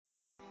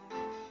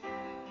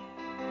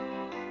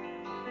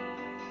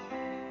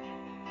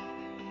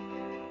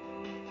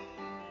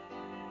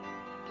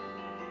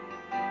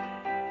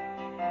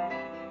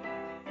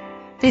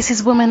This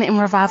is Women in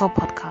Revival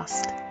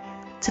podcast.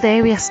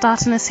 Today we are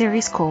starting a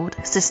series called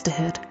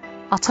Sisterhood.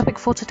 Our topic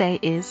for today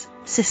is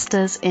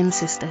Sisters in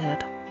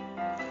Sisterhood.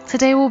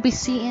 Today we'll be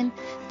seeing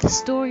the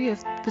story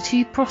of the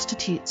two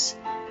prostitutes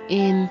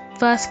in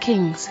 1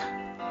 Kings,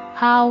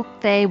 how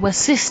they were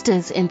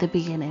sisters in the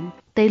beginning.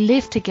 They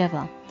lived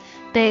together.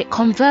 They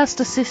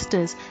conversed as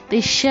sisters. They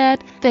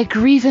shared their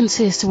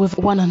grievances with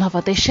one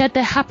another. They shared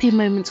their happy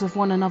moments with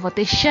one another.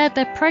 They shared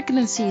their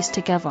pregnancies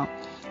together.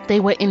 They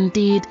were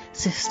indeed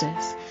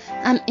sisters.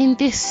 And in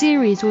this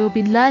series, we will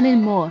be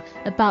learning more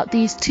about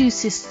these two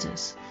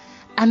sisters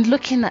and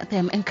looking at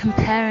them and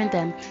comparing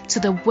them to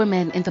the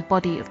women in the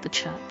body of the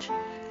church.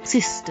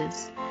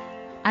 Sisters.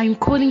 I'm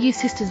calling you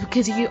sisters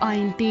because you are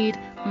indeed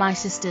my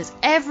sisters.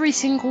 Every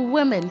single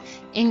woman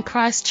in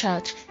Christ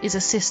Church is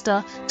a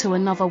sister to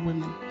another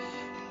woman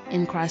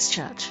in Christ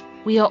Church.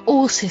 We are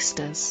all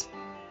sisters.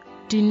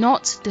 Do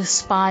not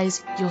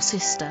despise your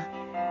sister.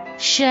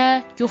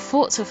 Share your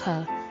thoughts with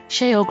her.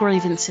 Share your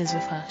grievances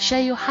with her.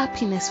 Share your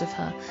happiness with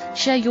her.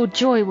 Share your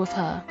joy with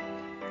her.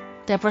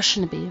 Deborah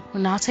Shinabi will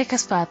now take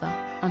us further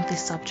on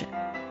this subject.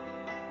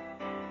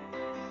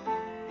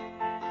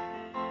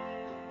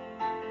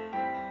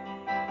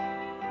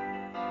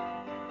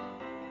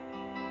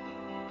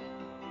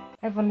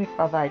 Heavenly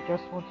Father, I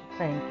just want to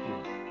thank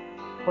you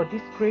for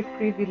this great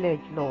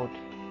privilege, Lord,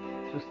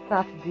 to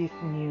start this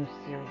new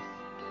series.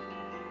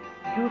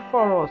 Do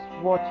for us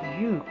what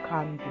you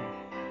can do.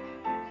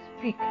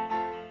 Speak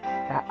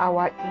that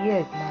our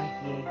ears might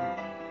hear you.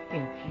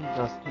 In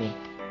Jesus' name,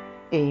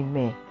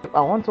 amen. I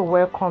want to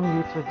welcome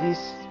you to this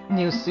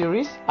new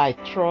series. I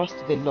trust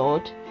the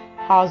Lord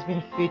has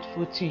been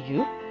faithful to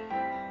you.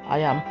 I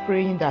am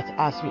praying that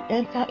as we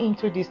enter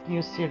into this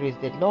new series,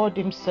 the Lord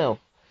himself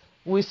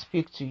will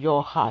speak to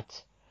your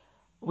heart.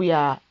 We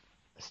are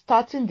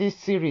starting this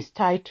series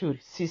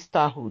titled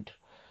Sisterhood,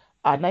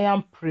 and I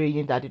am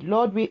praying that the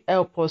Lord will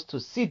help us to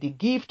see the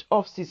gift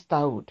of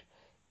sisterhood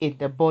in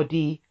the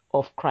body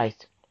of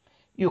Christ.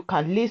 You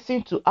can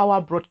listen to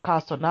our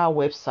broadcast on our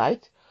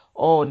website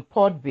or on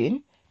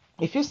Podbean.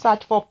 If you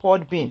search for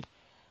Podbean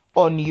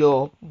on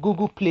your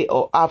Google Play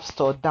or App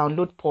Store,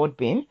 download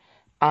Podbean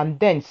and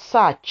then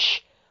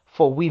search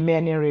for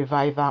Women in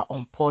Revival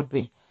on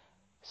Podbean.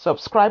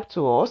 Subscribe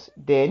to us,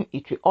 then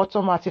it will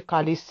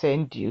automatically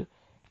send you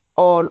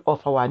all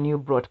of our new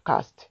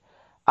broadcasts.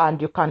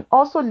 And you can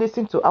also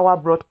listen to our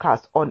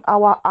broadcast on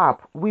our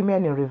app,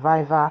 Women in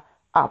Revival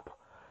app.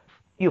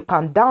 You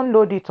can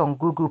download it on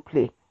Google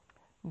Play.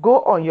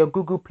 Go on your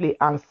Google Play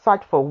and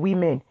search for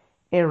Women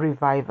in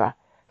Revival.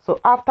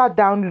 So after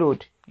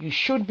download, you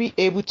should be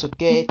able to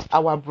get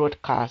our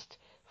broadcast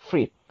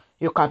free.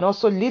 You can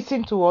also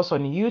listen to us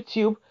on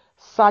YouTube.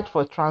 Search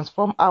for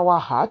Transform Our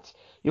Heart.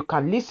 You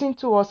can listen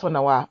to us on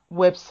our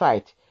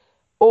website,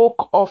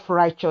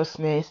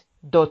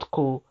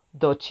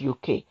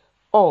 oakofrighteousness.co.uk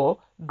or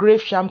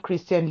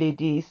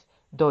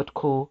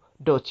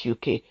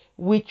graveshamchristianladies.co.uk,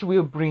 which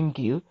will bring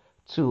you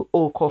to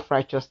Oak of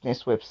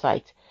Righteousness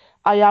website.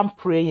 I am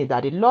praying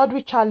that the Lord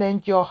will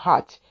challenge your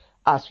heart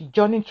as we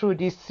journey through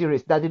this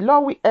series, that the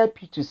Lord will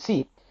help you to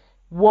see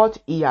what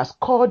he has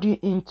called you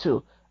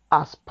into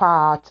as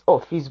part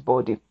of his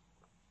body.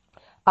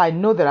 I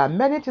know there are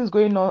many things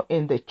going on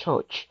in the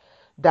church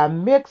that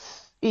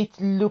makes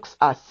it look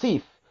as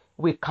if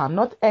we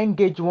cannot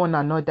engage one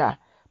another,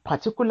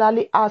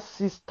 particularly as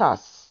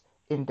sisters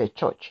in the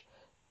church.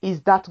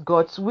 Is that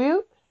God's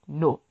will?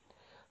 No.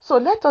 So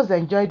let us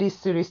enjoy this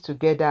series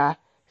together,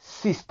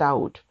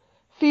 Sisterhood.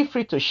 Feel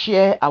free to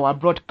share our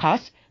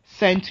broadcast,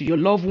 send to your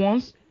loved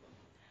ones,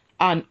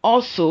 and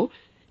also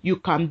you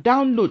can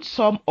download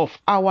some of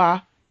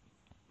our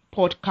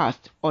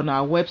podcasts on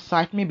our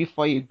website, maybe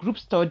for a group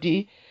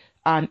study.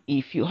 And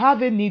if you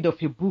have a need of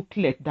a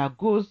booklet that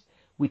goes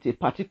with a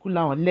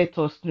particular one, let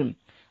us know.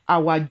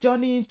 Our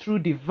Journey Through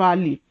the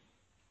Valley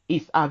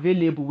is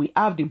available. We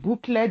have the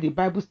booklet, the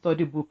Bible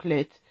study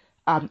booklet,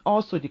 and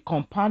also the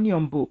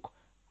companion book,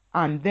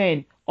 and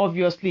then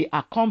obviously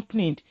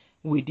accompanied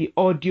with the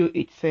audio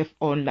itself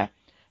online.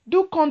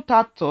 Do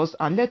contact us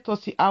and let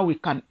us see how we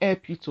can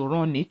help you to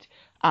run it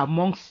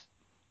amongst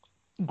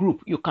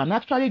group. You can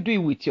actually do it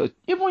with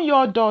even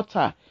your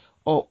daughter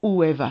or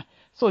whoever.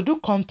 So do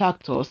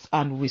contact us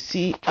and we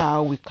see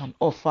how we can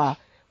offer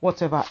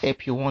whatever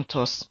help you want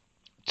us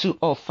to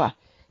offer.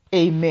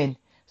 Amen.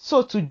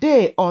 So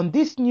today on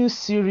this new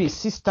series,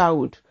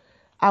 Sisterhood,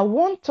 I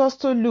want us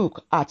to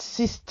look at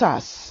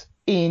sisters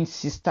in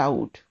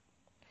sisterhood.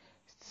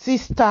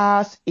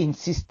 Sisters in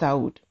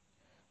sisterhood.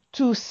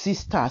 Two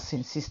sisters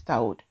in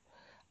sisterhood.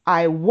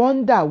 I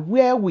wonder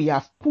where we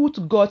have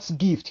put God's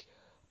gift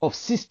of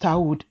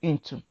sisterhood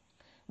into.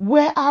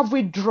 Where have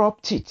we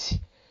dropped it?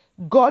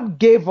 God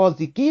gave us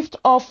the gift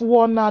of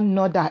one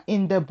another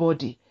in the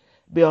body.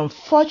 But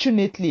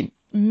unfortunately,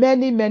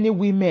 many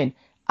women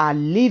are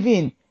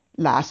living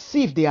as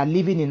if they are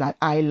living in an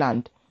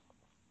island.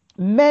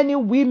 Many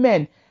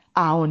women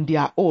are on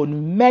their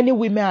own. Many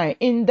women are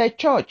in the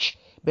church,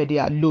 but they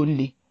are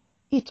lonely.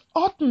 It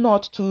ought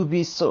not to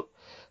be so.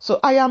 So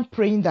I am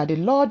praying that the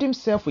Lord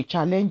himself will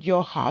challenge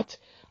your heart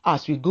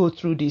as we go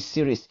through this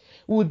series.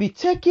 We'll be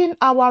taking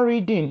our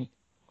reading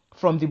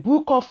from the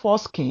book of 1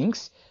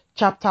 Kings,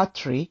 chapter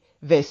 3,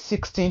 verse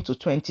 16 to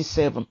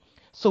 27.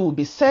 So we'll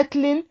be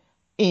settling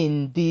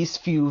in these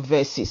few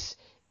verses.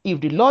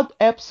 If the Lord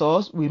helps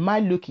us, we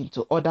might look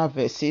into other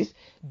verses,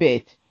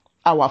 but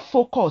our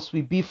focus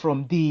will be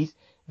from these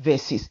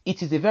verses.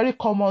 It is a very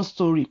common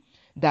story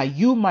that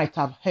you might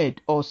have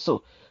heard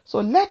also. So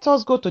let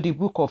us go to the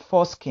book of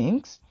 1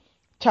 Kings,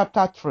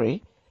 chapter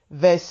 3,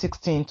 verse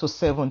 16 to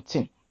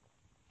 17.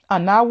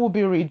 And I will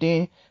be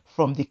reading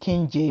from the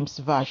King James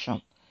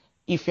Version.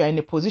 If you are in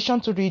a position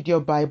to read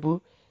your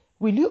Bible,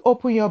 will you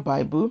open your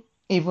Bible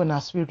even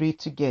as we read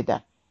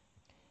together?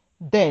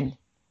 Then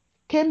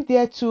came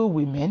there 2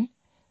 women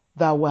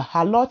that were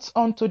harlots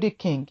unto the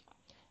king,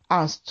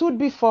 and stood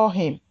before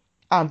him.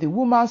 And the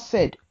woman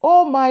said,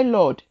 O my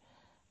lord,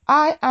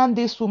 I and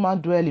this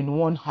woman dwell in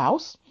one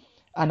house,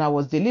 and I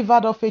was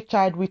delivered of a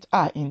child with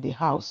her in the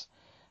house.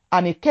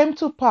 And it came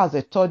to pass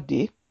the 3rd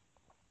day,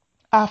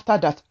 after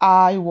that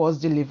I was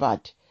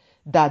delivered,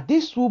 that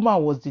this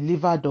woman was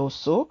delivered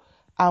also,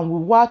 and we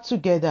were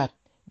together.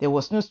 There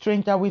was no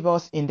stranger with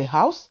us in the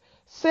house,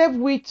 save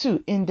we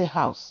 2 in the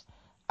house.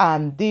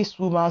 And this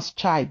woman's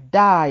child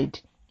died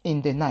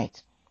in the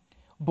night,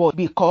 but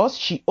because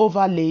she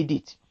overlaid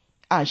it,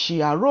 and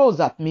she arose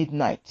at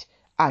midnight,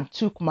 and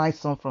took my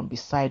son from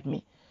beside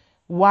me,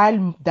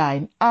 while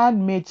thine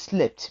handmaid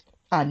slept,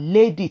 and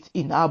laid it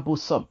in her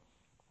bosom,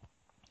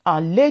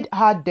 and laid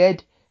her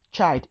dead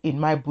child in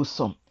my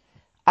bosom.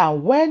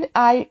 And when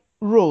I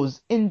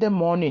rose in the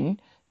morning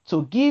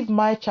to give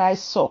my child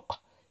suck,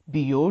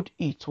 behold,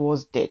 it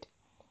was dead.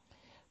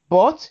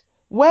 But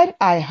when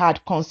I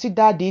had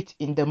considered it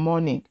in the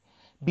morning,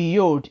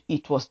 behold,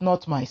 it was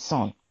not my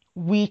son,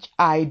 which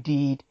I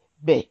did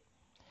bear.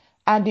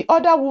 And the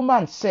other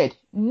woman said,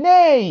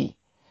 Nay,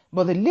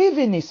 but the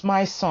living is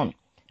my son,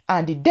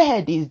 and the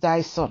dead is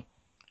thy son.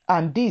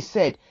 And this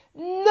said,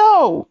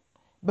 No,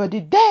 but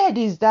the dead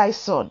is thy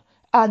son,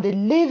 and the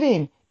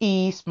living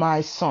is my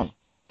son.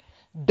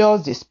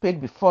 Thus they spake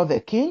before the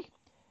king.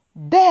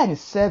 Then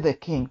said the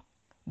king,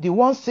 The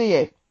one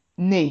saith,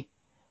 Nay,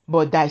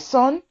 but thy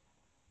son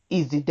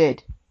is the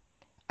dead,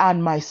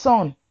 and my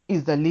son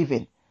is the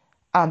living.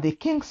 And the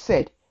king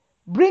said,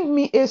 Bring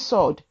me a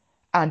sword.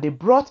 And they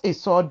brought a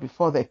sword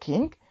before the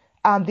king.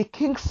 And the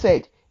king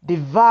said,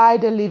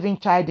 Divide the living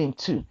child in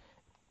 2,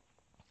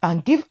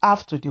 and give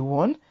half to the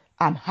one,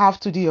 and half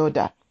to the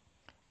other.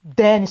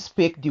 Then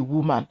spake the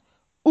woman,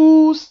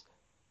 whose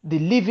the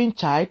living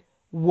child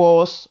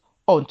was,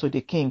 unto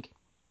the king.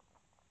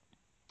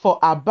 For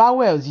her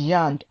bowels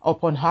yearned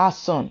upon her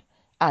son.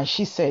 And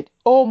she said,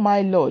 O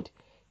my lord,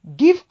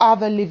 give her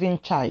the living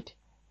child,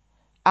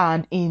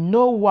 and in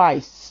no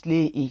wise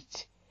slay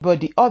it.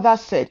 But the other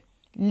said,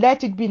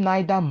 Let it be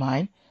neither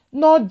mine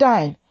nor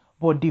thine,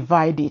 but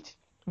divide it.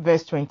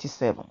 Verse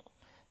 27.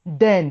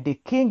 Then the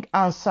king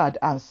answered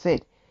and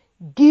said,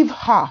 Give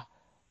her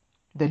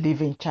the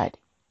living child,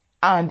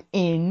 and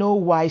in no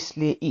wise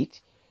slay it.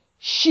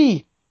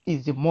 She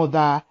is the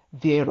mother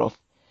thereof.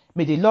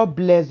 May the Lord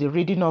bless the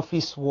reading of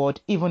his word,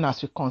 even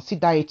as we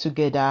consider it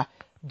together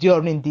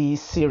during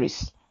this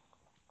series.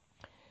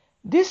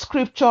 This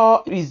scripture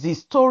is the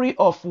story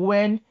of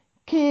when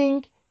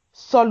King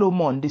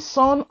Solomon, the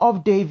son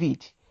of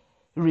David,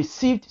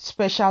 received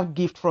special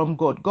gift from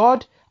God.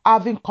 God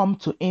having come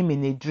to him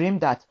in a dream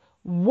that,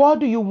 what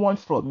do you want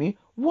from me?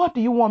 What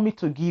do you want me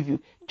to give you?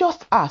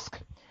 Just ask.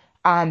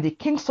 And the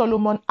King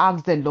Solomon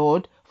asked the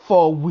Lord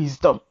for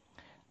wisdom.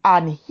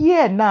 And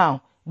here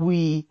now,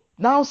 we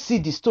now see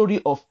the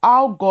story of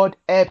how God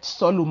helped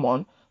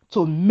Solomon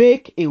to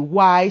make a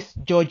wise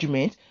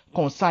judgment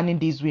concerning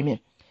these women.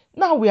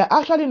 Now, we are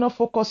actually not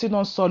focusing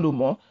on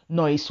Solomon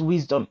nor his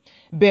wisdom,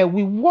 but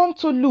we want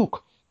to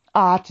look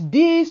at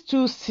these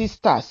 2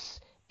 sisters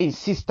in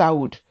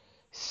sisterhood.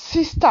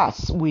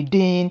 Sisters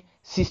within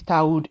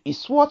sisterhood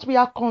is what we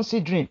are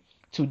considering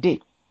today.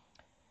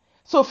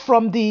 So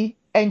from the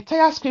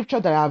entire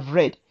scripture that I've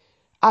read,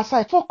 as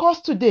I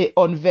focus today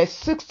on verse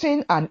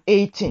 16 and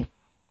 18,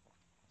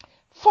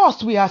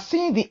 first we are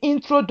seeing the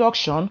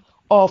introduction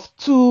of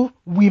 2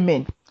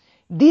 women.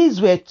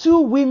 These were 2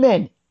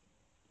 women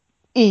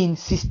in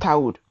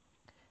sisterhood,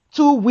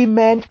 2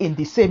 women in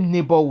the same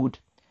neighborhood.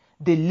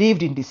 They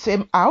lived in the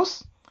same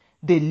house.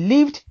 They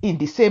lived in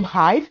the same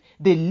hive.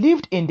 They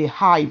lived in the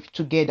hive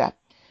together.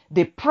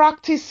 They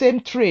practiced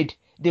same trade.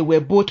 They were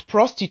both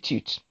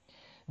prostitutes.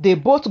 They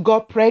both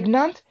got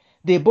pregnant.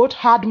 They both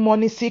had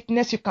morning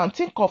sickness. You can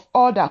think of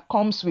all that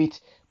comes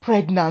with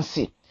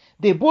pregnancy.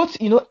 They both,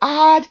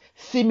 had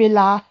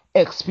similar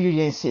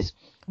experiences.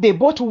 They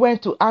both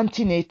went to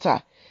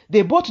antenatal.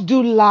 They both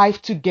do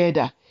life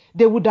together.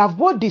 They would have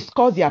both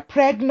discussed their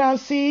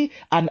pregnancy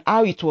and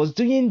how it was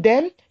doing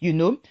them,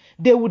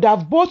 They would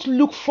have both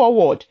looked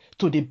forward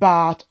to the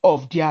birth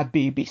of their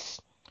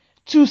babies.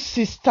 2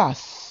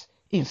 sisters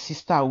in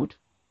sisterhood.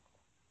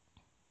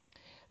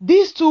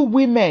 These 2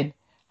 women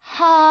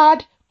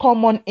had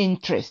common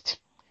interest.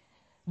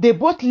 They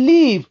both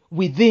live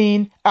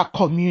within a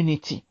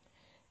community.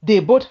 They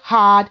both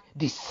had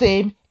the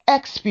same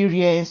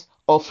experience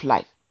of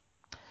life.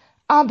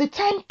 And the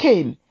time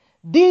came,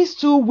 these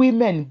two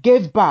women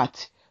gave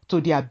birth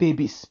to their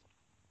babies.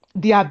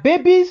 Their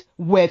babies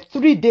were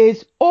 3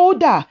 days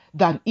older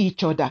than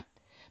each other.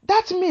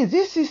 That means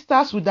these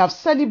sisters would have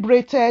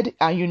celebrated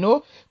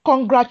and,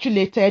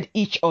 congratulated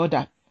each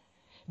other.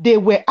 They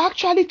were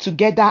actually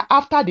together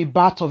after the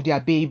birth of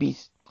their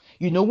babies.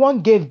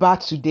 One gave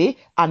birth today,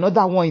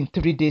 another one in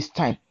 3 days'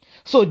 time.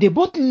 So they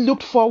both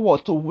looked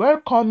forward to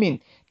welcoming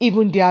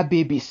even their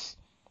babies.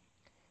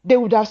 They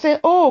would have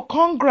said, oh,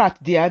 congrats,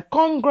 dear,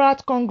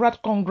 congrats,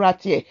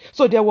 yeah.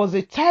 So there was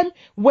a time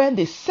when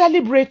they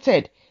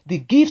celebrated the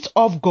gift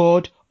of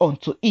God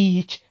unto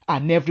each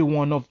and every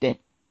one of them.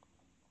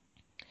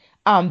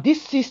 And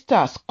these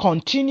sisters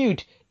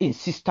continued in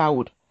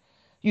sisterhood.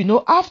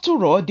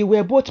 After all, they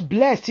were both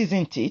blessed,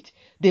 isn't it?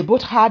 They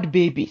both had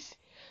babies.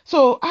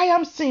 So I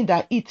am saying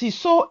that it is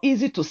so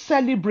easy to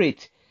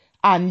celebrate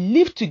and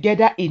live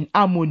together in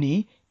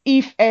harmony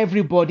if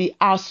everybody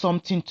has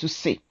something to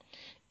say,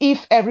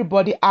 if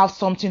everybody has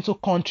something to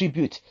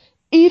contribute,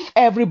 if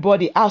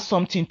everybody has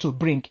something to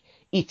bring.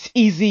 It's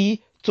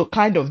easy to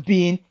kind of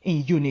be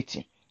in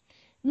unity.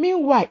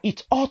 Meanwhile,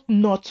 it ought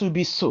not to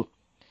be so.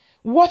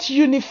 What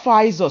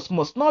unifies us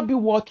must not be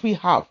what we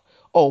have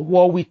or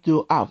what we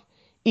do have.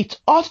 It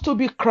ought to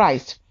be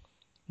Christ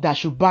that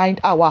should bind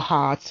our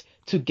hearts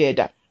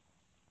together.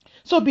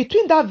 So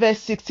between that verse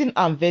 16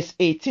 and verse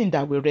 18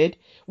 that we read,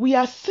 we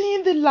are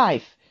seeing the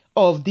life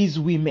of these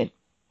women.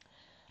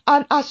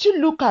 And as you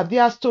look at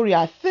their story,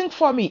 I think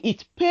for me,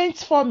 it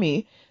paints for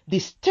me the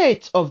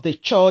state of the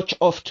church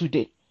of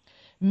today.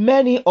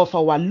 Many of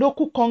our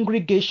local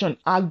congregations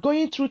are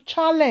going through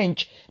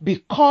challenge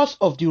because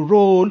of the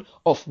role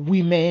of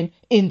women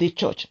in the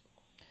church.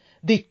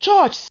 The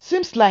church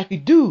seems like we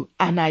do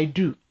and I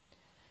do.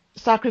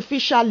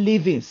 Sacrificial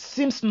living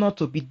seems not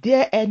to be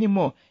there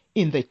anymore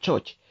in the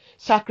church.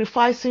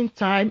 Sacrificing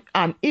time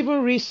and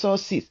even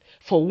resources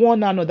for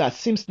one another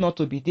seems not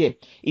to be there.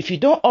 If you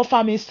don't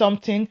offer me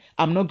something,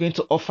 I'm not going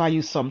to offer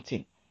you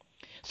something.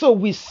 So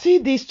we see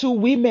these two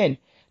women,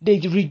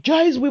 they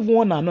rejoice with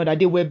one another.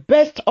 They were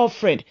best of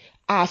friends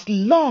as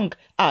long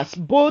as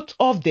both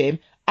of them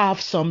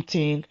have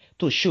something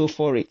to show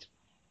for it.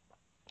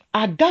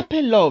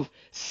 Agape love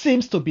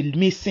seems to be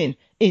missing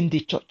in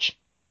the church.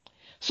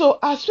 So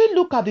as we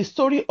look at the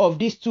story of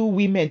these two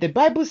women, the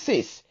Bible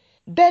says,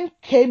 then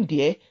came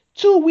there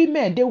two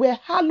women, they were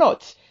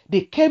harlots.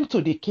 They came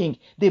to the king.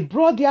 They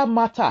brought their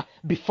matter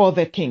before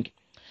the king.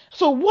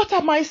 So what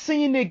am I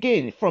seeing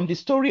again from the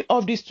story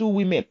of these two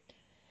women?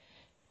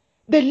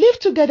 They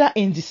lived together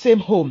in the same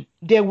home.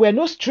 There were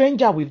no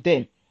stranger with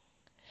them.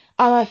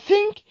 And I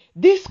think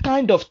this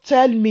kind of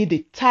tell me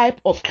the type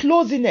of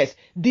closeness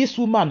this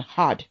woman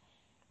had.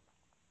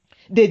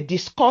 They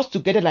discussed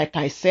together, like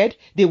I said.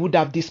 They would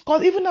have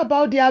discussed even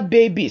about their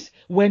babies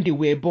when they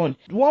were born.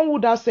 One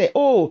would have said,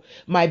 oh,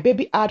 my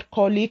baby had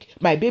colic,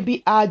 my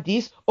baby had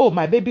this, oh,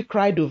 my baby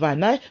cried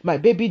overnight, my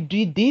baby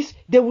did this.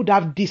 They would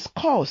have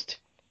discussed,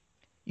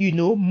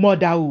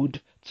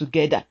 motherhood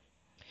together.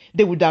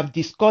 They would have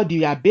discussed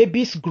their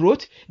baby's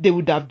growth. They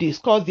would have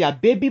discussed their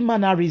baby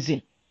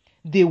mannerism.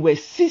 They were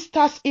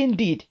sisters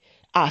indeed,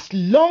 as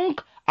long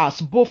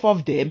as both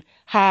of them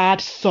had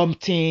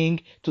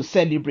something to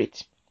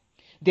celebrate.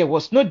 There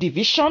was no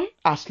division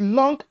as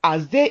long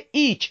as they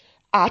each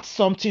had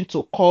something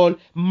to call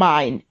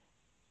mine.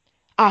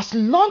 As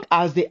long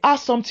as they had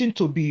something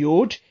to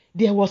behold,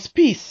 there was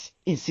peace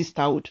in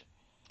sisterhood.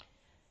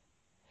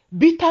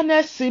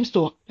 Bitterness seems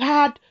to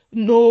have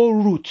no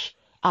root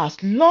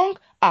as long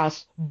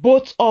as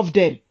both of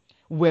them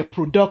were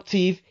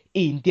productive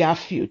in their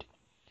field.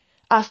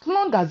 As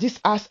long as this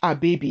has a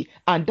baby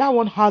and that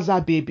one has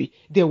a baby,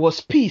 there was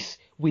peace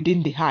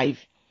within the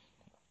hive.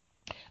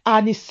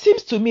 And it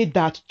seems to me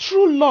that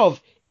true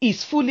love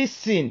is fully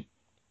seen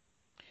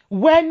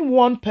when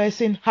one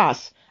person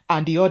has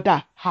and the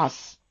other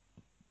has.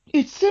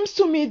 It seems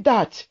to me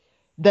that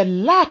the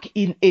lack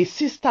in a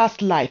sister's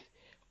life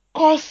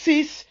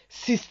causes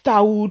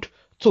sisterhood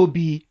to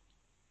be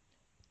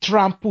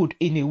trampled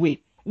in a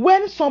way.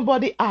 When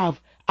somebody have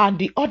and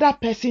the other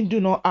person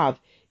do not have,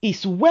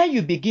 is when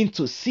you begin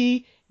to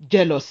see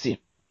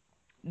jealousy.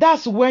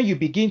 That's when you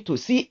begin to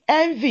see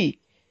envy.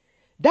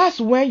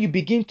 That's when you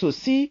begin to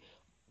see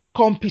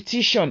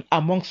competition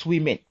amongst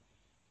women.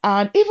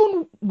 And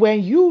even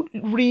when you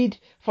read,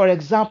 for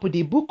example,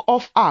 the book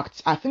of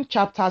Acts, I think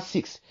chapter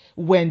 6,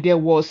 when there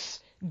was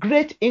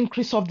great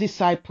increase of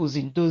disciples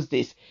in those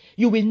days,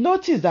 you will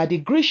notice that the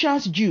Grecian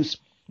Jews,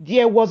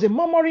 there was a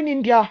murmuring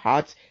in their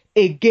hearts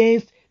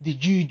against the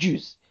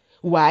Jews.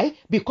 Why?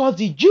 Because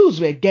the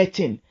Jews were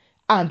getting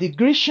and the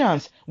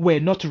Grecians were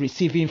not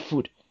receiving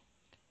food.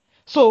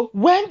 So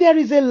when there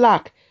is a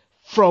lack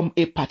from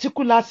a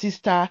particular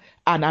sister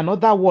and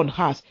another one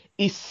has,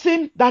 it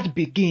seems that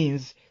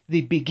begins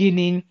the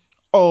beginning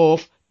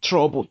of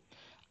trouble.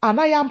 And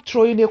I am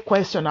throwing a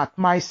question at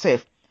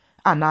myself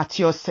and at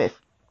yourself.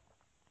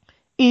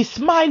 Is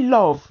my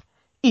love,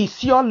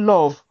 is your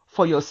love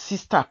for your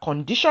sister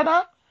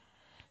conditional?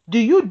 Do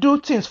you do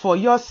things for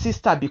your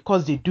sister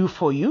because they do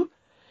for you?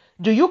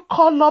 Do you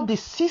call up the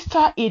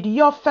sister in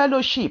your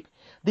fellowship,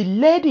 the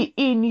lady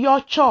in your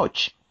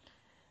church,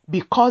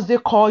 because they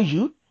call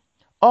you?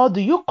 Or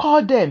do you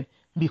call them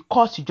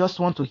because you just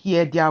want to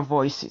hear their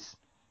voices?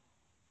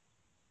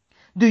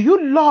 Do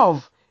you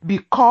love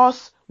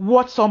because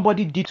what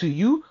somebody did to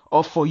you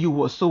or for you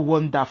was so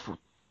wonderful?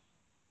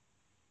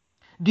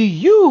 Do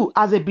you,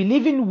 as a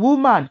believing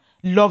woman,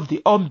 love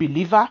the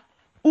unbeliever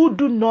who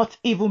do not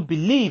even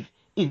believe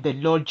in the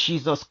Lord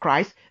Jesus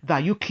Christ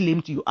that you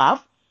claimed you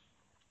have?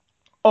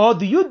 Or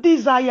do you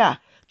desire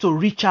to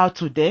reach out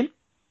to them?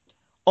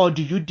 Or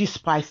do you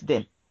despise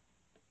them?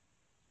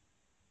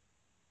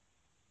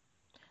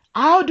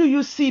 How do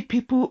you see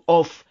people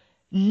of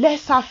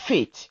lesser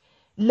faith,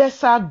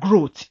 lesser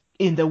growth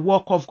in the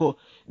work of God?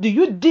 Do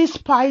you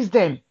despise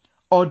them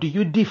or do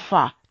you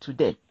defer to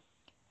them?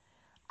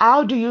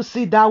 How do you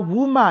see that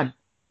woman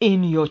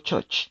in your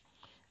church?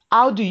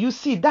 How do you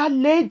see that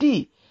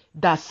lady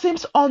that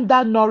seems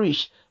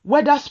undernourished,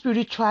 whether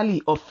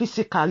spiritually or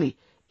physically,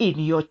 in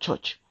your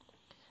church?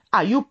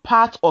 Are you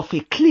part of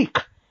a clique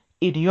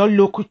in your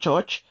local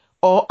church,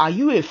 or are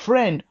you a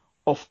friend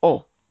of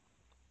all?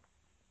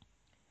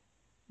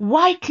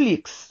 Why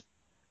cliques?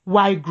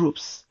 Why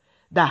groups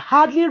that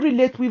hardly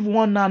relate with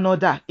one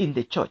another in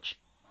the church?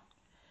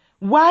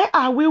 Why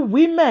are we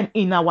women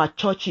in our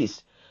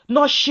churches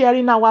not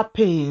sharing our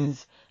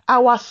pains,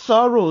 our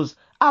sorrows,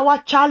 our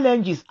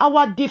challenges,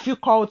 our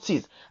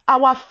difficulties,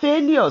 our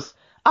failures,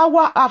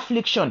 our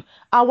affliction,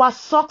 our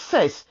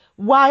success?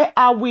 Why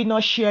are we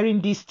not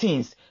sharing these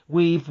things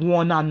with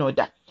one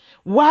another?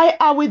 Why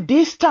are we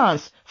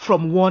distant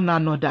from one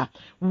another?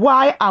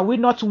 Why are we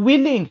not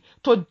willing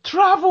to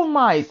travel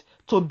miles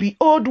to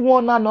behold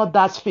one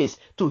another's face,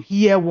 to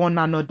hear one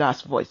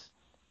another's voice?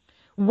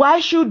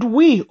 Why should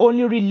we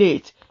only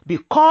relate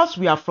because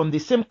we are from the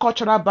same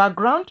cultural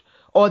background,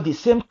 or the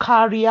same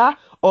career,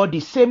 or the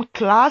same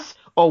class,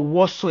 or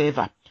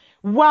whatsoever?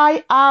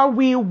 Why are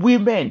we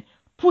women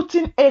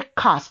putting a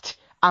caste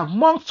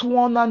amongst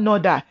one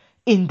another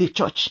in the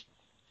church?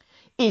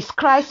 Is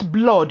Christ's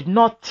blood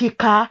not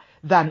thicker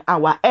than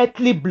our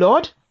earthly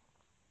blood?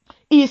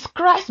 Is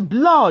Christ's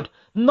blood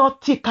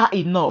not thicker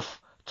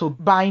enough to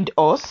bind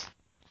us?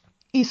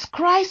 Is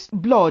Christ's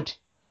blood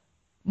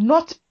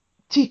not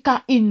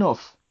thicker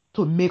enough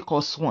to make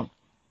us one?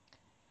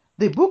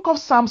 The book of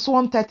Psalms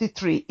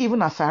 133,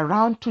 even as I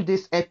round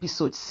today's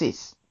episode,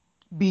 says,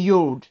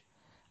 "Behold,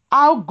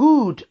 how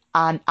good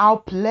and how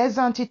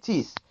pleasant it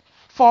is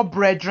for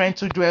brethren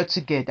to dwell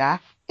together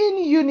in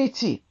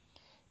unity.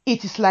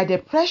 It is like the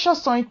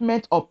precious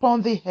ointment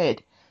upon the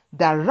head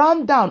that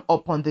ran down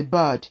upon the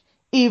bird,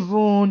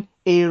 even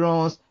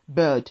Aaron's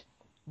beard,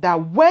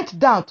 that went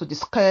down to the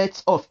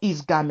skirts of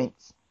his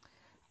garments,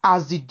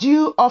 as the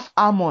dew of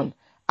Ammon,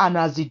 and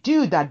as the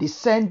dew that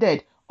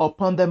descended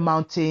upon the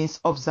mountains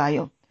of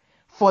Zion.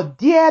 For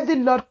there the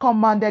Lord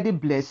commanded the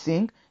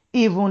blessing,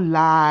 even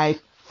life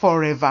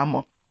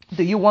forevermore."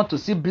 Do you want to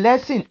see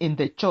blessing in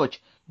the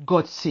church?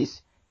 God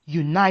says,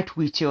 unite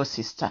with your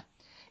sister.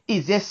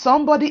 Is there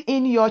somebody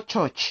in your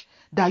church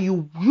that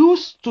you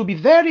used to be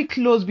very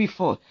close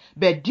before,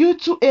 but due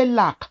to a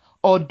lack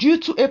or due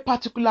to a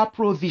particular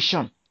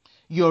provision,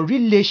 your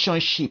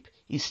relationship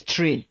is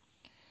strained?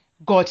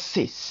 God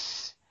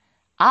says,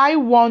 I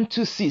want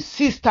to see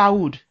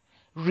sisterhood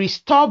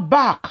restored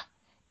back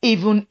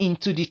even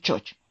into the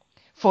church.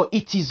 For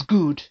it is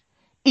good,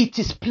 it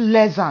is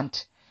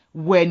pleasant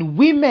when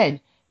women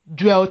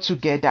dwell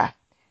together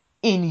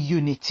in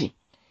unity.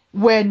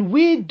 When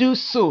we do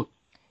so,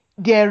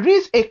 there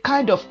is a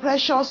kind of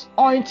precious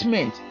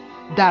ointment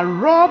that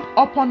rub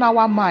upon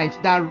our minds,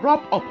 that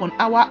rub upon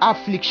our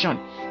affliction,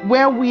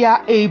 where we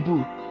are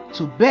able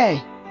to bear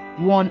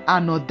one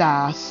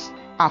another's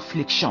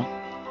affliction.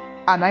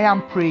 And I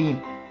am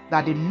praying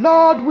that the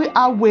Lord will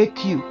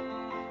awake you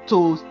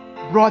to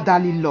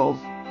brotherly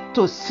love,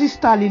 to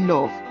sisterly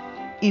love,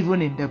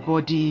 even in the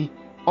body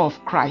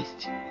of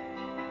Christ.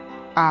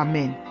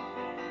 Amen.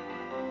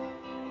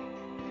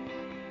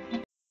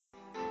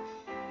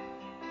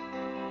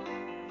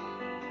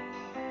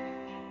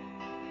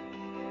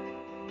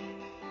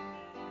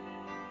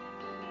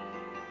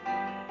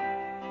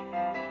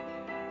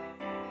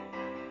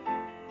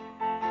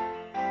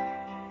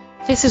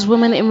 This is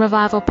Women in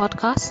Revival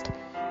podcast.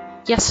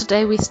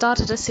 Yesterday we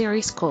started a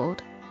series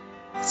called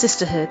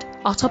Sisterhood.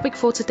 Our topic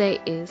for today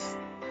is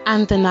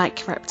 "And the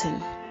night crept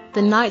in."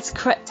 The night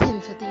crept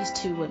in for these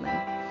two women.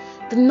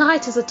 The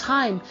night is a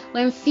time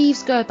when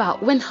thieves go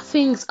about, when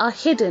things are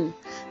hidden.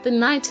 The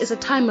night is a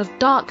time of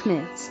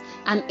darkness,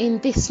 and in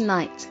this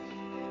night,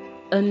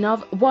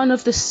 one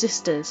of the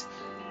sisters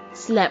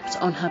slept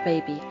on her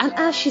baby. And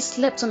as she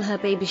slept on her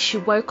baby, she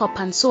woke up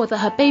and saw that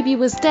her baby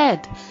was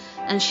dead.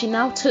 And she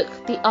now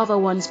took the other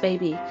one's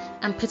baby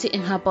and put it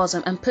in her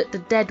bosom and put the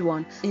dead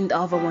one in the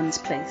other one's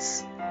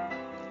place.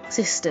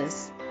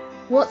 Sisters,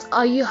 what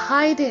are you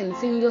hiding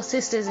from your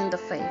sisters in the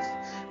faith?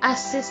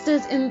 As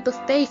sisters in the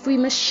faith, we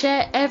must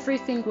share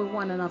everything with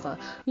one another.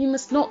 We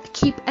must not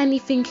keep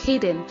anything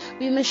hidden.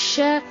 We must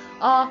share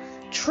our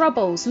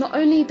troubles, not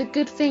only the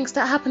good things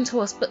that happen to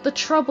us, but the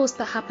troubles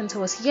that happen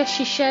to us. Yes,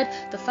 she shared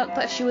the fact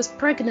that she was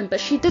pregnant, but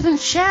she didn't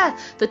share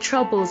the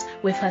troubles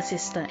with her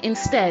sister.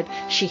 Instead,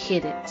 she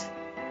hid it.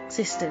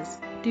 Sisters,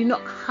 do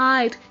not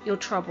hide your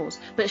troubles,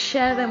 but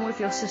share them with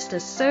your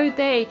sisters so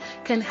they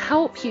can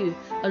help you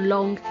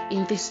along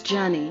in this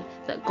journey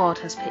that God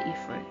has put you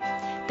through.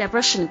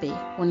 Deborah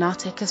Shinbi will now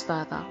take us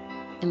further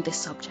in this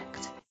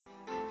subject.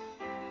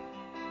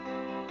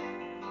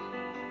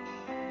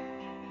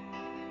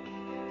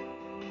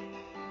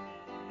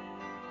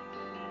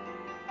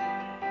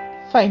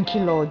 Thank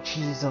you, Lord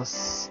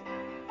Jesus.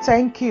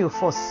 Thank you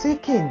for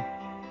seeking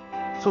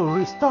to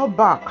restore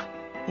back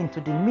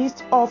into the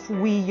midst of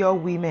we, your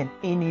women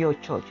in your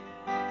church,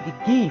 the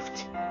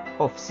gift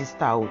of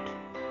sisterhood.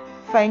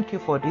 Thank you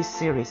for this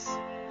series.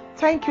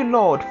 Thank you,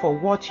 Lord, for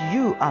what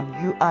you and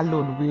you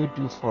alone will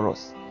do for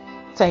us.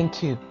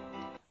 Thank you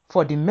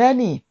for the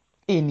many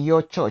in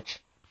your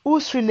church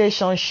whose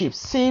relationship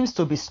seems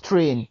to be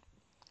strained.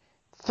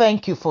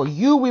 Thank you for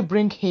you will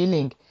bring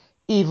healing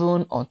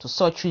even unto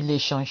such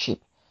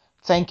relationship.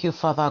 Thank you,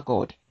 Father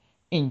God.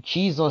 In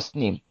Jesus'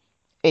 name,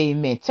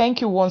 amen.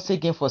 Thank you once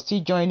again for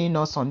still joining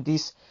us on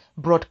this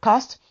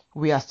broadcast.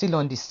 We are still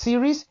on the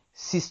series,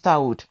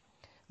 Sisterhood.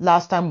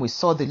 Last time we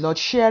saw the Lord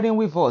sharing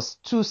with us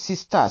two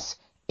sisters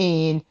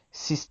in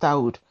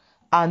sisterhood.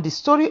 And the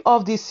story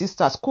of these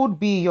sisters could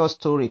be your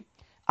story.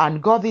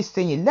 And God is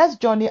saying, let's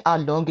journey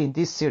along in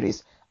this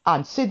series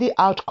and see the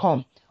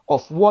outcome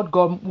of what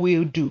God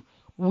will do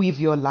with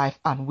your life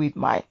and with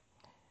mine.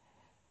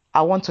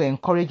 I want to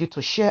encourage you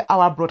to share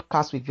our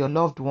broadcast with your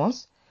loved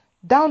ones.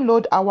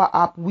 Download our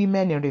app,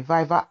 Women in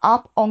Revival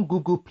app, on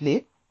Google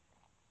Play.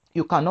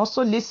 You can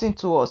also listen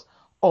to us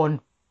on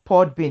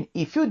Podbean.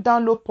 If you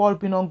download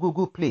Podbean on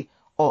Google Play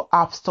or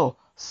App Store,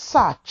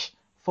 search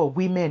for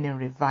Women in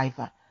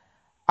Revival.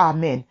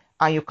 Amen.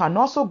 And you can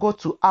also go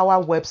to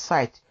our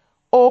website,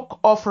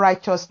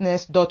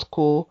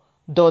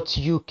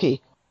 oakofrighteousness.co.uk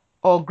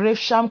or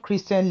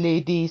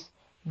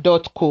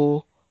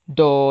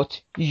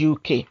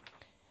graveshamchristianladies.co.uk.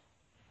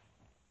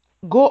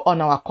 Go on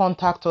our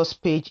contact us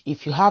page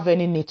if you have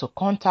any need to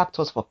contact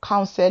us for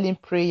counseling,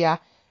 prayer,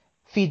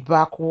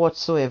 feedback,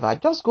 whatsoever.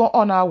 Just go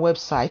on our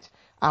website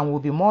and we'll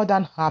be more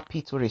than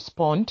happy to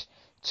respond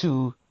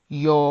to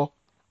your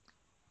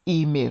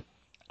email.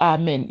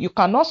 Amen. You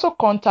can also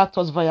contact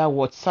us via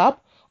WhatsApp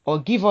or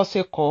give us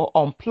a call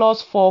on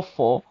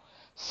 +44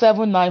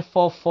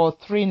 7944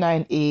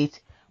 398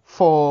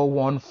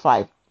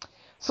 415.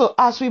 So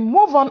as we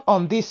move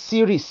on this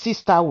series,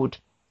 Sisterhood,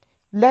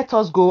 let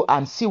us go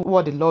and see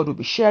what the Lord will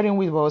be sharing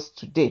with us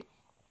today.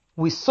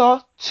 We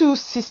saw two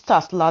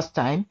sisters last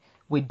time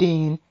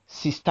within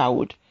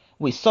sisterhood.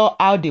 We saw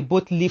how they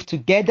both live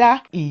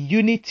together in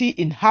unity,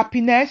 in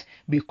happiness,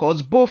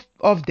 because both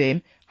of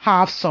them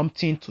have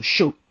something to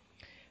show.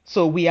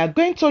 So we are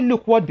going to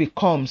look what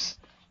becomes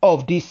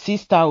of this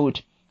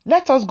sisterhood.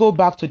 Let us go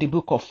back to the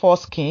book of 1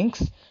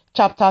 Kings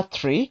chapter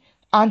 3,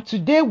 and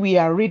today we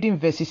are reading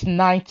verses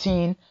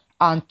 19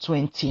 and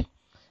 20.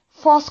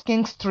 1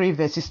 Kings 3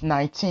 verses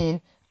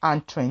 19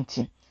 and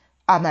 20.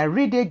 And I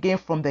read again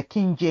from the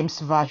King James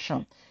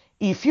Version.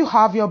 If you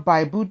have your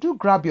Bible, do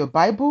grab your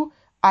Bible,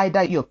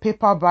 either your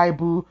paper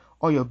Bible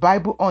or your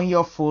Bible on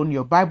your phone,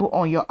 your Bible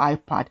on your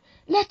iPad.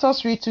 Let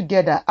us read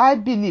together. I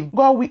believe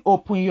God will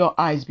open your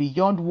eyes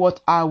beyond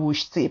what I will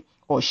say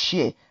or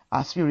share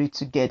as we read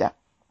together.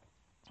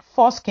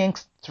 1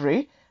 Kings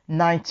 3,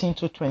 19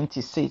 to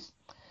 20 says,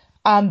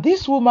 And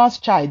this woman's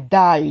child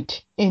died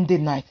in the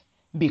night,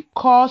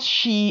 because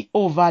she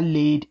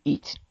overlaid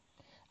it.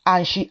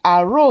 And she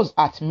arose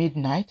at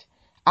midnight,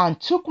 and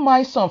took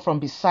my son from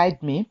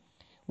beside me,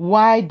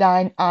 while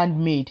thine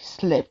handmaid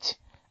slept,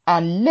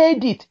 and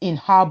laid it in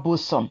her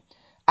bosom,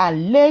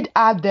 and laid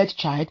her dead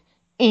child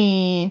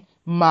in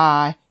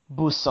my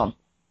bosom.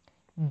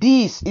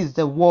 This is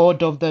the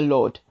word of the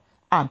Lord,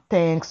 and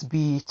thanks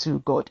be to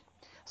God.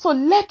 So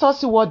let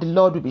us see what the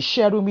Lord will be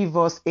sharing with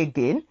us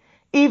again,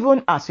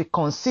 even as we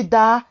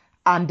consider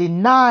and the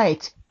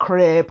night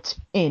crept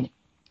in.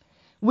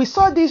 We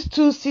saw these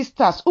two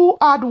sisters who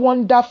had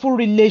wonderful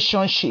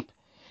relationship.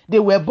 They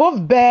were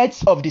both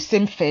birds of the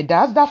same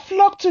feathers that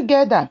flocked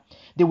together.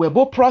 They were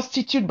both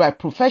prostitutes by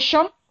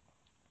profession.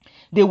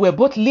 They were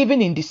both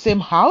living in the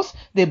same house.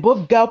 They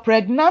both got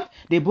pregnant.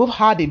 They both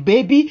had a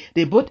baby.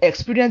 They both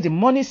experienced the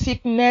money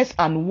sickness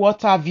and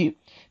what have you.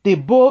 They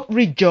both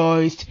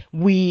rejoiced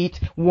with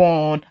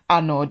one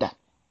another.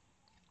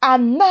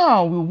 And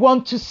now we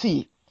want to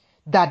see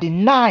that the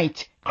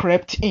night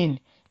crept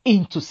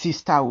into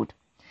sisterhood.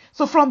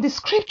 So from the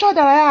scripture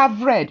that I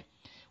have read,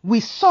 we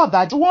saw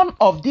that one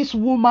of this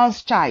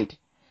woman's child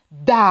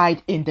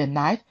died in the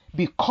night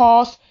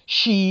because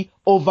she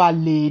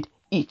overlaid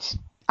it.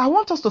 I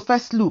want us to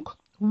first look,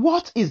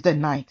 what is the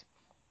night?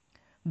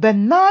 The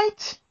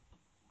night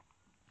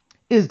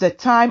is the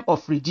time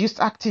of reduced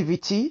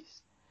activities.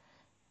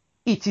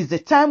 It is the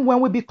time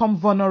when we become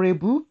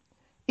vulnerable.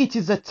 It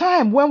is the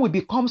time when we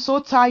become so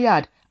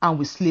tired and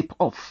we sleep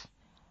off.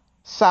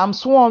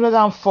 Psalms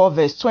 104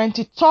 verse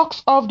 20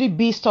 talks of the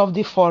beast of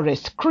the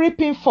forest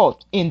creeping forth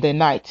in the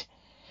night.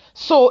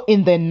 So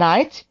in the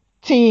night,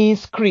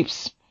 things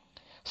creeps.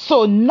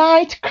 So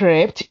night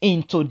crept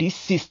into this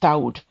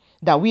sisterhood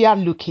that we are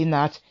looking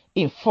at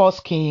in 1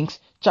 Kings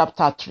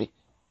chapter 3.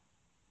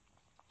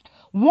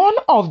 One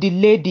of the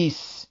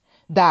ladies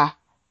that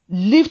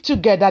lived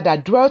together,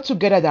 that dwelt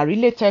together, that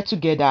related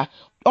together,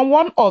 and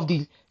one of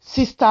the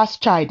sisters'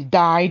 child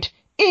died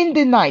in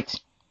the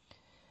night.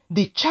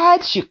 The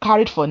child she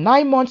carried for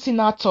 9 months in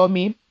her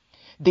tummy,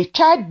 the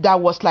child that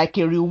was like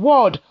a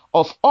reward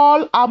of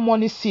all her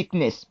morning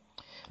sickness,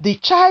 the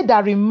child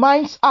that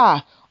reminds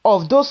her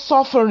of those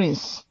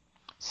sufferings,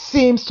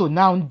 seems to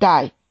now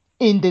die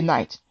in the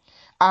night.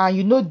 And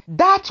you know,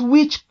 that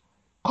which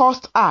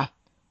caused her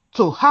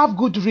to have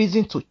good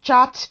reason to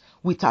chat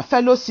with her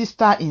fellow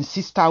sister in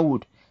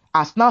sisterhood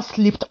has now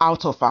slipped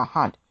out of her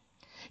hand.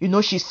 You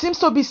know, she seems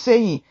to be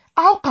saying,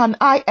 how can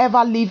I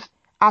ever live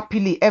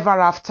happily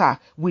ever after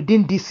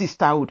within this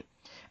sisterhood?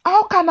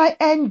 How can I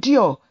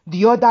endure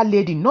the other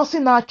lady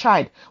nursing her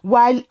child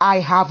while I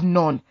have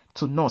none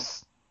to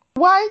nurse?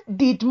 Why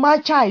did my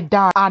child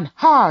die and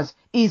hers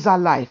is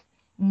alive?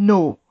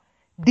 No,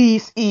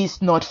 this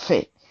is not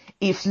fair.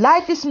 If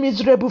life is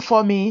miserable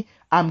for me,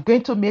 I'm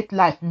going to make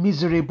life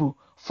miserable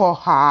for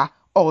her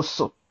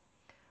also.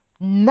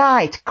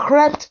 Night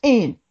crept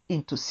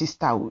into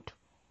sisterhood.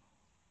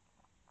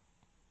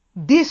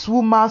 This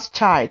woman's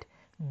child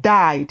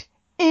died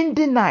in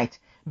the night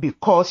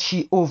because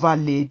she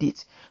overlaid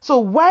it. So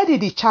why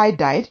did the child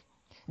die?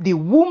 The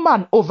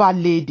woman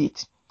overlaid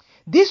it.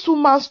 This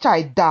woman's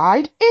child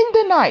died in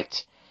the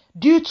night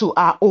due to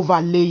her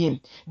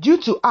overlaying, due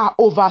to her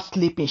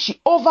oversleeping.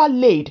 She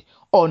overlaid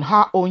on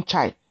her own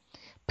child.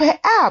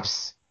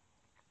 Perhaps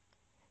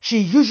she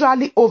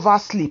usually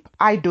oversleep,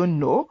 I don't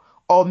know,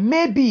 or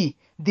maybe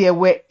there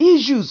were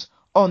issues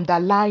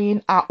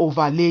underlying her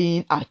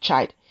overlaying her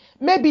child.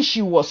 Maybe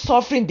she was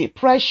suffering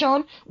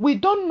depression. We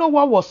don't know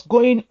what was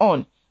going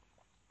on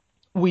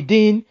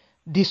within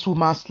this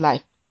woman's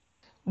life.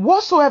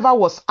 Whatsoever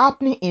was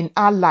happening in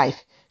her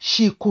life,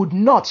 she would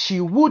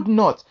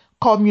not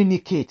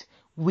communicate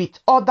with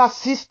other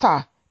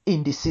sister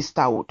in the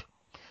sisterhood.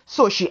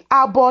 So she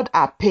harbored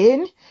her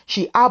pain,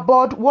 she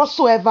harbored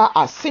whatsoever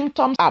her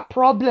symptoms, her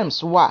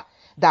problems were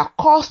that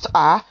caused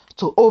her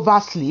to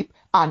oversleep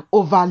and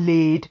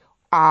overlaid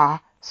her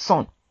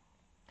son.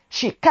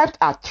 She kept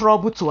her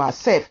trouble to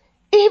herself,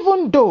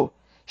 even though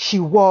she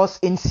was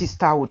in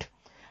sisterhood.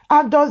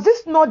 And does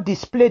this not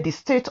display the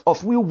state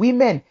of we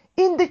women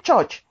in the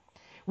church?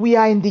 We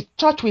are in the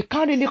church, we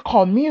can't really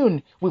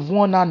commune with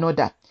one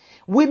another.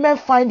 Women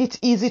find it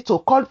easy to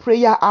call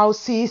prayer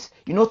houses,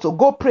 to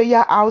go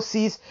prayer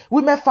houses.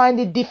 Women find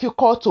it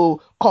difficult to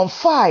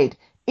confide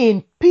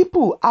in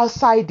people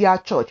outside their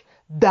church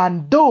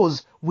than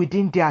those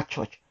within their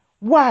church.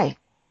 Why?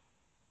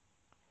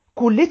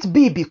 Could it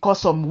be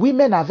because some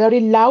women are very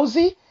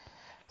lousy?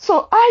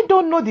 So I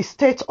don't know the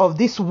state of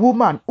this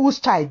woman whose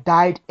child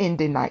died in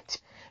the night.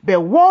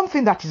 But one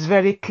thing that is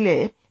very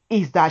clear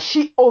is that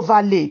she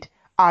overlaid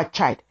her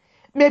child.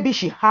 Maybe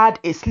she had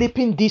a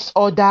sleeping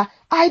disorder.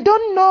 I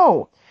don't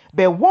know.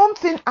 But one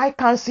thing I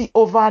can see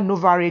over and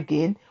over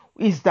again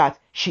is that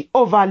she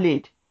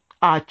overlaid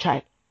her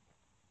child.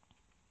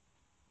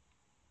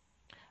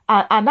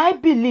 And I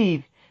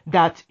believe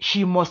that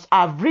she must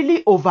have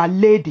really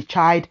overlaid the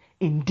child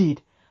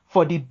indeed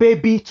for the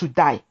baby to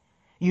die.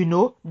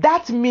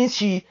 That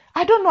means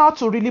I don't know how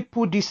to really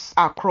put this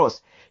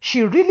across.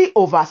 She really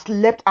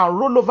overslept and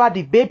rolled over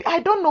the baby. I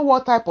don't know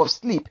what type of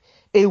sleep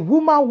a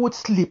woman would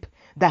sleep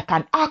that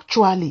can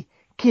actually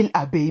kill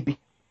a baby.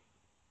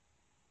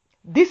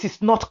 This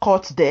is not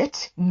caught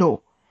death.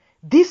 No.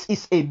 This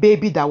is a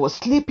baby that was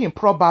sleeping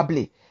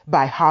probably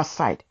by her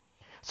side.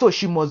 So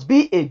she must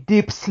be a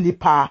deep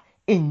sleeper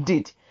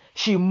indeed.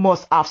 She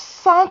must have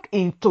sunk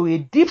into a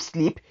deep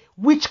sleep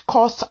which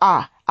cost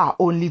her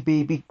only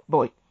baby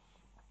boy.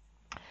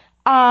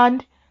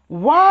 And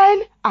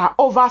while her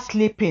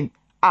oversleeping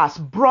has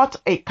brought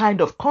a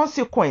kind of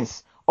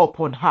consequence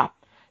upon her,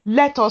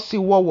 let us see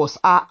what was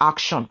her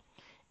action.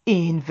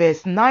 In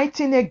verse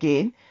 19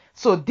 again,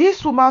 so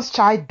this woman's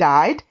child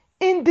died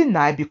in the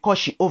night because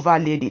she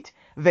overlaid it.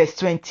 Verse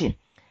 20,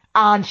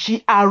 and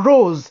she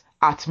arose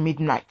at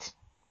midnight.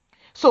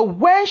 So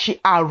when she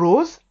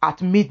arose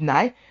at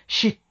midnight,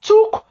 she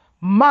took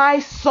my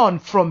son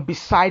from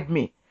beside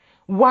me,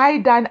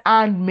 while thine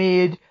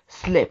handmaid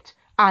slept,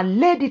 and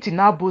laid it in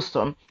her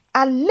bosom,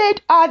 and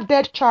laid her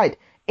dead child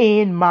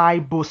in my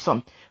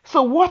bosom.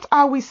 So what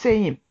are we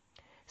saying?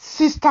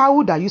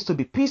 Sisterhood that used to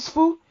be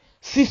peaceful,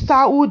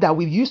 sisterhood that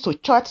we used to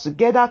chat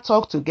together,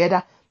 talk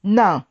together.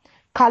 Now,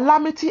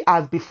 calamity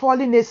has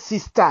befallen a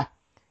sister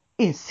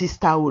in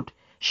sisterhood.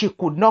 She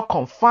could not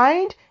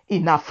confide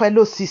in her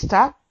fellow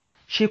sister.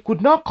 She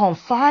could not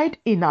confide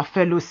in her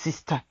fellow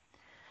sister.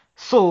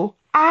 So,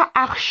 her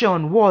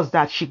action was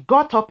that she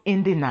got up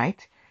in the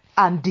night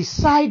and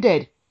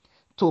decided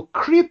to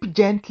creep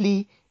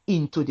gently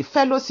into the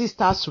fellow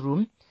sister's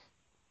room,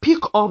 pick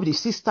up the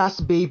sister's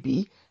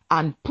baby,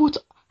 and put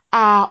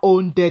our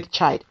own dead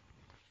child,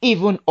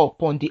 even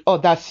upon the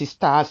other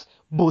sister's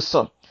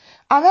bosom.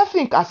 And I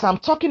think as I'm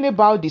talking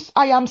about this,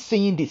 I am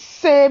seeing the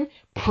same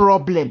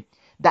problem,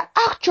 that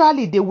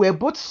actually they were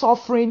both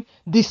suffering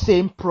the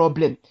same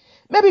problem.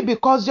 Maybe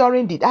because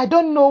during it, I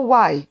don't know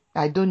why.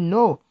 I don't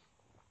know.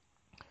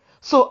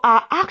 So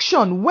her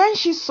action when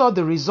she saw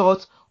the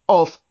result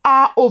of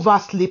her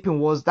oversleeping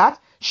was that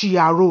she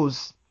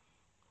arose.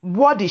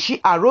 What did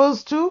she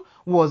arouse to?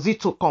 Was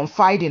it to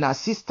confide in her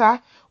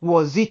sister?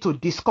 Was it to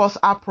discuss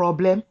her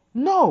problem?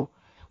 No.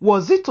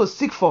 Was it to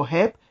seek for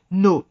help?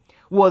 No.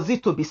 Was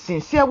it to be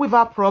sincere with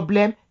her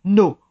problem?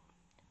 No.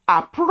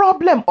 A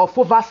problem of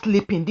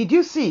oversleeping. Did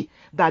you see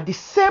that the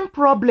same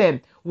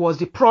problem was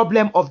the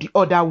problem of the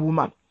other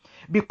woman?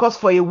 Because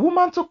for a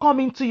woman to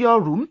come into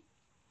your room,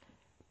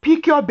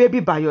 pick your baby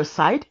by your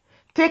side,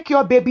 take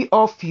your baby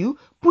off you,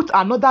 put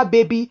another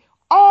baby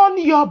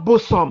on your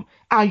bosom,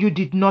 and you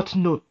did not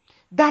know,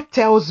 that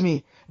tells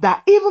me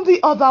that even the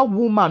other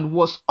woman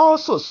was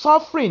also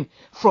suffering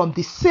from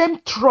the same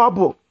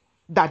trouble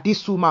that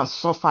this woman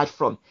suffered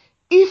from.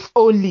 If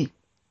only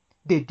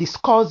they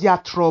discuss their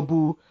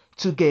trouble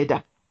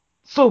together.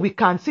 So we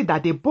can see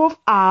that they both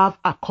have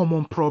a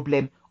common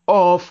problem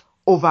of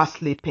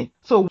oversleeping.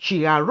 So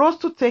she arose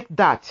to take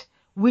that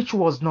which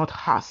was not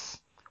hers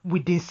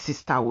within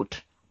sisterhood.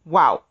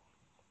 Wow.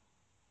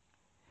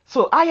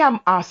 So I am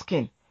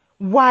asking,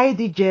 why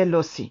the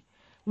jealousy?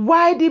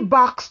 Why the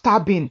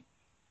backstabbing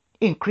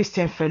in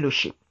Christian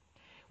fellowship?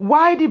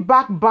 Why the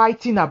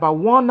backbiting about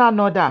one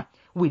another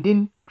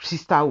within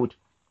sisterhood?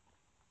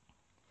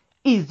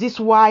 Is this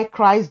why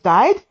Christ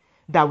died?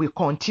 That we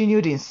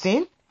continued in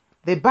sin?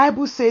 The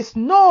Bible says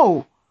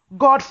no.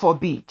 God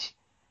forbid.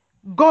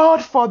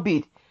 God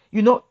forbid.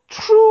 You know,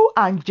 true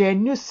and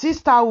genuine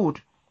sisterhood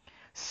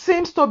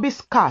seems to be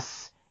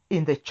scarce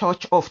in the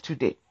church of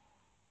today.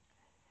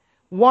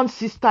 One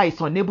sister is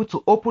unable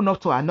to open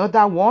up to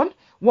another one.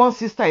 One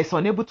sister is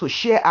unable to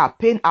share her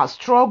pain, her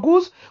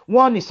struggles.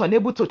 One is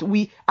unable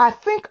to... I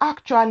think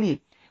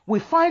actually we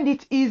find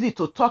it easy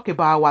to talk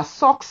about our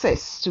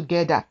success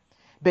together,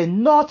 but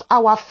not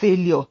our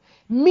failure.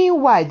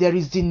 Meanwhile, there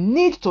is the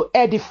need to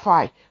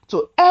edify,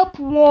 to help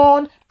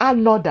one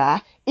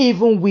another,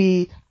 even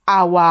with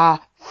our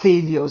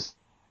failures.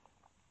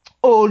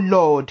 Oh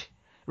Lord,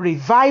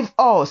 revive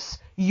us,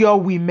 your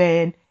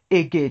women,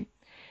 again.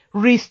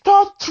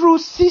 Restore true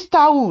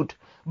sisterhood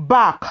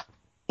back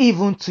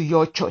even to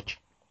your church.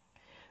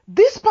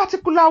 This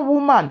particular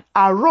woman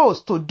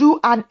arose to do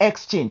an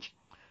exchange.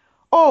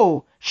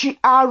 Oh, she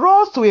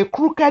arose to a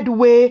crooked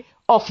way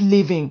of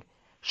living.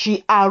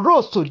 She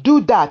arose to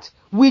do that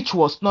which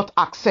was not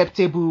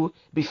acceptable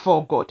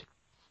before God.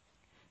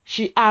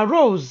 She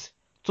arose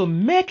to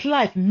make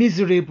life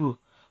miserable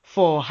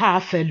for her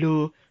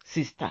fellow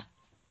sister.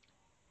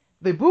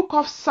 The book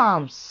of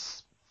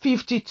Psalms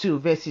 52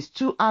 verses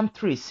 2 and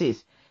 3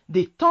 says,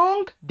 "The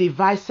tongue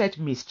deviseth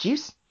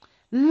mischiefs,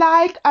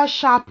 like a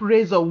sharp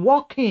razor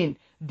working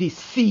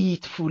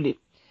deceitfully."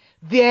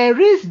 There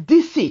is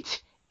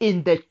deceit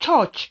in the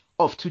church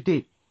of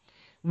today.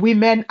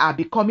 Women are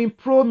becoming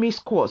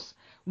promiscuous.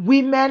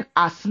 Women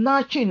are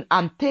snatching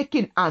and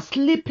taking and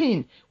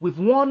sleeping with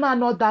one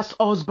another's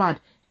husband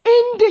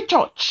in the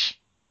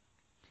church.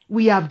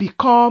 We have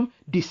become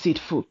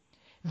deceitful.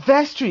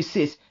 Verse 3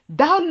 says,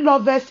 "Thou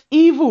lovest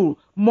evil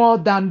more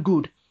than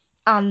good,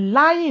 and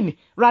lying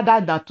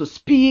rather than to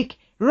speak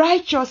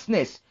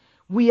righteousness."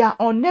 We are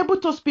unable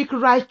to speak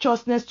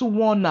righteousness to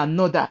one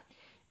another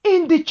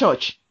in the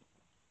church.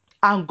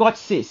 And God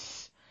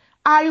says,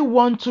 I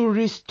want to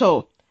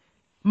restore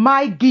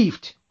my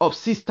gift of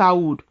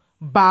sisterhood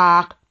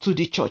back to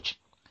the church.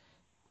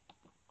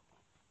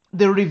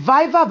 The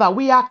revival that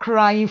we are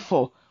crying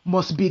for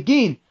must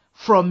begin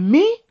from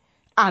me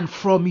and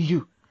from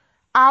you.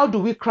 How do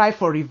we cry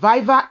for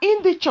revival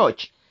in the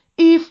church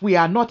if we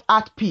are not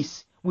at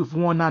peace with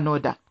one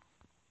another?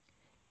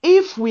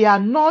 If we are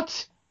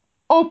not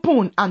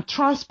open and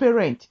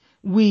transparent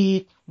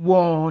with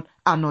one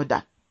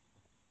another?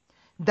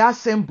 That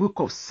same book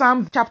of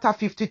Psalm chapter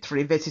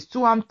 53 verses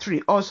 2 and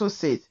 3 also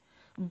says,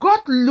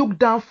 God looked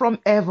down from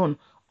heaven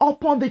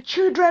upon the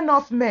children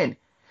of men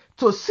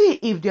to see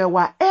if there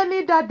were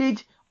any that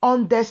did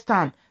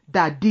understand,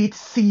 that did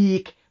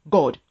seek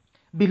God.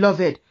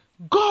 Beloved,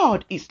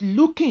 God is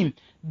looking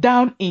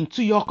down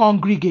into your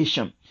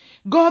congregation.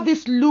 God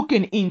is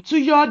looking into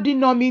your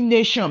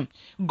denomination.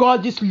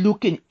 God is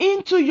looking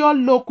into your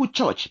local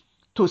church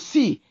to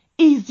see,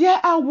 is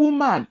there a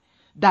woman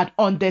that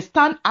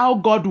understands how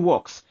God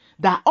works,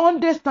 that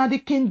understands the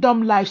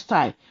kingdom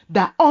lifestyle,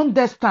 that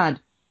understands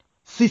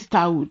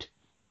sisterhood?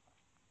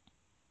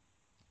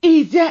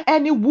 Is there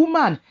any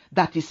woman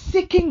that is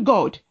seeking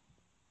God?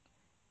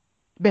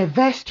 But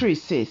verse 3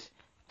 says,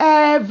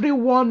 every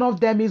one of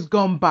them is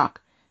gone back.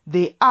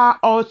 They are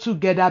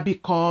altogether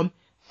become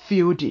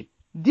filthy.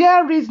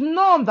 There is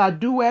none that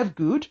doeth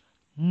good,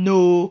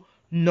 no,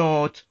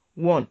 not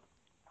one.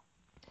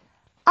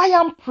 I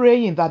am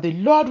praying that the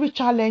Lord will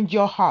challenge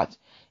your heart.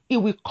 It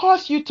will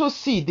cause you to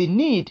see the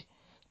need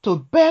to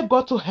beg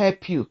God to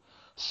help you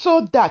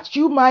so that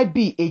you might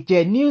be a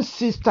genuine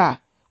sister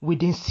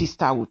within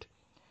sisterhood.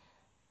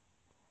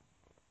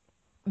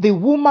 The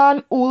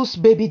woman whose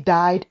baby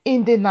died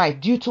in the night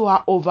due to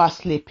her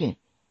oversleeping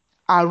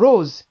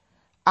arose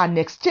and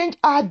exchanged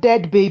her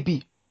dead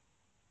baby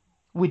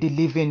with the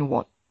living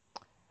one.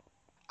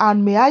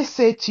 And may I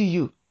say to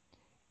you,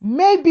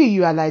 maybe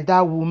you are like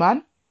that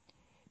woman.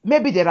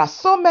 Maybe there are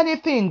so many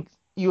things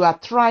you are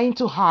trying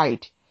to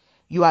hide.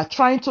 You are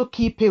trying to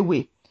keep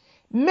away.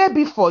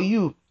 Maybe for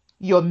you,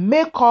 your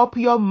makeup,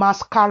 your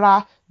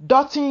mascara,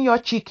 dotting your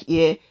cheek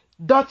here,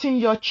 dotting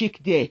your cheek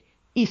there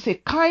is a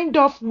kind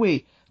of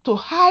way to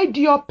hide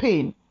your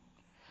pain,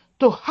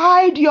 to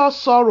hide your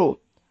sorrow,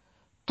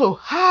 to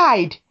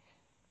hide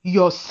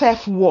your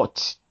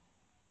self-worth.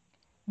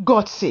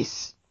 God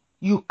says,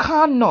 you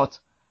cannot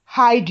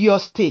hide your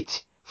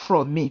state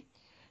from me.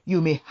 You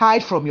may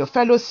hide from your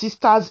fellow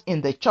sisters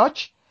in the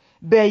church,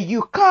 but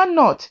you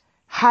cannot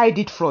hide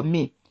it from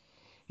me.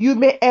 You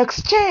may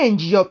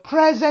exchange your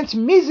present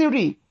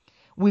misery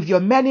with your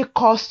many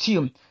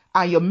costumes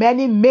and your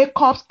many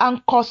makeups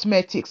and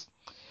cosmetics.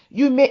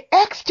 You may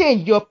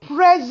exchange your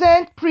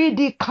present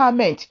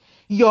predicament,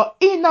 your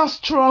inner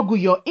struggle,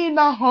 your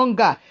inner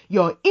hunger,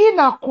 your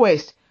inner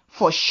quest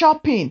for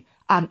shopping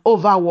and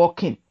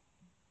overworking.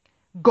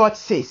 God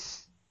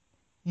says,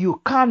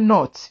 you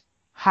cannot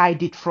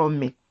hide it from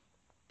me.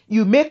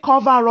 You may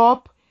cover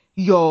up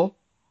your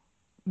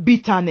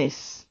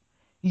bitterness,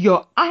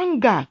 your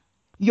anger,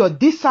 your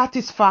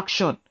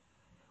dissatisfaction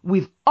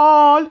with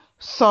all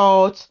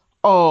sorts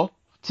of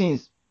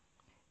things.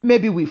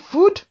 Maybe with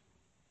food,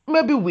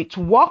 maybe with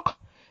work,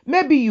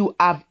 maybe you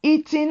have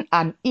eaten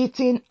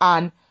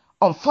and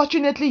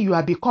unfortunately you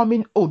are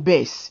becoming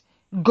obese.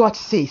 God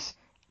says,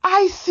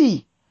 I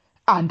see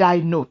and I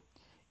know.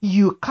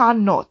 You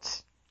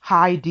cannot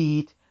hide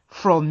it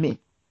from me.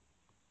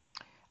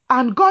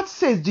 And God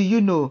says, do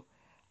you know,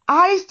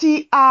 I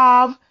still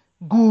have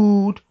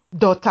good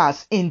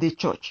daughters in the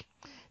church.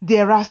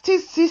 There are still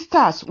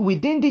sisters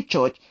within the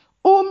church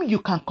whom you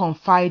can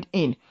confide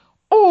in,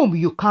 whom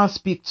you can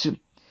speak to.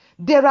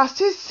 There are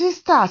still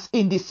sisters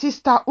in the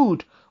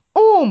sisterhood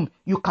whom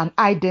you can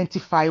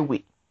identify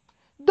with.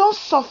 Don't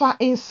suffer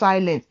in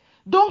silence.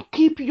 Don't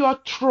keep your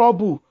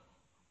trouble,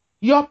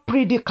 your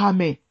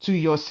predicament to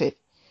yourself.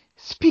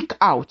 Speak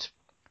out.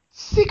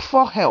 Seek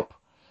for help.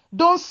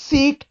 Don't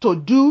seek to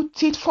do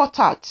tit for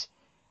tat.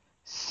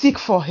 Seek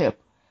for help.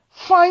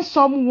 Find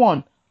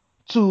someone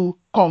to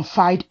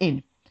confide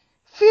in.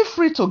 Feel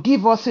free to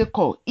give us a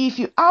call. If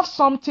you have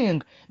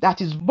something that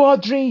is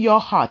bothering your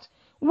heart,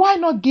 why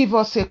not give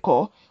us a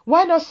call?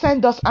 Why not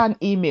send us an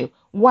email?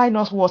 Why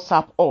not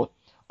WhatsApp us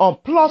on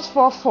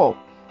 +44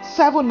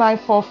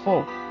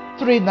 7944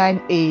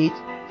 398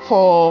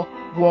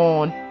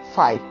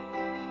 415.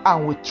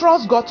 And we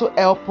trust God to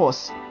help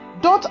us.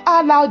 Don't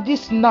allow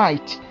this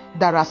night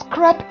that has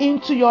crept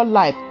into your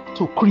life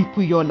to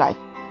cripple your life.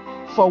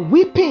 For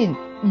weeping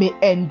may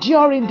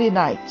endure in the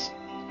night.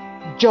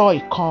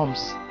 Joy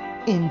comes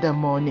in the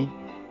morning.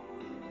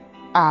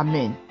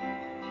 Amen.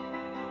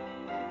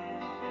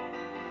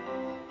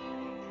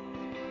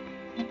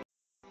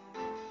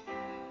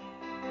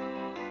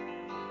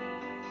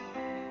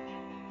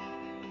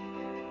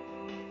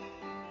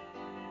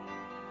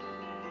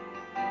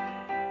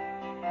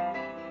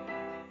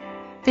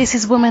 This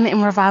is Women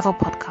in Revival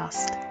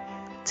podcast.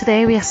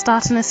 Today we are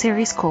starting a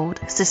series called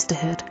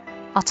Sisterhood.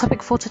 Our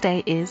topic for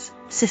today is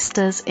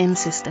Sisters in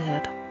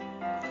Sisterhood.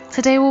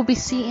 Today we'll be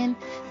seeing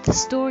the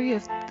story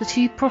of the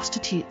two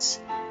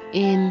prostitutes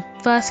in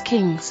 1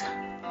 Kings,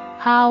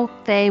 how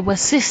they were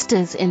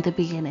sisters in the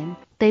beginning.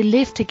 They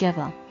lived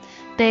together.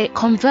 They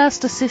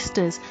conversed as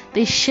sisters.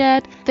 They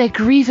shared their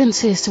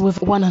grievances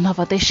with one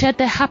another. They shared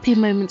their happy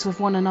moments with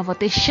one another.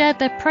 They shared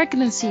their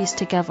pregnancies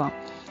together.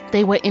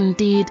 They were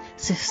indeed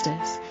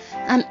sisters.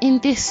 And in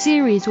this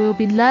series we will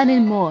be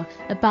learning more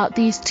about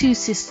these two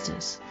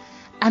sisters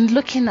and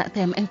looking at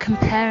them and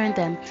comparing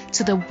them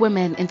to the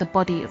women in the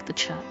body of the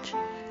church.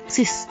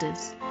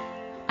 Sisters.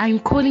 I'm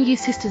calling you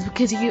sisters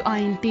because you are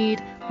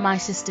indeed my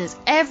sisters.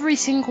 Every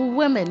single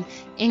woman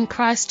in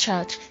Christ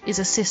Church is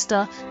a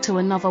sister to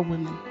another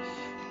woman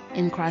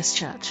in Christ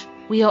Church.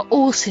 We are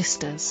all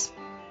sisters.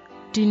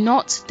 Do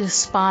not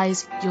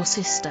despise your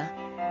sister.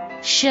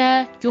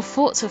 Share your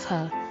thoughts with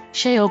her.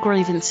 Share your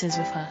grievances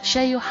with her.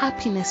 Share your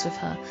happiness with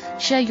her.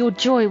 Share your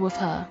joy with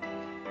her.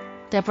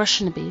 Deborah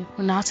Shinabi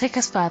will now take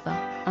us further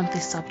on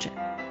this subject.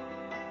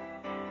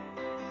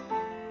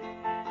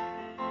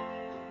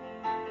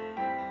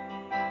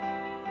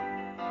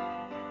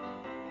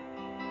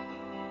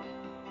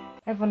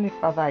 Heavenly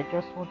Father, I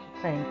just want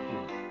to thank you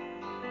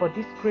for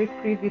this great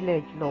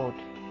privilege, Lord,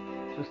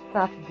 to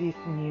start this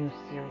new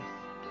series.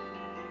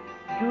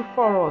 Do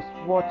for us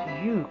what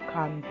you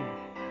can do.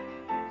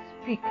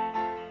 Speak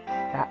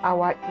that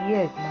our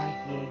ears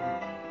might hear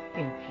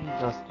you. In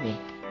Jesus' name,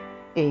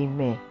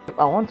 amen.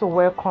 I want to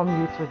welcome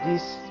you to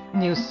this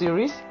new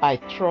series. I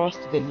trust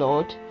the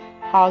Lord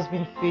has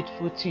been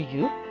faithful to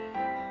you.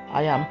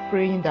 I am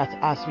praying that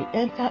as we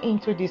enter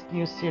into this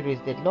new series,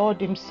 the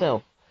Lord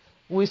himself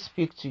will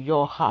speak to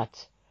your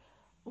heart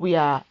we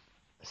are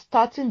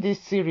starting this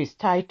series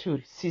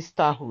titled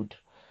Sisterhood,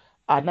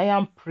 and I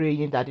am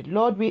praying that the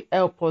Lord will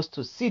help us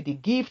to see the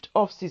gift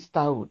of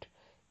sisterhood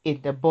in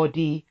the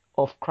body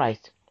of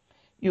Christ.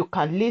 You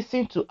can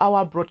listen to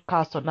our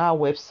broadcast on our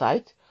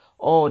website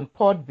or on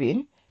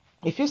Podbean.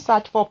 If you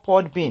search for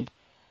Podbean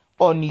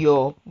on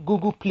your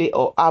Google Play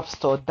or App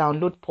Store,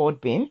 download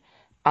Podbean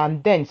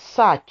and then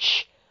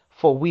search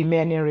for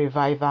Women in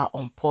Revival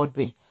on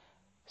Podbean.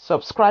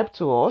 Subscribe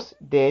to us,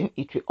 then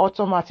it will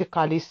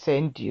automatically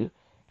send you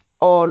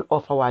all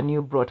of our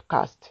new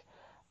broadcasts.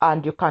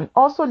 And you can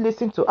also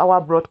listen to our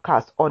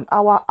broadcast on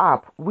our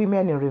app,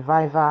 Women in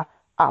Revival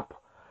app.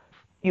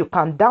 You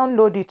can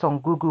download it on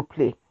Google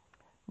Play.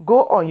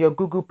 Go on your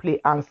Google Play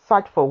and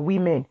search for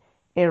Women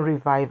in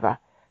Revival.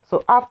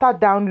 So after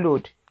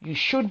download, you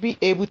should be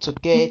able to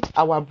get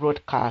our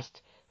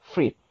broadcast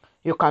free.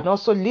 You can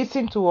also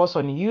listen to us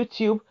on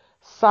YouTube,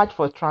 search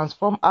for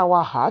Transform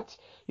Our Heart.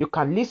 You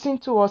can listen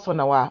to us on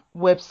our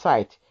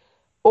website,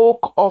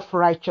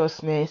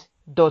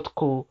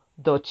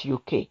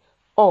 oakofrighteousness.co.uk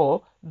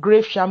or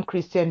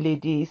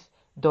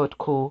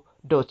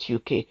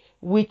graveshamchristianladies.co.uk,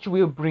 which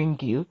will bring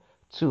you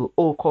to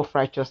Oak of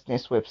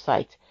Righteousness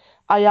website.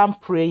 I am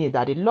praying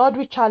that the Lord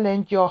will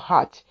challenge your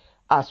heart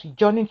as we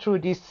journey through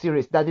this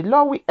series, that the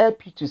Lord will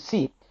help you to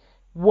see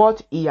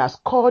what He has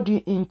called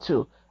you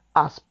into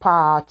as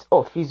part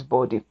of His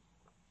body.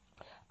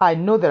 I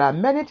know there are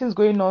many things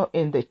going on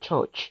in the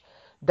church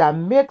that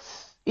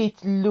makes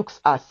it look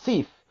as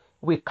if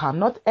we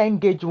cannot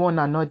engage one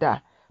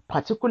another,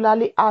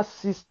 particularly as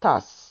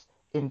sisters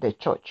in the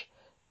church.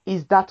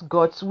 Is that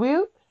God's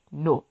will?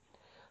 No.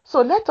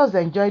 So let us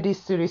enjoy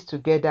this series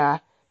together,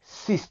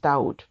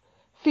 Sisterhood.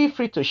 Feel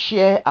free to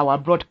share our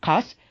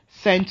broadcast,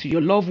 send to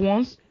your loved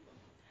ones,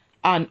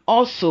 and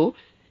also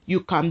you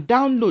can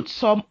download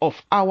some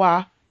of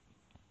our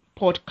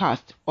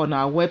podcasts on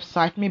our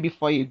website, maybe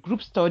for a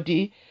group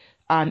study.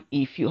 And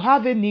if you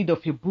have a need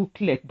of a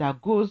booklet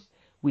that goes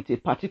with a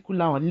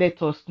particular one,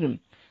 let us know.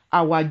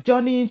 Our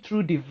Journey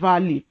Through the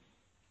Valley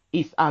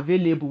is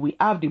available. We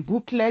have the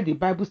booklet, the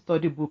Bible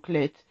study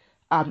booklet,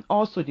 and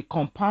also the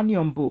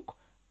companion book,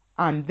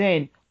 and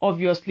then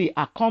obviously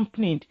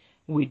accompanied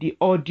with the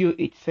audio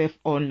itself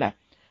online.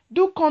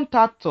 Do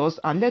contact us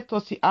and let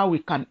us see how we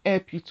can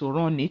help you to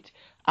run it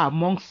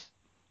amongst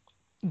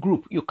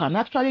group. You can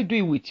actually do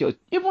it with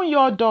even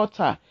your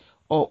daughter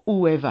or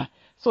whoever.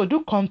 So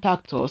do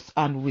contact us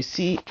and we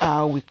see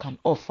how we can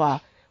offer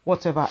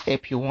whatever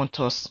help you want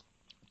us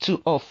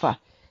to offer.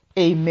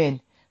 Amen.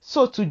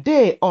 So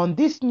today on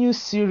this new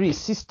series,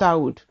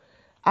 Sisterhood,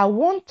 I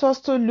want us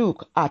to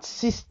look at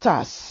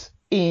sisters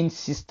in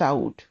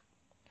sisterhood.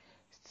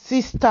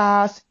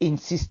 Sisters in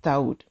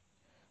sisterhood.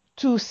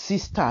 Two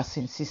sisters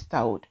in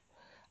sisterhood.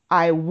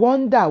 I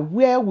wonder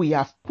where we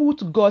have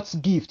put God's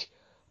gift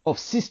of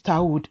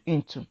sisterhood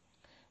into.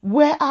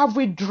 Where have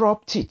we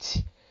dropped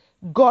it?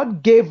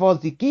 God gave us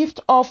the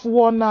gift of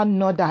one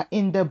another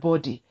in the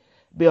body.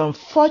 But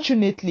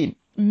unfortunately,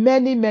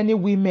 many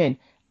women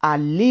are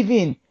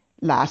living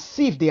as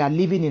if they are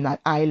living in an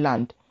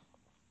island.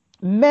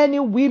 Many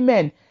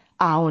women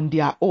are on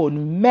their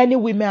own. Many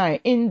women are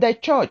in the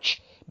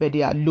church, but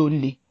they are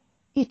lonely.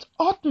 It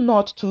ought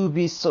not to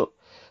be so.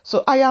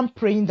 So I am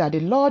praying that the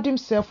Lord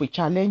Himself will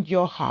challenge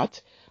your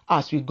heart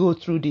as we go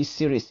through this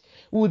series.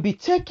 We will be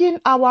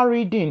taking our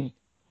reading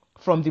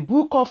from the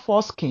book of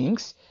 1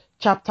 Kings,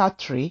 chapter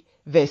 3,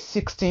 verse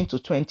 16 to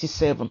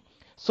 27.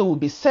 So we'll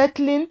be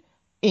settling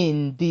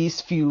in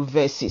these few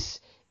verses.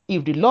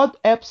 If the Lord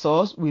helps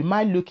us, we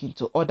might look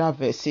into other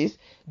verses,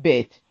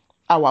 but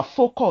our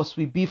focus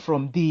will be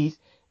from these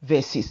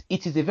verses.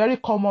 It is a very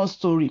common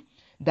story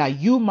that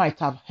you might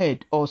have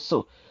heard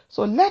also.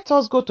 So let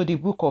us go to the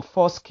book of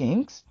 1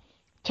 Kings,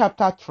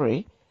 chapter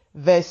 3,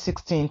 verse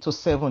 16 to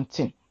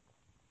 17.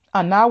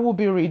 And I will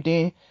be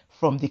reading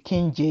from the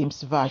King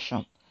James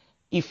Version.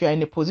 If you are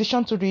in a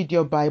position to read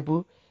your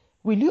Bible,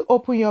 will you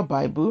open your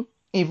Bible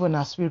even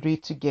as we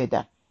read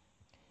together?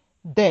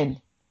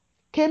 Then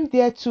came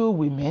there 2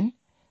 women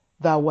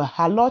that were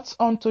harlots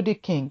unto the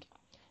king,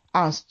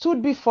 and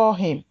stood before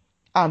him.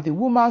 And the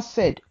woman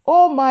said,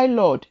 O my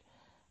lord,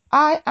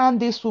 I and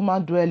this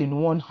woman dwell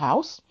in one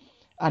house,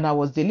 and I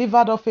was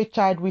delivered of a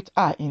child with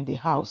her in the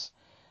house.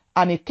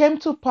 And it came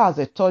to pass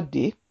the 3rd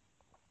day,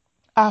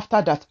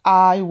 after that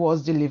I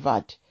was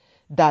delivered,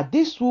 that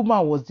this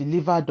woman was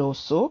delivered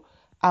also,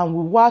 and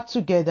we were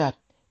together.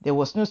 There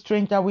was no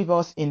stranger with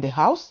us in the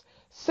house,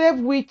 save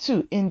we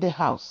 2 in the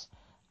house.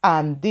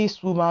 And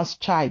this woman's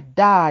child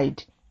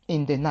died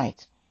in the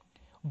night.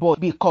 But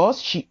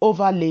because she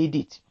overlaid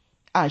it,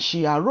 and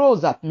she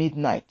arose at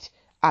midnight,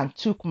 and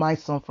took my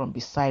son from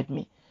beside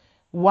me,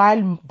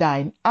 while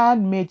thine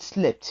handmaid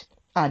slept,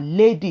 and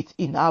laid it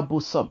in her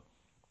bosom,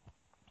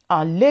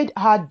 and laid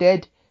her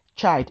dead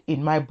child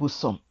in my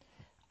bosom.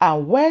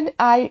 And when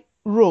I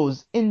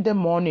rose in the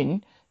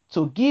morning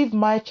to give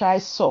my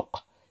child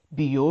suck,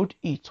 behold,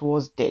 it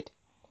was dead.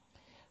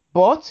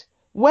 But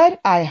when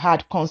I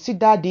had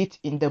considered it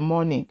in the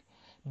morning,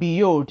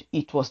 behold,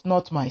 it was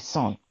not my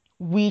son,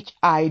 which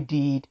I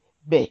did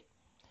bear.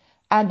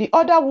 And the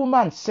other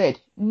woman said,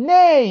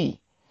 Nay,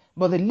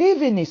 but the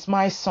living is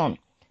my son,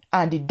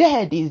 and the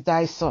dead is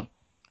thy son.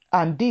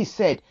 And this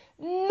said,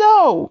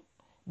 No,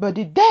 but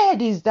the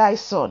dead is thy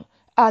son,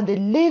 and the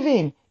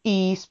living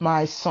is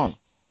my son.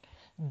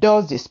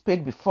 Thus they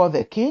spake before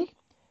the king.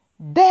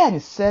 Then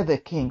said the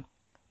king,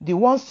 The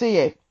one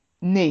saith,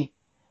 Nay,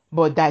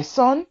 but thy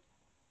son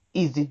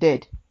is the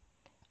dead,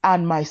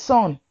 and my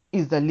son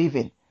is the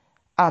living.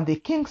 And the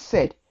king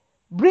said,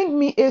 Bring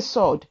me a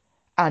sword.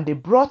 And they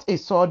brought a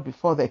sword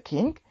before the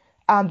king.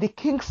 And the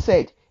king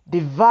said,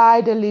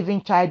 Divide the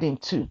living child in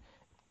two,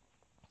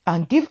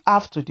 and give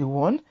half to the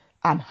one,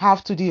 and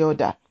half to the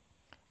other.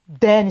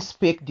 Then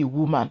spake the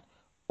woman,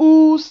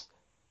 whose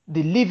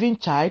the living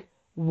child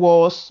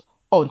was,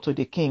 unto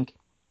the king.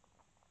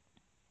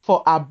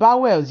 For her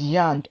bowels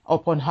yearned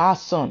upon her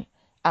son,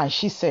 and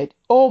she said,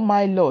 O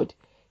my lord,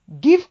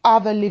 give her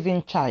the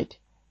living child,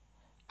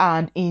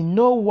 and in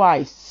no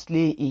wise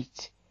slay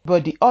it.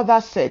 But the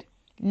other said,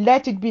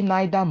 Let it be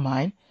neither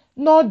mine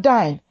nor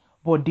thine,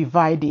 but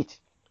divide it.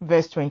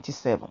 Verse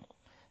 27.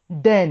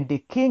 Then the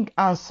king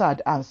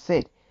answered and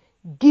said,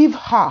 Give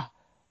her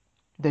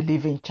the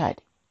living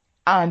child,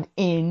 and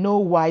in no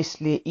wise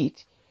slay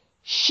it.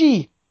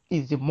 She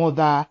is the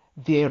mother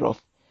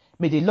thereof.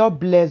 May the Lord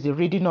bless the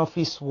reading of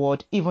his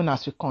word, even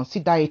as we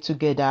consider it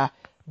together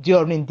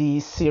during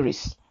this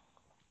series.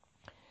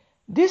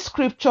 This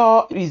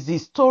scripture is the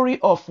story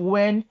of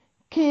when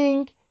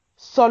King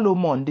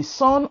Solomon, the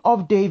son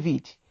of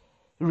David,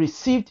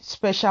 received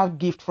special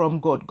gift from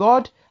God.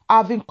 God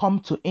having come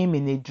to him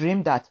in a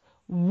dream that,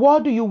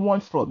 what do you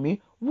want from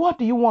me? What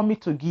do you want me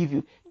to give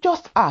you?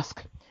 Just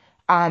ask.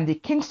 And the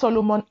King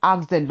Solomon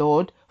asked the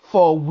Lord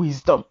for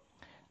wisdom.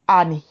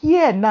 And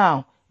here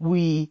now,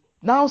 we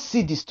now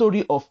see the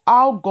story of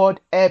how God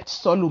helped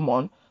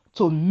Solomon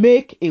to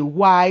make a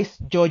wise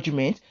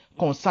judgment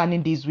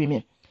concerning these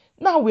women.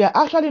 Now, we are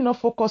actually not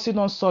focusing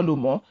on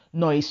Solomon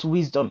nor his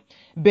wisdom,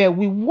 but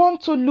we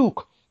want to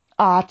look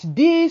at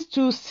these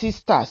two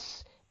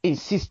sisters in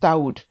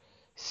sisterhood.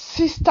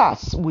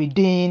 Sisters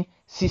within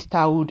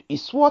sisterhood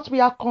is what we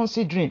are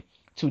considering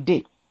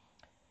today.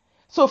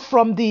 So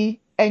from the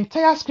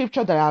entire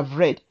scripture that I've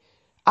read,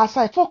 as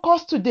I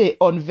focus today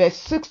on verse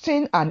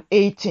 16 and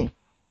 18,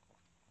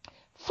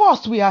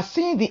 first we are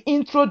seeing the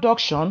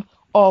introduction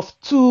of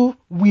two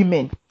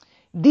women.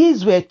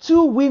 These were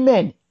two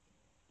women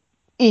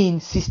in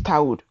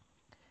sisterhood,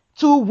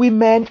 two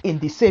women in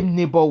the same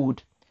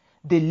neighborhood.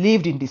 They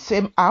lived in the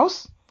same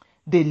house.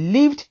 They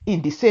lived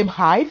in the same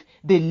hive.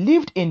 They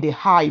lived in the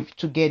hive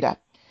together.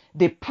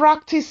 They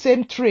practiced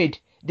same trade.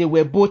 They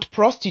were both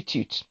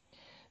prostitutes.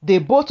 They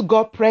both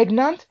got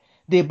pregnant.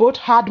 They both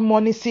had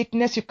morning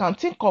sickness. You can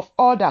think of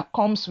all that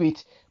comes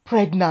with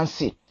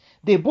pregnancy.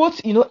 They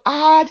both,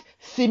 had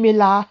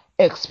similar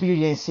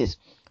experiences.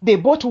 They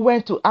both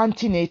went to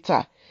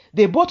antenatal.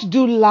 They both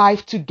do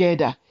life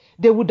together.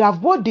 They would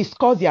have both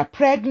discussed their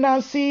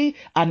pregnancy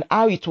and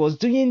how it was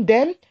doing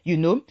them,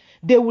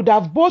 They would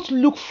have both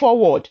looked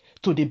forward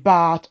to the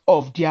birth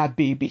of their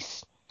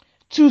babies.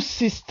 Two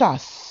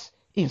sisters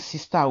in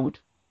sisterhood.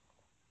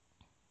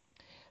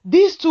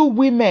 These two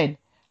women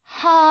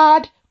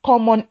had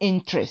common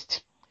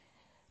interest.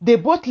 They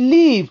both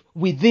live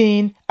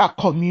within a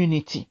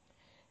community.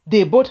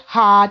 They both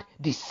had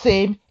the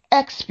same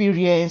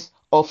experience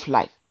of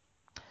life.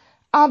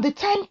 And the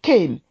time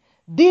came,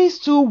 these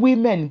two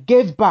women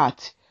gave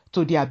birth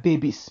to their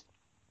babies.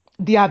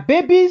 Their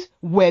babies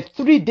were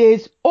 3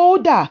 days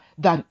older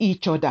than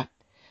each other.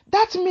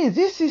 That means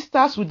these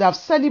sisters would have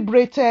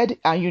celebrated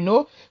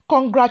and,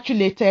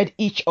 congratulated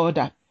each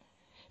other.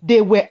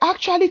 They were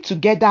actually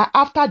together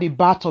after the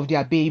birth of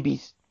their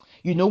babies.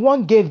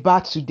 One gave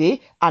birth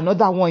today,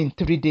 another one in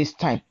 3 days'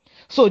 time.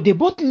 So they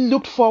both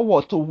looked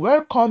forward to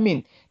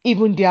welcoming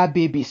even their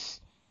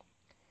babies.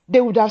 They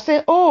would have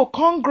said, oh,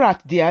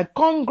 congrats, dear,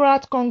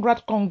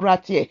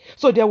 congrats, yeah.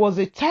 So there was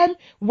a time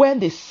when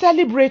they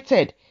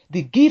celebrated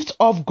the gift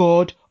of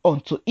God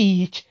unto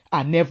each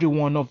and every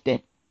one of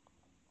them.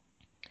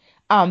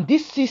 And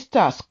these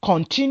sisters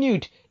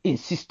continued in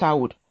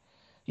sisterhood.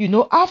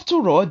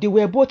 After all, they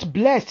were both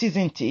blessed,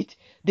 isn't it?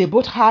 They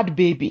both had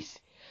babies.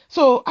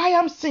 So I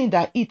am saying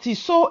that it is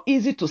so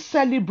easy to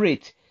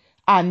celebrate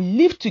and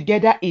live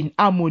together in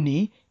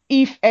harmony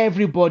if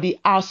everybody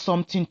has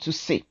something to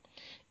say,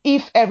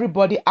 if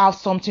everybody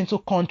has something to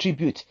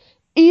contribute,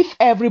 if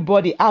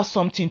everybody has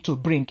something to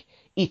bring.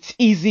 It's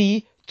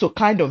easy to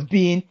kind of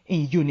be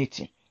in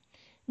unity.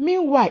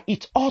 Meanwhile,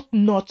 it ought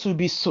not to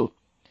be so.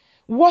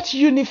 What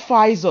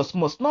unifies us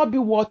must not be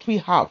what we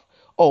have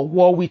or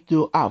what we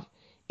don't have.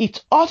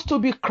 It ought to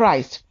be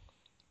Christ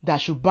that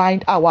should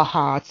bind our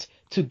hearts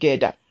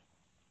together.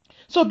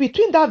 So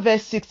between that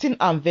verse 16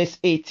 and verse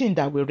 18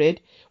 that we read,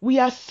 we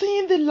are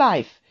seeing the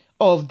life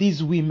of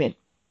these women.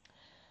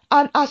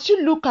 And as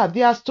you look at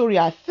their story,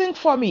 I think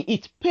for me,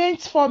 it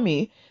paints for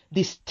me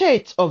the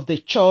state of the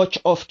church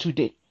of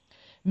today.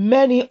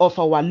 Many of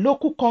our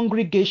local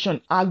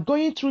congregations are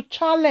going through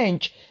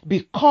challenge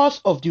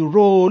because of the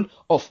role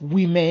of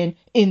women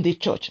in the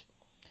church.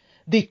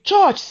 The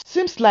church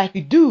seems like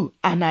we do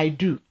and I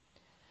do.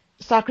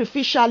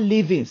 Sacrificial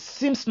living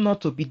seems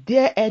not to be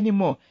there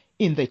anymore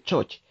in the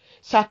church.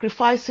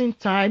 Sacrificing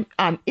time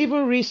and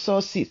even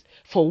resources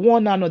for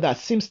one another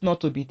seems not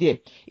to be there.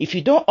 If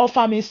you don't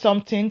offer me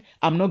something,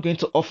 I'm not going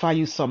to offer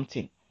you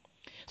something.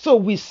 So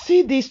we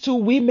see these two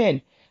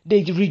women,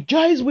 they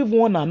rejoice with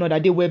one another.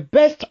 They were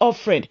best of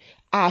friends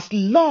as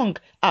long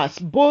as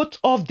both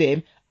of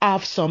them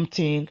have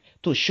something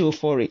to show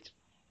for it.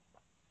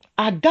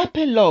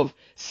 Agape love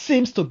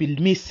seems to be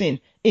missing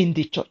in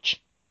the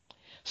church.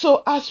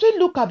 So as we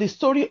look at the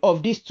story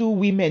of these two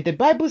women, the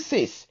Bible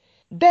says,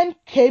 then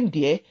came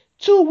there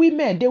two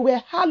women, they were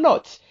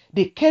harlots.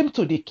 They came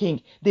to the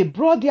king. They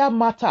brought their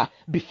matter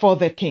before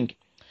the king.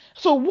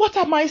 So what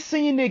am I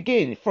seeing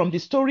again from the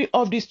story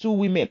of these two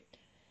women?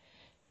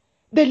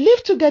 They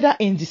lived together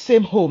in the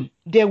same home.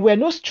 There were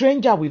no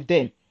stranger with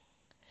them.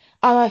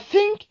 And I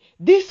think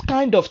this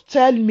kind of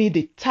tell me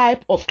the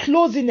type of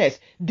closeness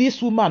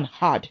this woman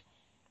had.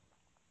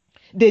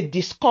 They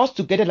discussed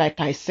together, like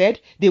I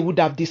said. They would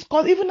have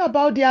discussed even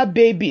about their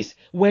babies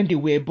when they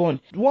were born.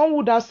 One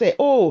would have said,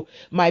 oh,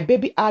 my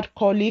baby had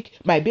colic,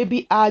 my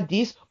baby had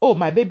this, oh,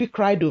 my baby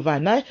cried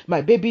overnight,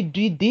 my baby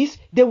did this.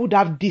 They would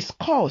have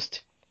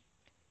discussed,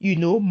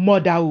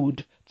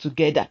 motherhood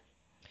together.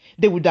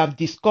 They would have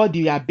discussed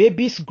their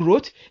baby's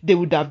growth. They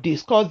would have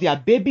discussed their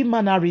baby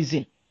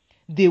mannerism.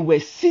 They were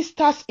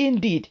sisters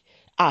indeed,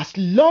 as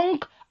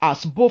long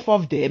as both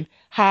of them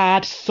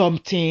had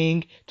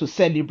something to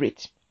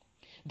celebrate.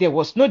 There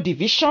was no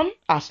division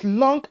as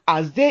long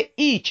as they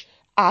each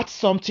had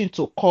something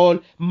to call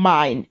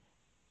mine.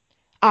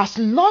 As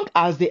long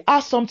as they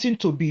had something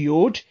to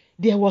behold,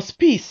 there was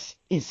peace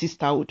in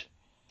sisterhood.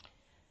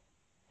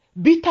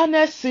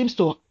 Bitterness seems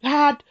to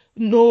have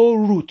no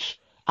root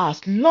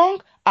as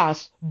long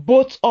as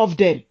both of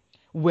them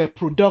were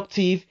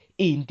productive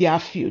in their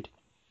field.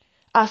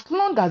 As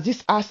long as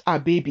this has a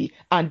baby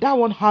and that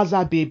one has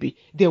a baby,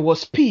 there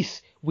was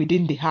peace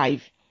within the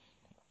hive.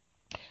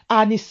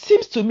 And it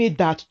seems to me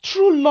that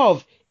true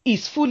love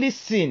is fully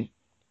seen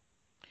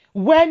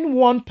when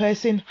one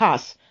person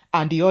has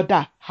and the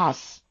other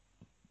has.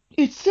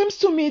 It seems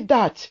to me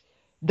that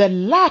the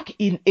lack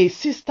in a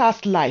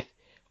sister's life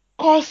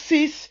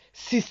causes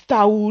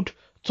sisterhood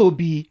to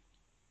be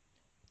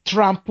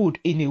trampled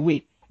in a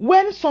way.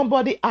 When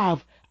somebody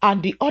have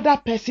and the other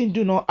person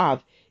do not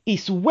have,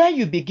 is when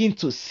you begin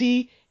to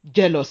see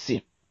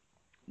jealousy.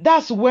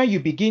 That's when you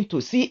begin to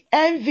see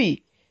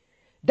envy.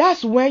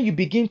 That's when you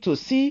begin to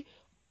see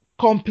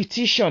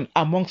competition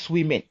amongst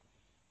women.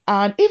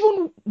 And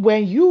even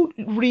when you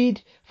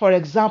read, for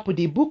example,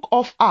 the book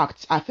of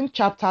Acts, I think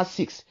chapter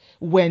 6,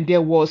 when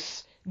there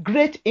was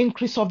great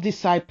increase of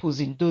disciples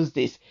in those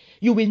days,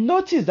 you will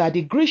notice that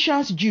the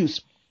Grecian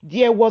Jews,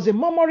 there was a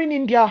murmuring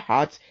in their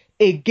hearts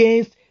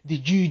against the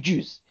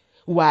Jews.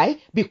 Why?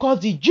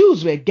 Because the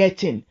Jews were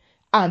getting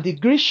and the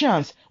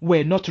Grecians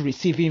were not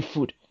receiving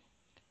food.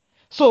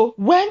 So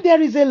when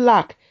there is a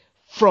lack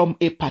from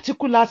a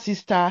particular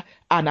sister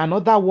and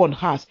another one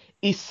has,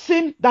 it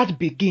seems that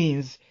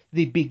begins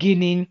the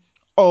beginning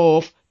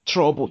of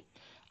trouble.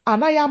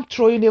 And I am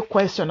throwing a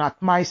question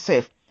at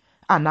myself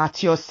and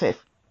at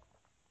yourself.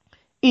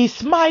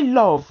 Is my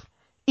love,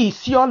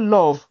 is your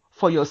love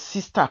for your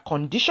sister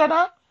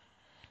conditional?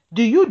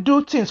 Do you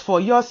do things for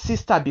your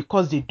sister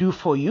because they do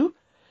for you?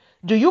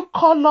 Do you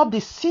call up the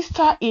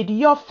sister in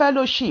your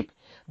fellowship,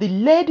 the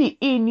lady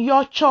in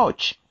your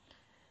church,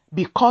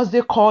 because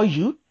they call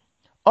you?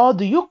 Or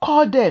do you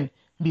call them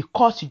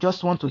because you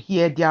just want to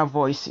hear their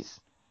voices?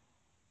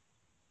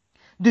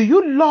 Do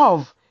you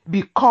love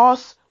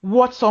because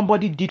what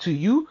somebody did to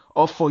you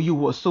or for you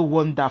was so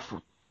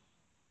wonderful?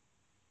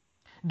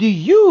 Do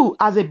you,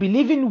 as a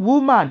believing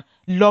woman,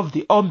 love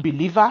the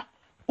unbeliever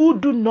who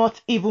do not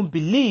even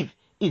believe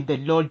in the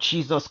Lord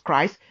Jesus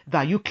Christ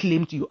that you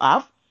claimed you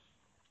have?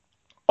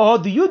 Or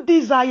do you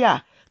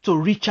desire to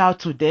reach out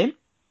to them?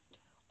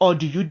 Or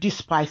do you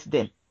despise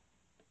them?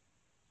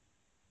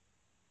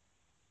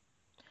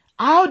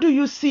 How do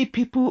you see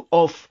people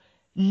of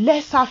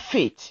lesser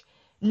faith,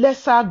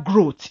 lesser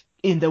growth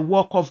in the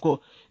work of God?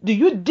 Do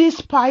you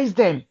despise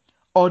them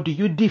or do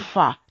you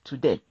defer to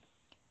them?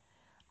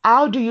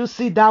 How do you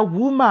see that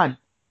woman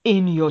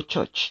in your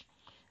church?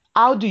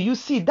 How do you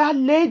see that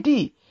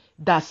lady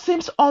that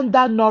seems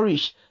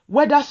undernourished,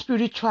 whether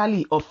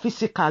spiritually or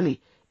physically,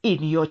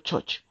 in your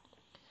church?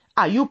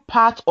 Are you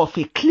part of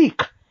a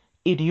clique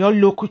in your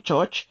local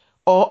church,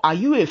 or are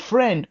you a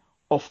friend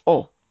of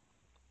all?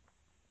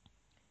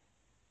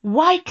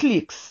 Why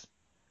cliques?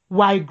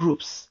 Why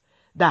groups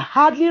that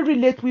hardly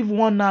relate with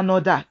one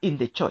another in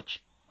the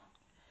church?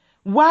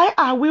 Why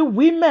are we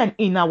women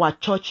in our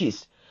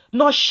churches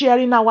not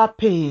sharing our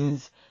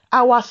pains,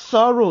 our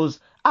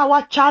sorrows,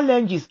 our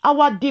challenges,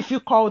 our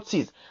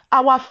difficulties,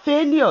 our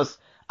failures,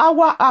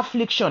 our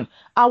affliction,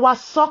 our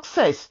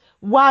success?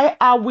 Why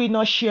are we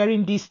not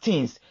sharing these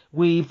things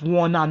with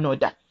one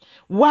another?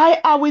 Why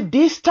are we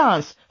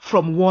distant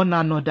from one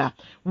another?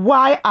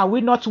 Why are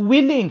we not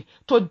willing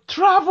to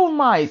travel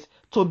miles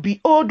to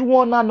behold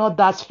one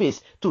another's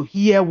face, to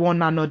hear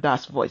one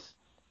another's voice.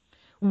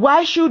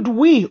 Why should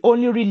we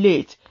only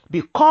relate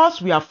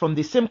because we are from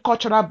the same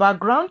cultural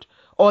background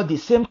or the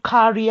same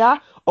career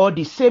or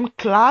the same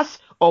class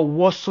or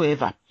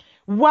whatsoever?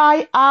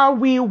 Why are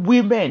we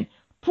women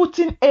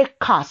putting a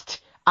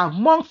caste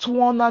amongst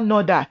one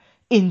another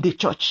in the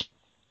church?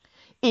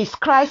 Is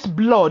Christ's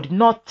blood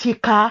not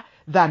thicker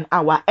than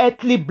our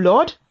earthly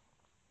blood?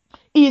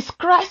 Is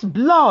Christ's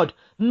blood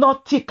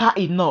not thicker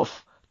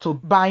enough to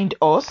bind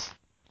us?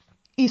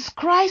 Is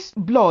Christ's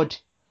blood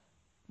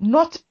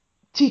not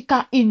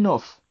thicker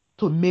enough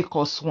to make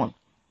us one?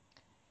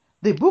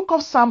 The book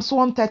of Psalms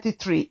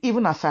 133,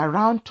 even as I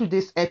round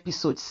today's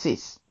episode,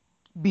 says,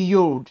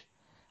 "Behold,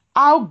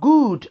 how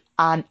good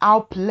and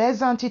how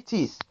pleasant it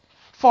is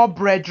for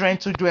brethren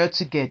to dwell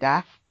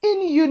together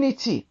in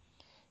unity.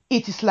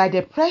 It is like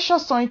the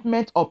precious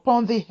ointment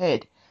upon the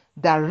head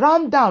that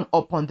ran down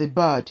upon the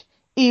bird,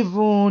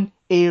 even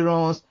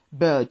Aaron's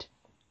beard,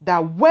 that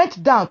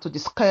went down to the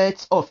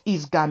skirts of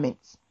his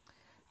garments,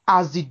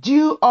 as the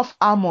dew of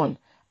Ammon,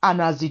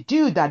 and as the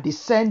dew that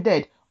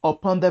descended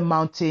upon the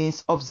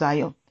mountains of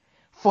Zion.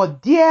 For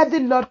there the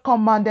Lord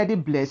commanded the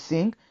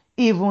blessing,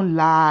 even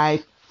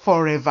life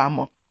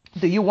forevermore."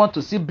 Do you want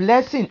to see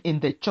blessing in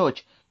the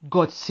church?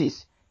 God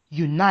says,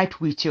 unite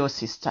with your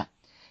sister.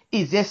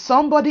 Is there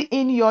somebody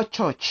in your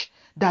church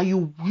that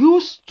you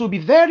used to be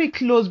very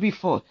close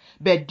before,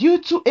 but due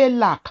to a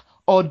lack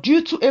or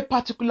due to a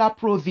particular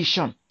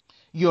provision,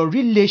 your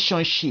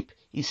relationship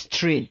is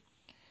strained?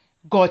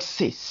 God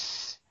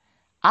says,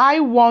 I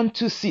want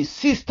to see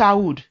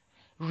sisterhood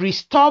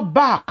restored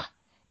back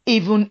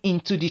even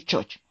into the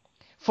church.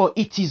 For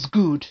it is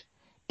good,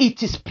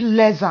 it is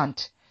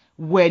pleasant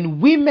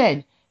when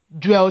women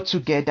dwell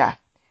together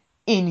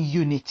in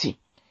unity.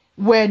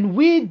 When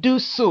we do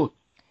so,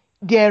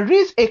 there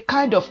is a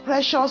kind of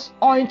precious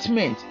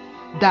ointment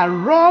that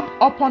rub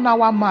upon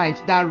our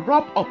minds, that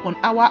rub upon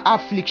our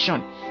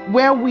affliction,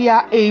 where we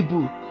are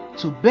able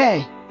to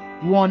bear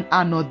one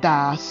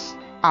another's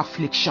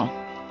affliction.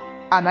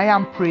 And I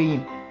am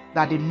praying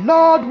that the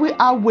Lord will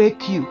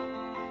awake you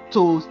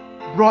to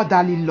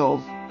brotherly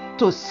love,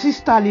 to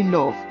sisterly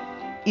love,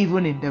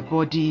 even in the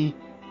body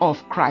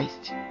of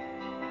Christ.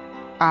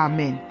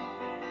 Amen.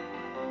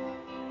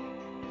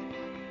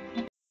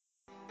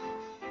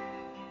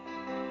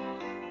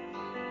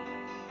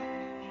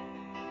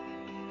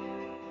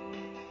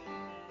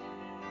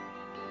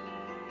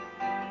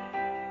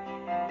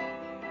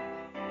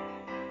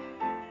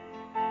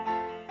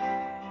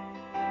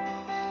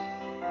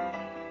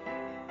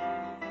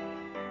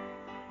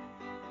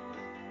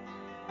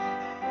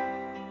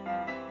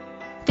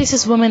 This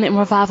is Women in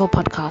Revival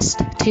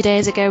podcast. 2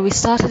 days ago, we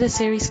started a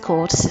series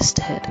called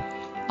Sisterhood.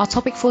 Our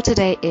topic for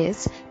today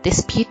is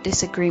dispute,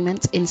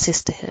 disagreement in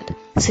sisterhood.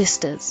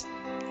 Sisters.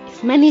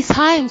 Many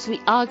times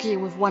we argue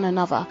with one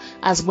another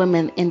as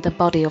women in the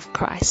body of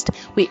Christ.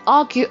 We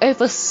argue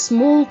over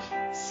small,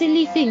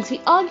 silly things. We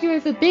argue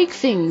over big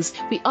things.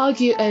 We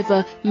argue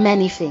over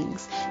many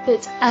things.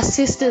 But as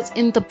sisters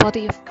in the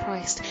body of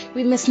Christ,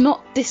 we must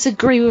not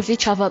disagree with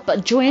each other,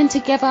 but join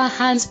together our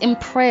hands in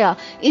prayer,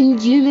 in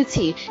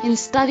unity, in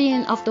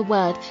studying of the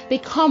word.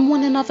 Become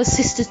one another's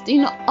sisters. Do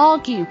not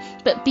argue,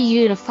 but be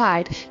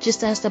unified,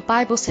 just as the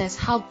Bible says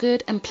how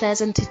good and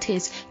pleasant it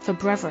is for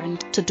brethren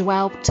to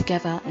dwell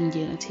together in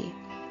unity.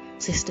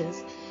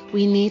 Sisters,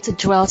 we need to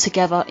dwell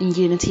together in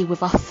unity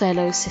with our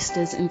fellow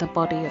sisters in the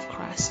body of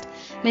Christ.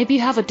 Maybe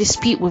you have a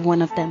dispute with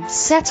one of them.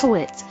 Settle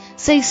it.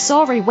 Say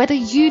sorry whether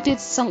you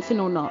did something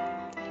or not.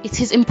 It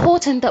is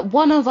important that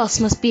one of us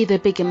must be the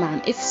bigger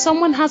man. If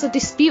someone has a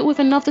dispute with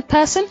another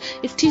person,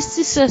 if two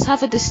sisters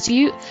have a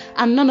dispute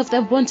and none of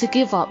them want to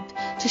give up,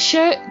 to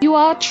show you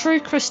are a true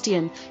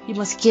Christian, you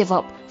must give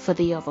up for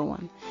the other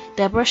one.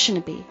 Deborah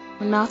Shinabi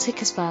will now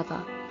take us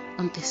further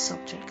on this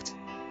subject.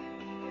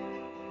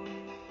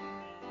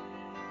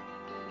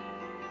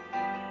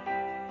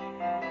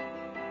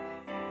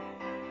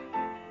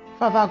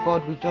 Father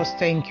God, we just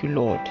thank you,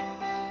 Lord.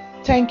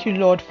 Thank you,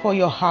 Lord, for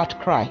your heart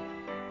cry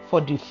for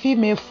the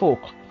female folk.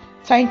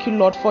 Thank you,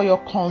 Lord, for your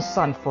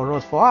concern for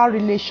us, for our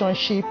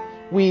relationship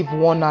with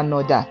one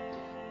another.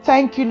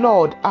 Thank you,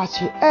 Lord, as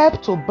you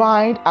help to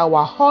bind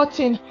our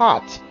hurting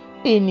heart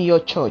in your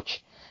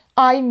church.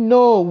 I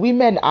know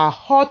women are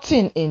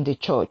hurting in the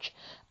church.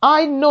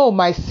 I know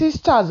my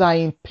sisters are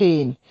in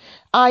pain.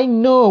 I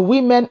know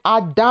women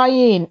are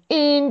dying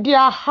in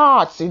their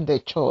hearts in the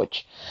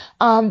church.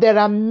 And there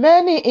are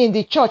many in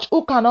the church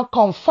who cannot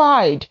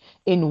confide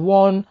in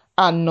one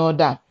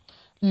another.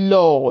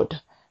 Lord,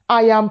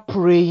 I am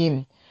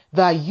praying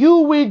that you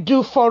will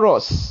do for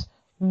us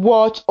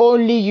what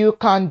only you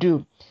can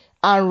do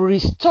and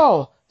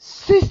restore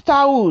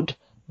sisterhood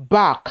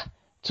back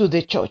to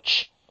the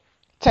church.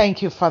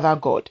 Thank you, Father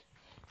God.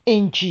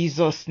 In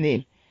Jesus'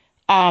 name.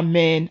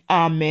 Amen,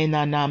 amen,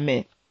 and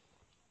amen.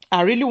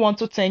 I really want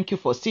to thank you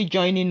for still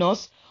joining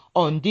us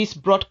on this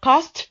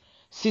broadcast,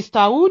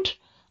 Sisterhood.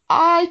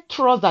 I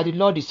trust that the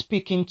Lord is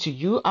speaking to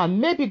you, and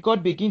maybe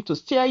God begin to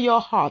stir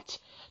your heart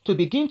to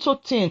begin to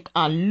think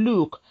and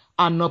look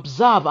and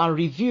observe and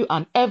review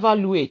and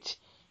evaluate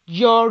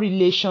your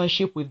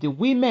relationship with the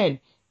women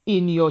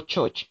in your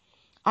church.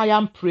 I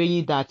am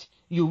praying that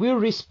you will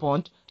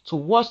respond to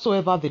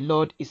whatsoever the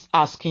Lord is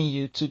asking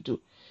you to do.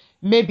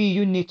 Maybe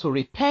you need to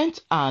repent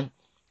and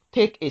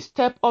take a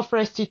step of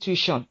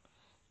restitution.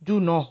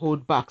 Do not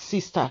hold back,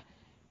 sister.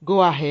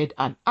 Go ahead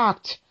and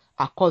act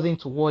according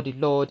to what the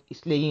Lord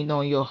is laying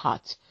on your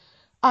heart.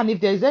 And if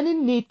there is any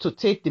need to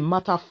take the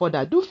matter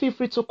further, do feel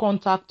free to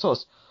contact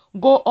us.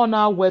 Go on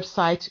our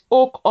website,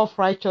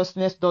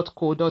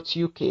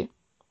 oakofrighteousness.co.uk,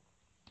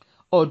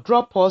 or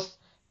drop us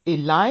a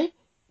line,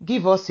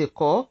 give us a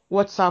call,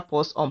 WhatsApp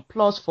us on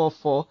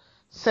 +44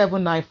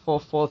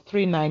 7944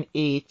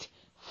 398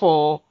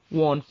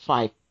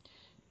 415.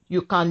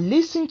 You can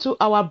listen to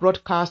our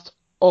broadcast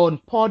on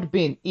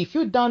Podbean. If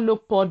you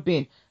download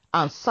Podbean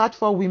and search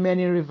for Women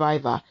in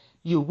Revival,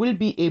 you will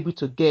be able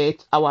to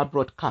get our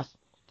broadcast.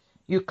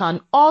 You can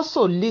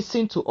also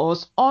listen to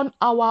us on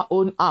our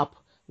own app,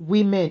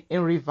 Women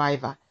in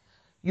Revival.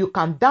 You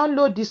can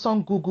download this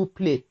on Google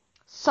Play.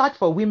 Search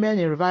for Women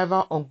in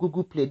Revival on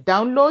Google Play.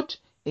 Download,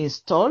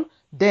 install,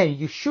 then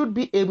you should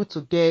be able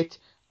to get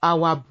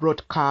our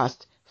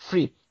broadcast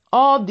free.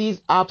 All these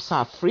apps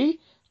are free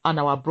and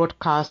our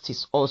broadcast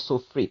is also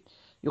free.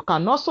 You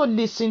can also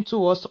listen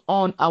to us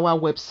on our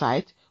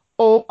website,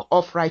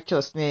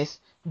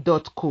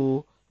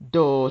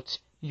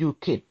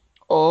 oakofrighteousness.co.uk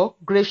or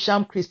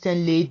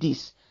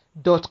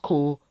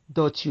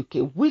graveshamchristianladies.co.uk.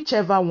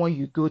 Whichever one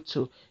you go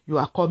to, you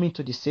are coming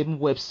to the same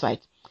website.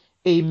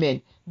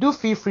 Amen. Do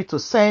feel free to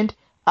send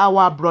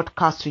our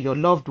broadcast to your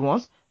loved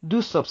ones.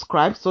 Do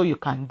subscribe so you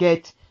can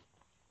get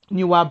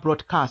newer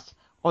broadcasts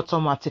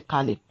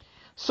automatically.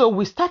 So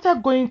we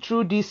started going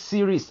through this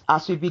series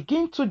as we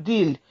begin to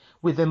deal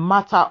with the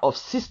matter of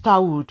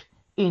sisterhood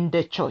in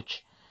the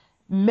church.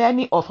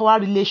 Many of our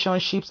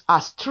relationships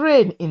are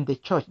strained in the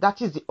church.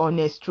 That is the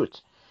honest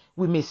truth.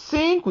 We may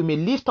sing, we may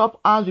lift up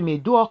hands, we may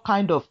do all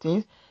kinds of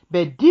things,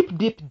 but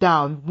deep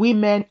down,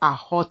 women are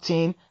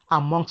hurting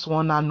amongst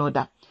one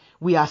another.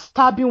 We are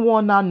stabbing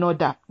one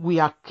another. We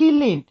are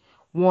killing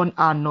one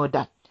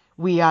another.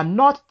 We are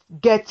not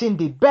getting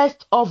the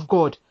best of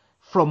God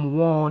from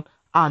one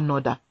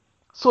another.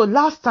 So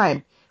last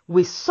time,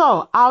 we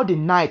saw how the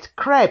night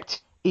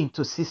crept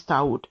into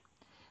sisterhood.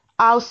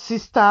 How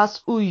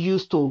sisters who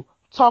used to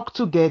talk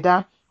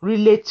together,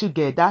 relate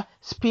together,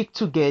 speak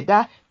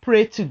together,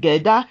 pray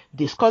together,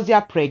 discuss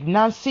their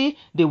pregnancy.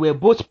 They were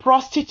both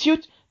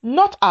prostitutes.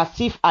 Not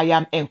as if I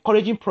am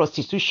encouraging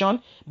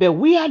prostitution, but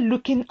we are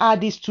looking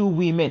at these two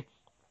women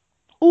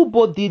who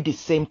both did the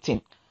same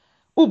thing,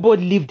 who both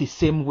lived the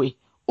same way,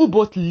 who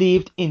both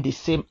lived in the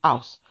same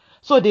house.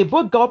 So they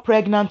both got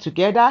pregnant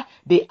together.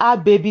 They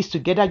had babies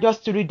together,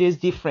 just 3 days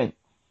different.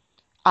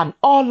 And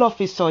all of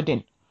a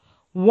sudden,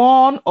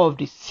 one of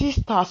the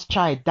sisters'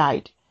 child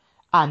died.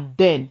 And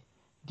then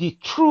the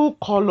true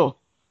color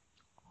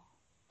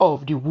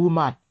of the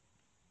woman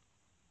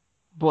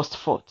burst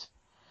forth.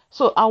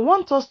 So I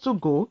want us to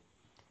go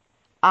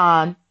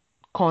and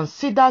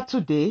consider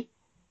today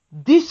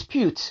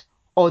dispute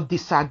or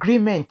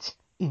disagreement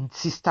in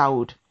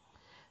sisterhood.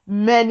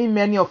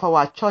 Many of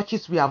our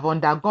churches, we have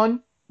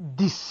undergone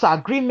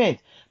disagreement,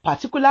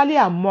 particularly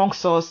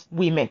amongst us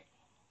women.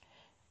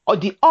 Or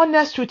the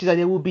honest truth is that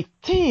there will be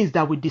things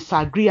that we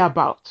disagree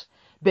about,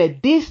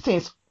 but these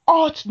things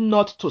ought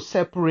not to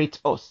separate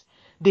us.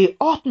 They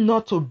ought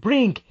not to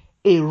bring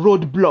a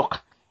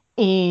roadblock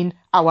in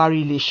our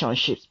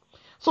relationships.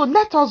 So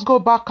let us go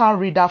back and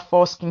read that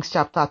 1 Kings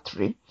chapter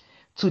 3.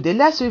 Today,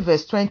 let's read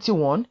verse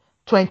 21,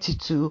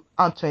 22,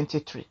 and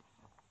 23.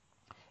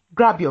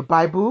 Grab your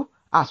Bible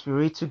as we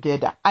read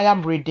together. I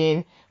am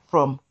reading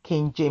from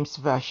King James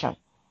Version.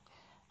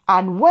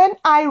 And when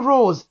I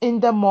rose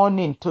in the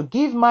morning to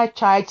give my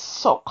child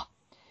suck,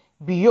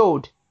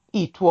 behold,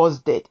 it was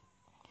dead.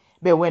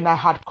 But when I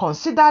had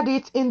considered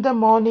it in the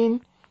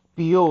morning,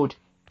 behold,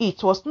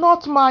 it was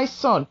not my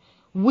son,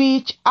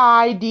 which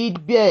I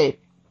did bear.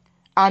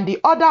 And the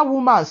other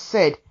woman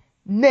said,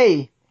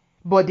 Nay,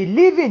 but the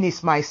living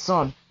is my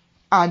son,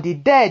 and the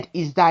dead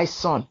is thy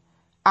son.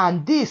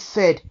 And this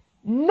said,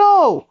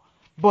 No,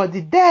 but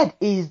the dead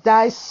is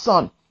thy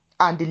son,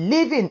 and the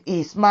living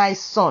is my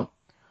son.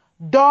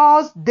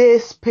 Thus they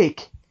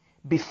spake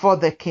before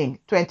the king.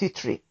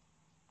 23.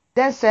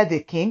 Then said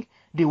the king,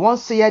 The one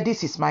saith,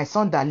 This is my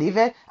son that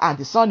liveth, and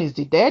the son is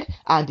the dead.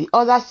 And the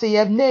other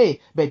saith, Nay,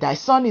 but thy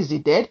son is the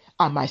dead,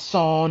 and my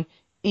son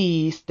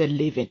is the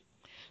living.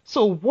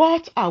 So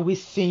what are we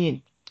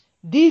seeing?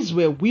 These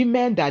were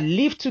women that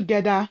lived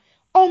together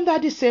under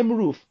the same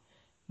roof.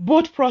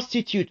 Both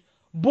prostitute,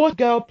 both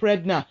girl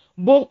pregnant,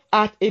 both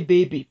had a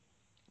baby.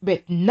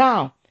 But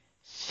now,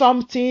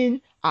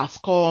 something has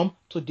come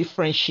to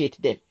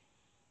differentiate them.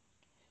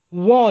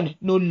 One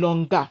no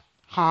longer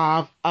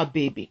have a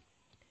baby.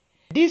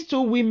 These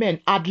two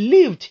women had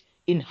lived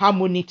in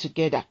harmony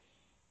together.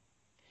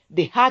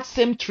 They had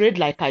same trade,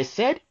 like I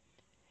said.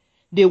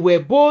 They were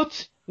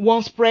both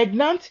once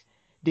pregnant.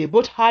 They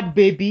both had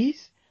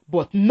babies.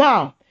 But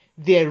now,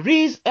 there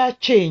is a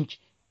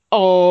change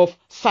of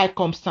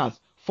circumstance.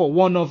 for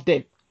one of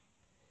them.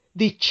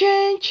 The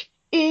change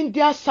in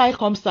their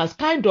circumstance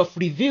kind of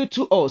revealed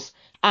to us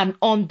an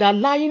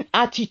underlying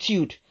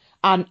attitude,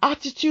 an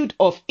attitude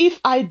of if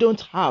I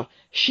don't have,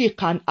 she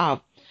can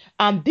have.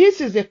 And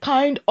this is a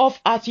kind of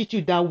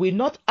attitude that will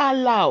not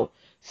allow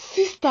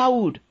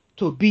sisterhood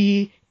to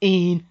be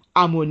in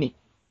harmony.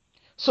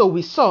 So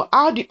we saw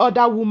how the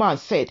other woman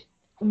said,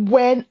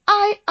 when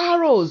I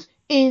arose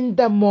in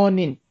the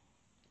morning,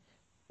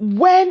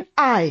 when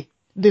I,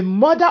 the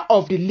mother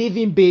of the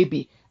living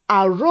baby,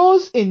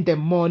 arose in the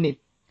morning,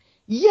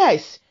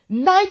 yes,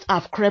 night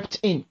have crept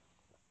in.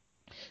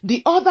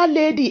 The other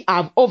lady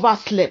have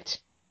overslept.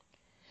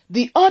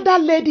 The other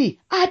lady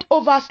had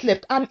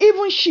overslept, and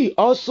even she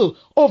also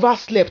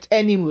overslept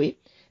anyway.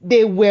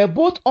 They were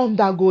both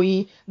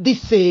undergoing the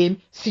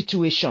same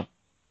situation.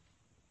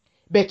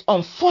 But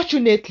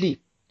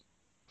unfortunately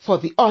for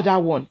the other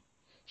one,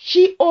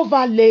 she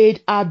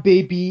overlaid her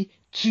baby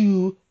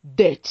to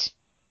death.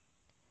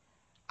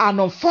 And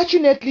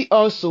unfortunately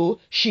also,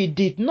 she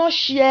did not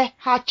share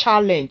her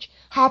challenge,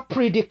 her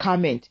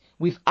predicament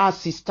with her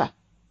sister.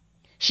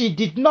 She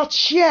did not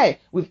share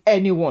with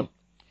anyone.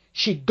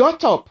 She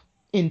got up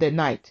in the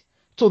night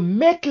to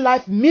make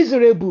life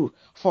miserable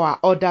for her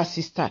other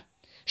sister.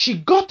 She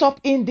got up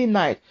in the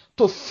night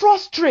to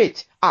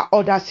frustrate her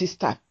other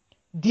sister.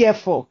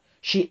 Therefore,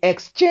 she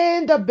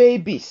exchanged the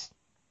babies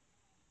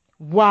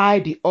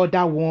while the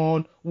other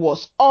one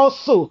was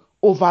also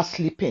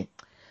oversleeping.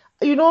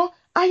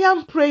 I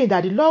am praying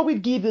that the Lord will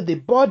give you the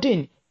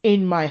burden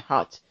in my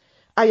heart.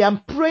 I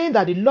am praying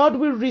that the Lord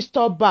will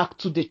restore back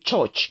to the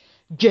church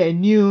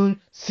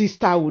genuine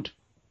sisterhood.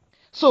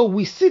 So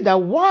we see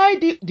that while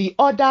the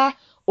other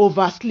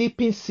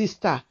oversleeping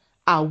sister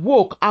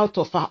awoke out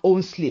of her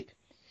own sleep,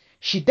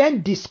 she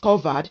then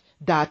discovered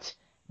that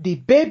the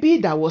baby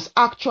that was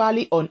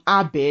actually on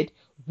her bed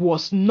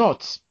was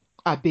not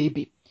a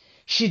baby.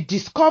 She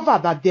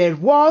discovered that there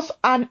was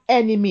an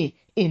enemy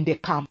in the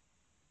camp.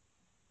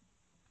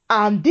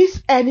 And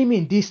this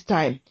enemy this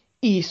time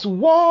is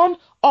one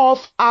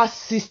of our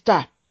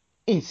sister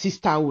in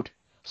sisterhood.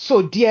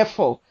 So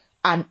therefore,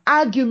 an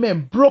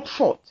argument broke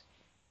forth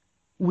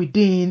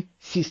within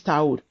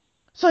sisterhood.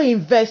 So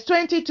in verse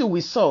 22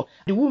 we saw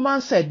the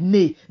woman said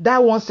nay,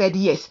 that one said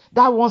yes,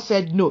 that one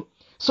said no.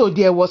 So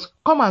there was,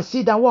 come and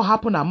see that what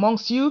happened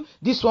amongst you.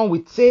 This one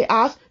will say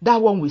as,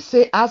 that one will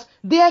say as.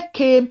 There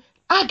came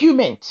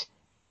argument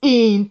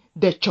in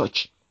the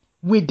church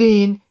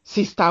within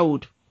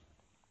sisterhood.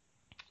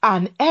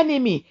 An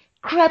enemy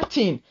crept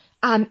in,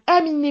 an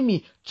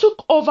enemy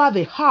took over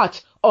the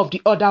heart of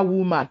the other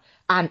woman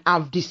and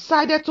have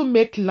decided to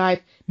make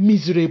life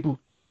miserable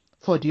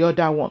for the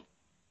other one.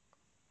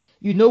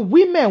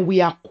 Women,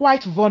 we are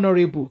quite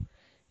vulnerable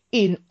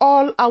in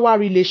all our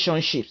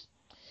relationships,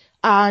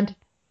 and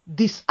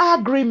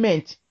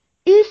disagreement,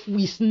 if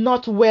it's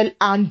not well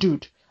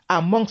handled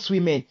amongst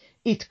women,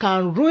 it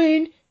can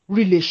ruin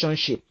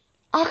relationship.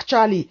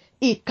 Actually,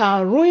 it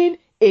can ruin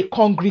a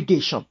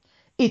congregation.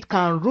 It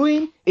can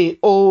ruin a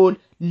whole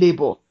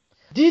labor.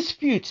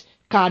 Dispute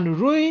can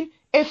ruin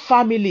a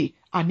family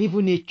and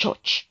even a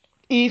church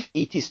if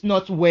it is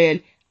not well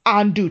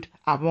handled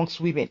amongst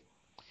women.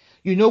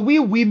 We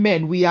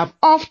women, we have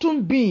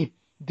often been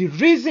the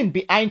reason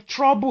behind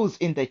troubles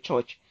in the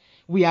church.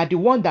 We are the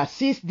one that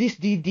says this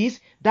did this,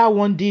 that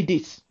one did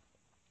this.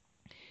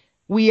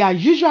 We are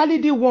usually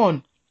the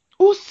one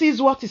who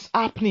sees what is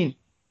happening.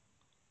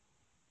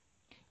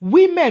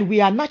 Women,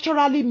 we are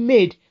naturally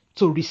made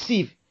to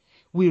receive.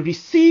 We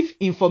receive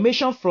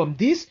information from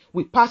this,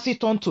 we pass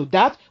it on to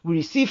that, we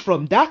receive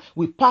from that,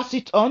 we pass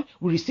it on,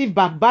 we receive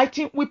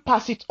backbiting, we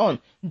pass it on.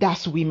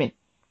 That's women.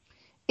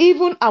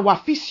 Even our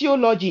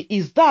physiology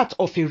is that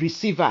of a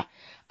receiver.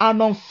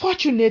 And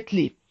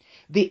unfortunately,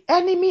 the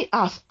enemy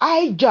has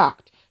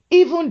hijacked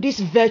even this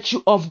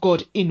virtue of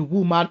God in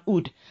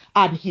womanhood,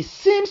 and he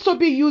seems to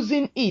be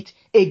using it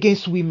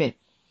against women.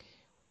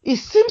 He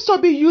seems to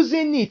be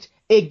using it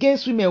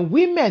against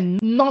women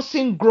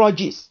nursing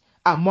grudges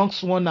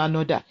amongst one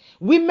another,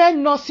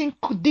 women nursing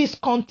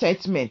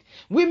discontentment,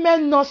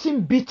 women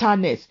nursing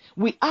bitterness.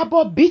 We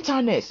harbor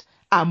bitterness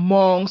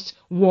amongst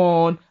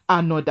one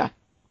another.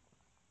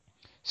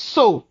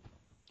 So,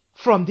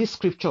 from this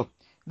scripture,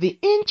 the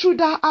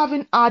intruder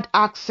having had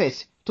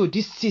access to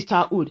this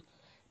sisterhood,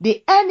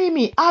 the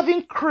enemy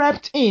having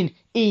crept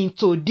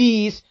into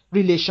this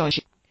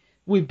relationship,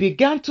 we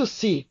began to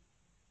see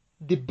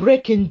the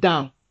breaking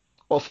down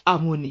of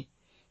harmony,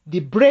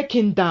 the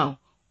breaking down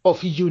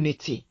of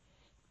unity.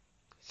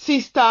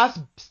 Sisters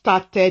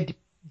started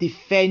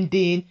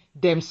defending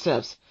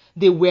themselves.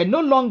 They were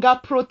no longer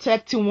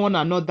protecting one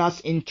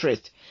another's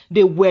interest.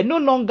 They were no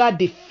longer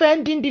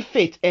defending the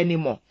faith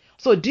anymore.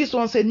 So this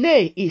one said,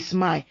 nay, it's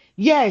mine.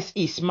 Yes,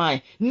 it's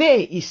mine.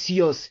 Nay, it's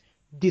yours.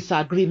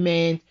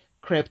 Disagreement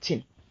crept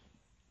in.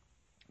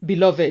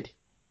 Beloved,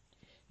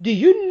 do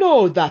you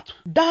know that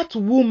that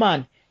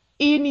woman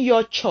in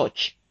your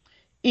church,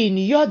 in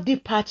your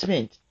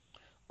department,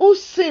 who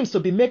seems to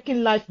be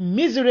making life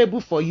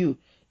miserable for you,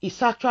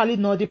 is actually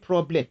not the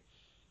problem?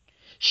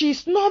 She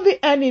is not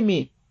the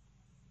enemy.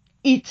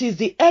 It is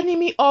the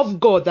enemy of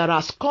God that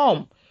has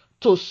come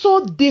to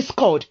sow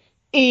discord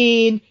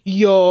in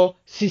your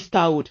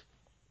sisterhood.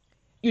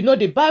 You know,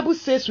 the Bible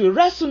says we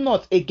wrestle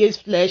not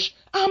against flesh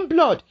and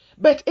blood,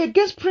 but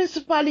against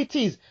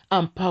principalities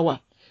and power.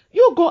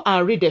 You go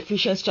and read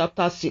Ephesians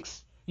chapter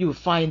 6. You will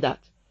find that.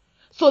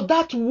 So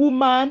that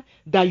woman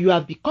that you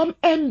have become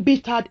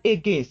embittered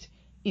against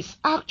is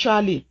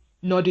actually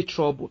not the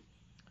trouble.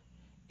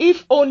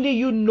 If only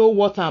you know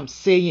what I'm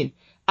saying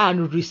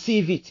and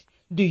receive it,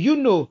 do you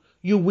know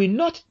you will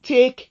not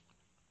take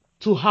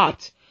to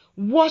heart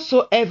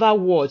whatsoever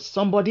words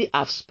somebody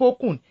have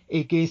spoken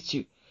against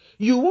you.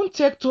 You won't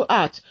take to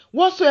heart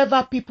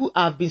whatsoever people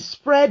have been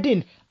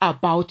spreading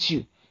about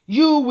you.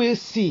 You will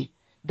see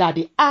that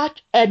the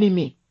arch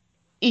enemy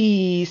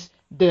is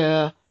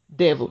the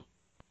devil.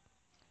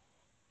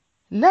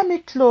 Let me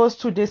close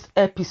today's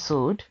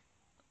episode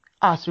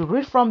as we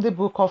read from the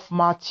book of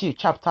Matthew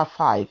chapter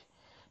 5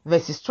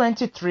 verses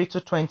 23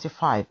 to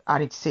 25,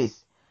 and it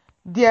says,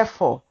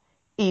 Therefore,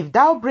 if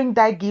thou bring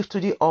thy gift to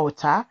the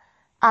altar,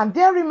 and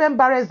there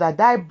rememberest that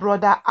thy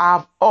brother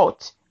have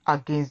aught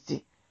against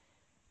thee,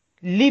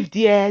 leave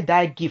there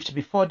thy gift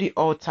before the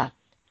altar,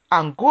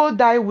 and go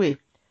thy way.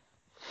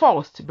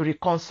 First be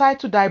reconciled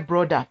to thy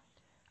brother,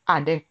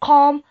 and then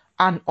come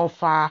and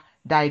offer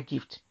thy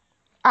gift.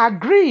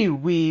 Agree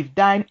with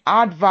thine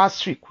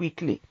adversary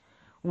quickly,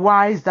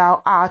 whilst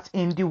thou art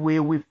in the way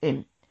with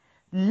him,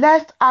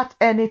 lest at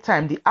any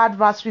time the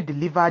adversary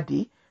deliver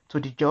thee to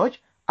the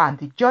judge, and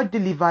the judge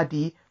deliver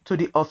thee to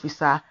the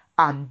officer,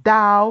 and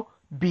thou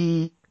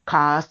be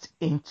cast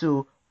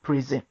into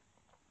prison.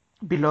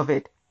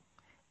 Beloved,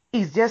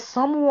 is there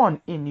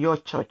someone in your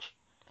church?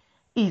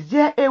 Is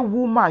there a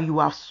woman you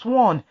have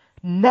sworn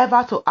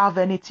never to have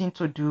anything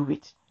to do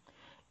with?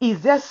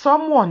 Is there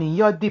someone in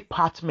your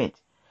department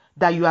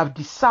that you have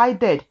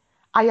decided,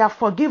 I have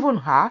forgiven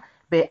her,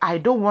 but I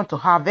don't want to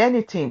have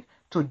anything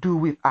to do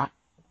with her?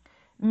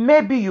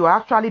 Maybe you are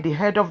actually the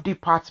head of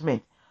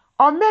department,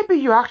 or maybe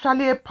you are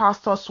actually a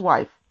pastor's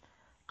wife,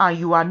 and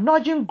you are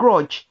nudging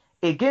grudge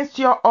against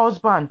your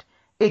husband,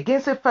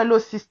 against a fellow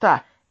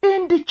sister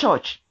in the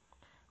church.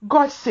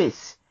 God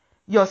says,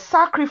 your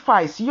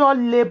sacrifice, your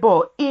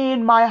labor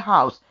in my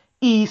house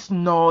is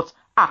not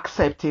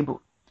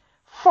acceptable.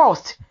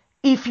 First,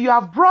 if you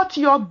have brought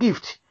your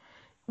gift,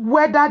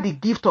 whether the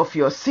gift of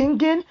your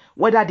singing,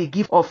 whether the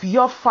gift of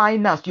your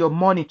finance, your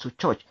money to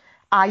church,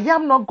 I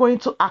am not going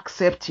to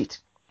accept it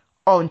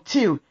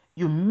until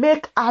you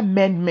make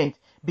amendment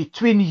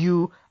between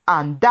you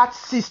and that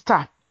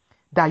sister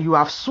that you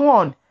have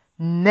sworn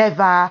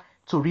never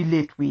to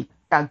relate with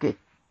again.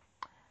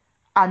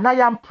 And I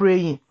am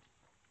praying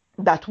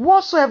that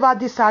whatsoever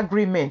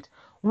disagreement,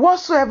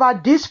 whatsoever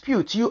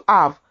dispute you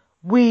have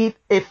with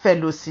a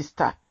fellow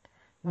sister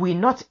will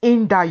not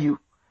hinder you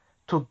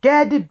to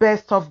get the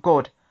best of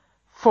God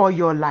for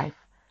your life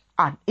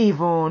and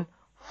even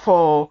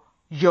for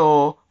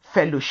your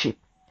fellowship.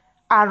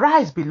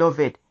 Arise,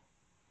 beloved,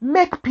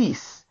 make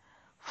peace.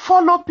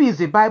 Follow peace,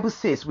 the Bible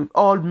says, with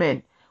all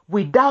men,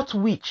 without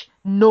which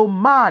no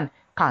man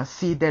can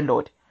see the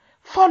Lord.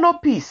 Follow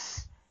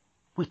peace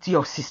with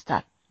your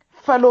sister.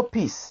 Follow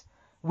peace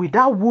with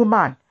that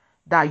woman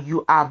that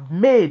you have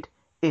made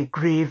a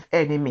grave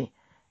enemy.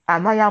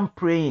 And I am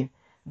praying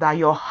that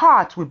your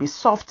heart will be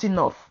soft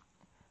enough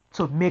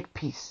to make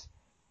peace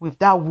with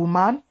that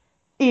woman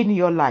in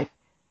your life,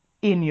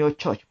 in your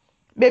church.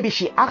 Maybe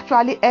she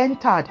actually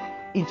entered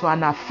into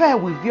an affair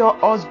with your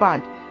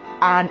husband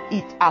and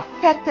it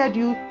affected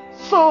you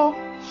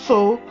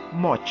so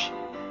much.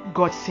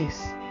 God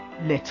says,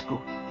 let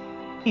go.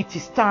 It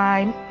is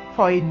time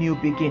for a new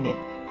beginning.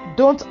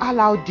 Don't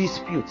allow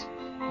dispute,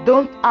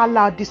 don't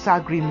allow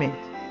disagreement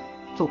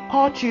to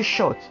cut you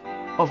short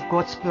of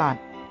God's plan,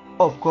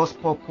 of God's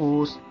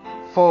purpose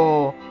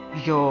for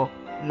your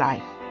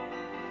life.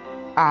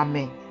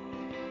 Amen.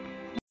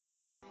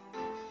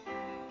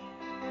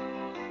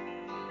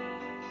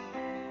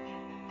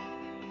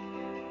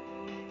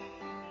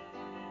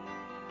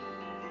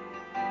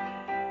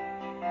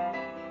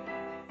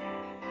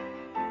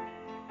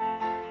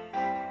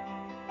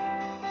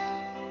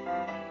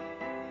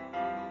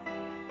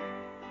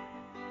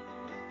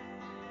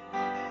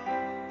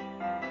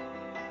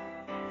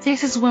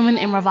 This is Women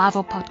in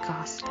Revival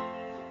podcast.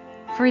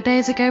 3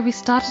 days ago, we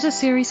started a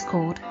series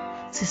called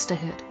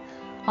Sisterhood.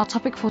 Our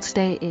topic for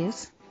today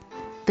is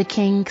The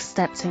King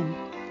Steps In.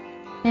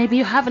 Maybe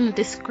you're having a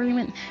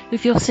disagreement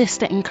with your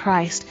sister in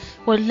Christ.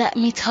 Well, let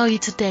me tell you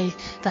today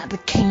that the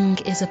King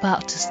is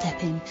about to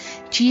step in.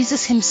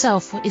 Jesus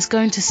himself is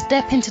going to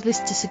step into this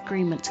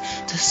disagreement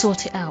to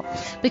sort it out,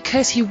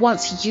 because he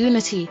wants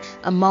unity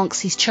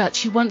amongst his church.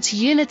 He wants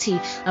unity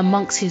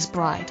amongst his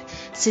bride.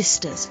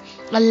 Sisters,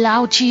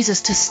 allow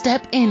Jesus to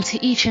step into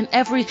each and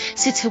every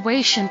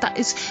situation that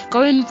is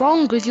going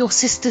wrong with your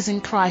sisters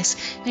in Christ.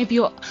 Maybe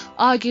you're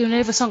arguing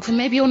over something.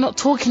 Maybe you're not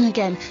talking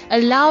again.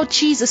 Allow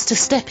Jesus to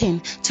step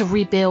in to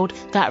rebuild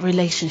that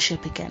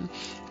relationship again.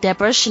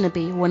 Deborah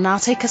Shinabi will now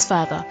take us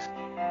further.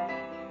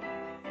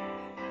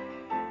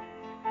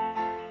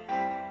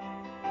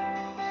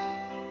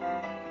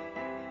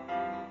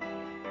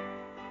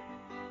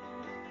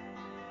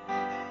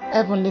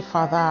 Heavenly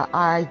Father,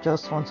 I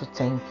just want to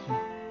thank you.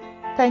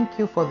 Thank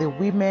you for the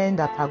women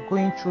that are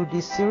going through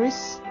this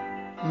series,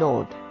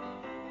 Lord.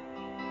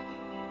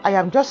 I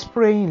am just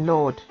praying,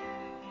 Lord,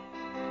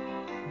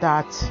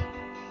 that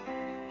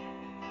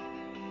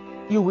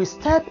you will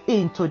step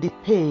into the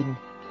pain,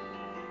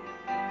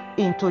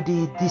 into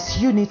the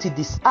disunity,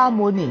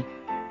 disharmony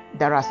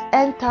that has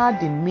entered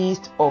the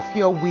midst of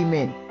your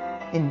women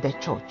in the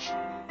church.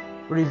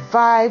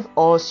 Revive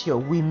us, your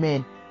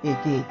women,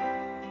 again.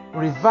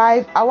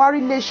 Revive our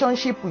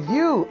relationship with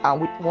you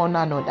and with one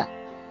another.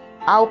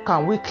 How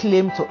can we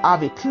claim to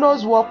have a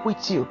close walk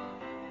with you?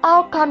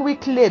 How can we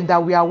claim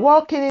that we are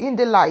walking in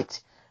the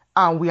light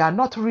and we are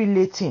not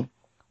relating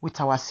with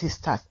our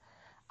sisters?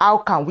 How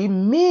can we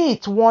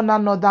meet one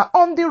another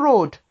on the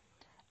road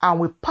and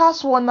we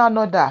pass one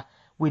another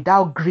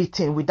without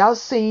greeting, without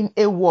saying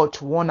a word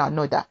to one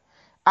another?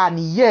 And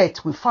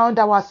yet we found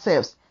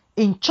ourselves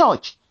in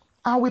church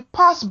and we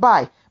pass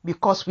by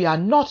because we are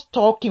not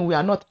talking, we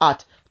are not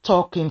at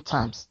talking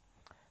terms.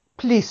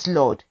 Please,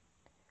 Lord,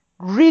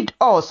 rid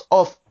us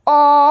of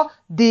all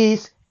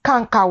these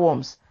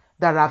cankerworms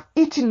that have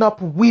eaten up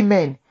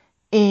women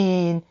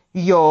in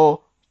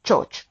your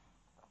church.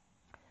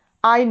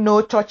 I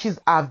know churches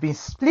have been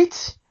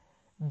split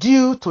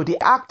due to the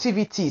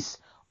activities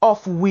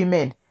of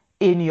women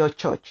in your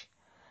church.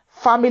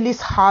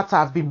 Families' hearts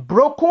have been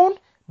broken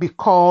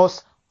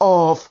because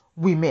of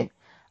women.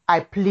 I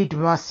plead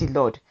mercy,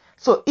 Lord.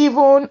 So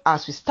even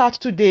as we start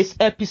today's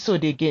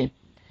episode again,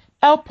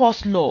 help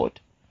us, Lord.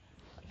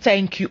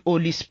 Thank you,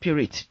 Holy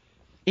Spirit.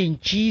 In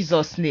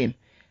Jesus' name,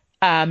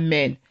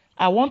 amen.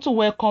 I want to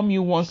welcome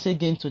you once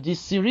again to this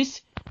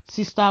series,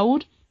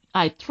 Sisterhood.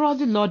 I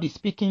trust the Lord is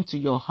speaking to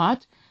your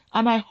heart,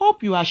 and I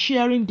hope you are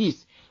sharing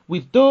this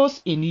with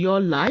those in your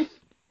life.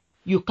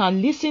 You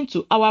can listen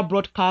to our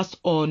broadcast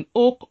on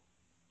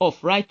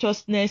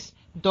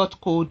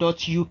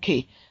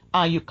oakofrighteousness.co.uk,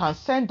 and you can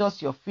send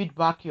us your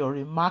feedback, your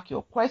remark,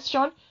 your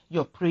question,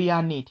 your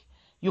prayer need.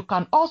 You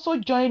can also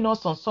join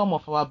us on some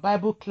of our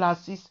Bible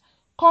classes.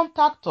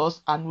 Contact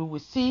us and we will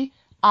see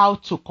how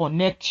to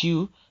connect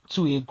you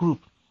to a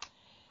group.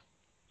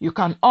 You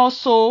can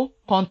also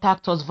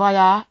contact us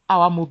via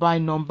our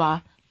mobile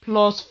number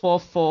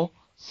 +44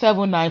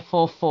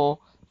 7944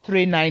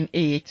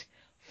 398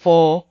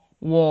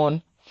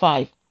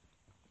 415.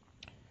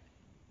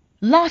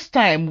 Last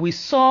time we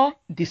saw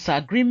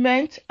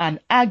disagreement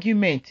and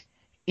argument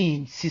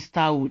in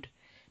sisterhood.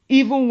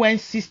 Even when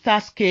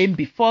sisters came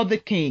before the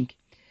king,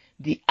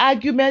 the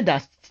argument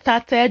that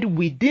started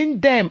within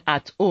them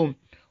at home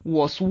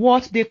was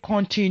what they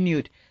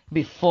continued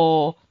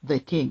before the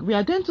king. We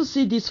are going to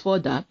see this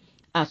further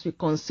as we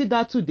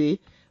consider today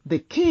the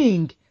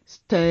king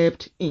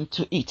stepped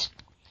into it.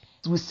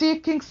 We see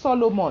King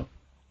Solomon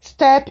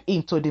step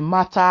into the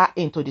matter,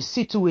 into the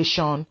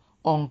situation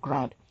on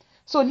ground.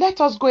 So let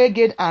us go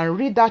again and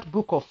read that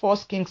book of 1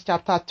 Kings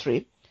chapter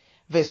 3,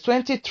 verse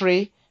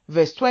 23,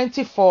 verse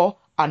 24,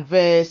 and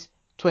verse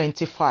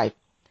 25.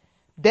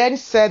 Then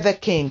said the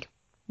king,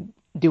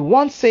 the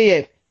one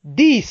saith,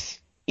 This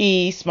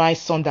is my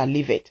son that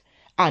liveth,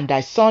 and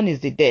thy son is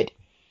the dead.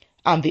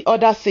 And the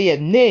other saith,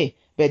 Nay,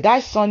 but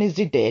thy son is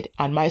the dead,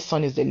 and my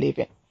son is the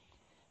living.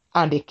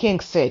 And the king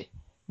said,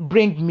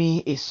 Bring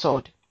me a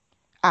sword.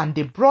 And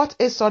they brought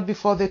a sword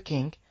before the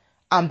king.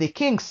 And the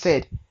king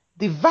said,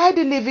 Divide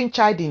the living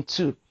child in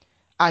two,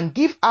 and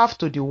give half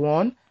to the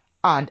one,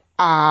 and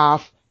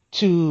half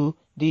to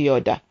the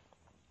other.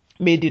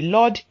 May the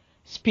Lord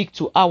speak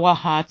to our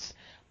hearts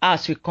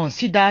as we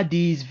consider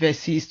these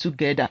verses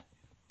together.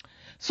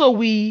 So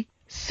we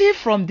see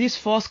from this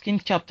 1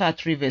 Kings chapter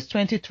 3, verse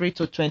 23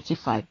 to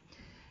 25,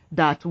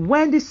 that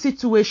when the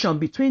situation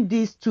between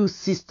these two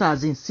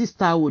sisters in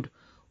sisterhood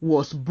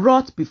was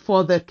brought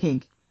before the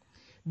king,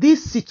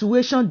 this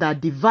situation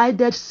that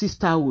divided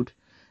sisterhood,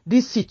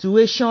 this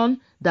situation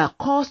that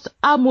caused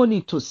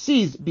harmony to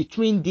cease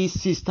between these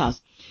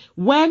sisters,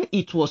 when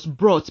it was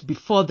brought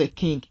before the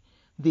king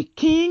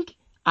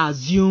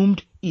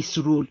assumed his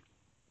rule.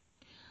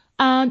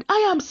 And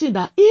I am saying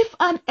that if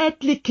an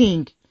earthly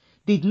king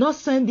did not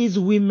send these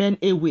women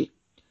away,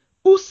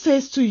 who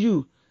says to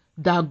you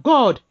that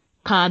God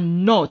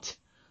cannot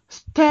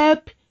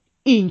step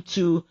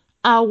into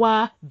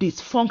our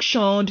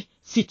dysfunctioned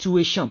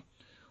situation?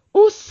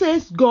 Who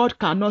says God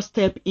cannot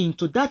step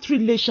into that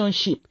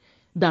relationship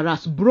that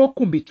has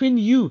broken between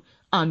you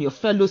and your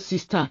fellow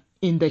sister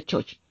in the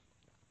church?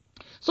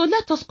 So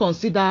let us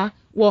consider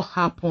what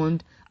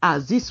happened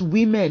as these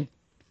women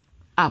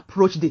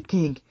approached the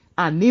king,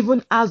 and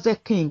even as the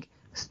king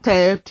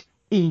stepped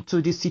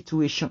into the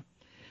situation.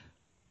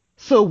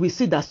 So we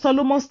see that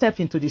Solomon stepped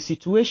into the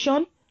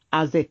situation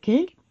as the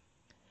king.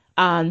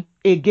 And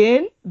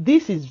again,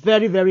 this is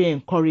very, very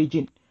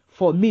encouraging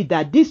for me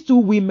that these two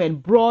women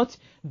brought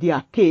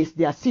their case,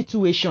 their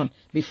situation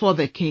before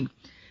the king.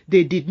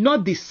 They did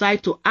not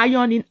decide to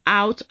iron it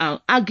out and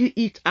argue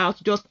it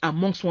out just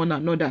amongst one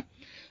another.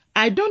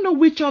 I don't know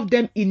which of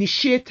them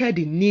initiated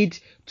the need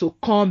to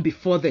come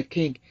before the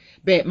king,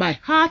 but my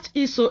heart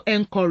is so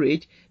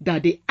encouraged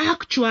that they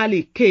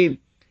actually came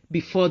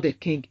before the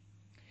king.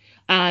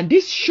 And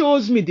this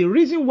shows me the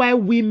reason why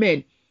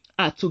women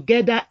are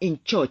together in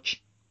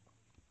church,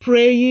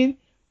 praying,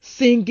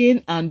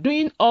 singing, and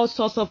doing all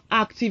sorts of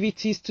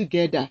activities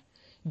together,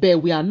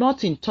 but we are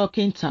not in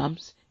talking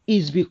terms,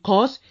 is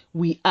because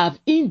we have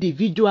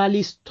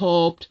individually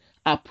stopped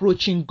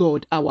approaching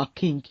God, our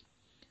King.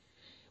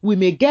 We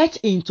may get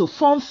into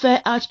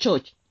fanfare at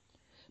church,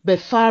 but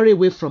far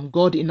away from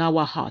God in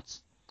our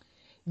hearts.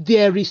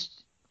 There is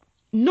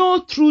no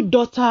true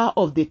daughter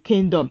of the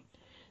kingdom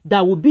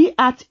that will be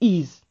at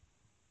ease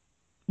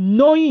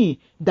knowing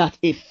that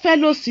a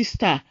fellow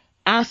sister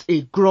has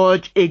a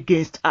grudge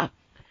against her.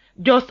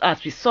 Just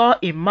as we saw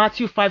in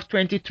Matthew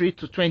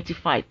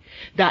 5:23-25,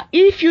 that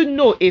if you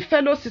know a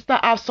fellow sister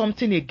has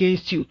something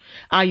against you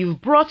and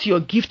you've brought your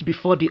gift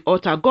before the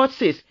altar, God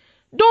says,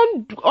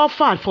 don't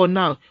offer for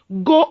now.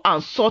 Go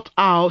and sort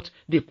out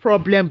the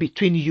problem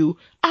between you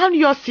and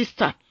your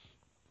sister.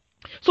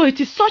 So it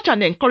is such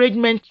an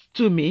encouragement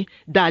to me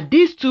that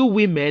these two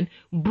women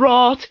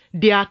brought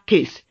their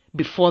case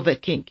before the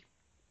king.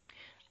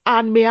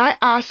 And may I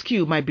ask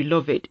you, my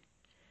beloved,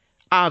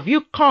 have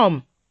you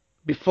come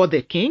before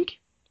the king?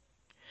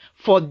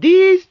 For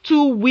these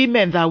two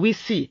women that we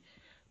see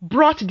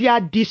brought their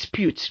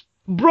dispute,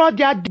 brought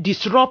their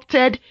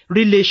disrupted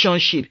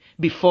relationship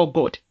before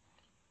God.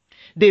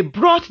 They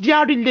brought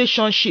their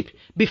relationship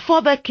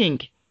before the king.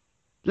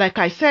 Like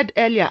I said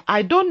earlier,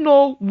 I don't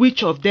know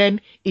which of them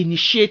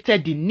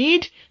initiated the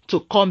need to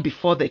come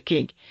before the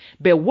king.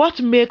 But what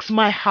makes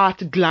my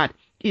heart glad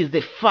is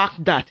the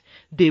fact that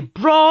they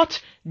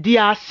brought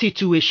their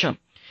situation.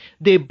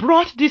 They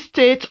brought the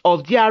state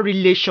of their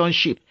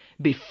relationship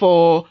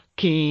before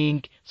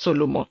King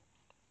Solomon.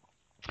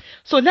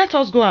 So let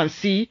us go and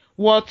see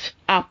what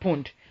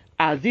happened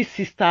as these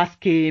sisters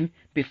came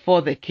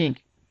before the king.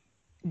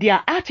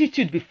 Their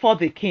attitude before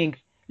the king,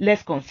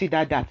 let's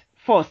consider that.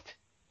 First,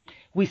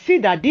 we see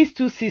that these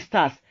two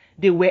sisters,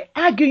 they were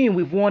arguing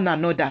with one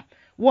another.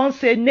 One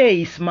said,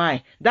 nay, it's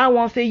mine. That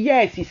one said,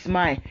 yes, it's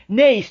mine.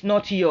 Nay, it's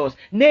not yours.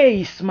 Nay,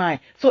 it's mine.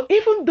 So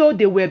even though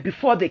they were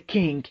before the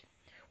king,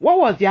 what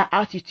was their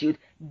attitude?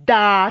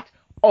 That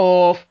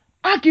of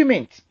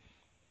argument.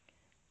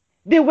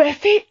 They were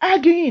still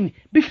arguing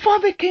before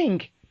the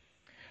king.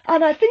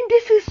 And I think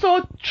this is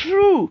so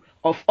true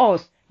of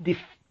us, the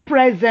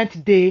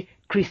present day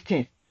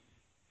Christians.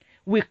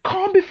 We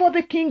come before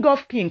the King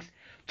of Kings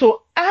to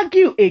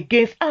argue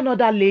against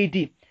another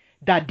lady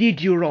that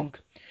did you wrong.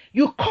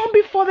 You come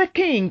before the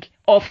King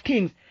of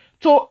Kings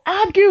to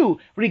argue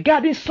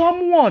regarding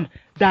someone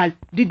that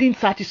didn't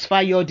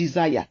satisfy your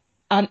desire.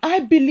 And I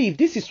believe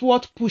this is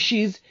what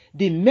pushes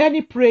the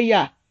many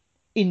prayer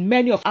in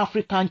many of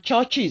African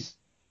churches.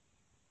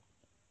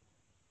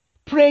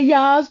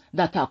 Prayers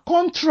that are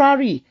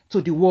contrary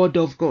to the word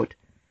of God.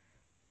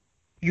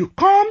 You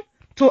come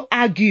to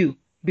argue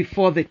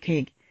before the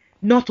king,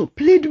 not to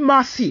plead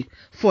mercy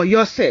for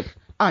yourself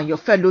and your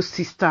fellow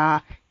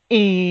sister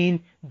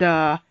in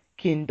the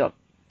kingdom.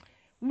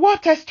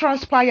 What has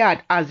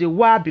transpired as they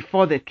were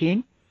before the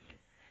king?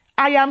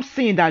 I am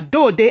seeing that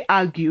though they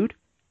argued,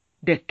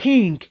 the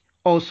king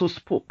also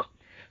spoke.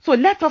 So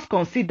let us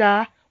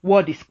consider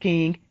what this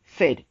king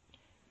said.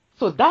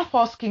 So that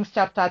 1 Kings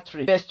chapter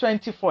 3 verse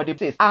 24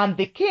 says, and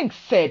the king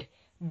said,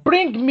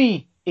 bring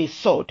me a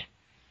sword.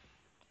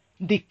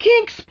 The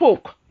king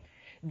spoke.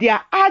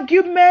 Their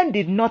argument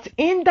did not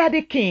hinder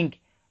the king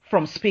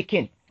from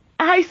speaking.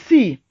 I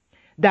see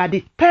that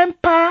the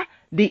temper,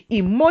 the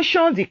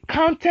emotion, the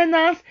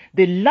countenance,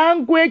 the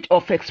language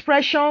of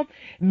expression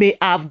may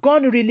have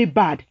gone really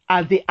bad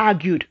as they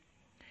argued.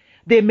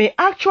 They may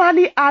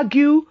actually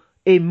argue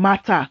a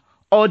matter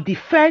or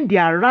defend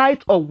their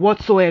right or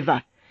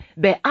whatsoever.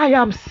 But I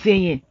am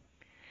saying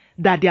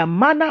that their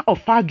manner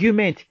of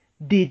argument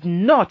did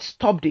not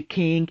stop the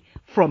king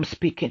from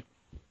speaking.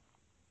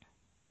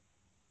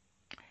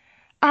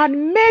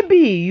 And maybe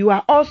you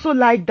are also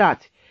like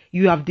that.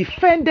 You have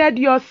defended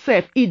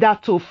yourself either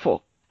to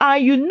for.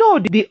 And you know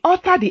the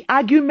hotter the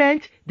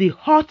argument, the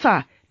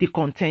hotter the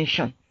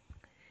contention.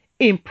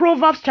 In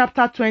Proverbs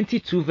chapter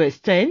 22 verse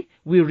 10,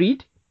 we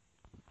read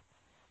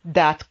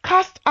that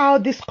cast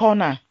out this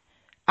corner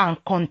and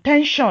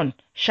contention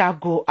shall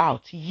go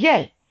out.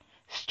 Yea,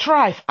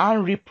 strife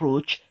and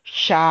reproach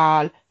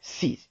shall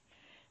cease.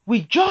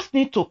 We just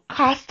need to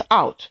cast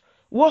out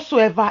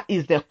whatsoever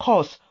is the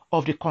cause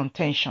of the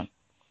contention.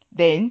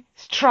 Then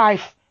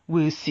strife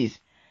will cease.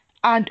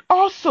 And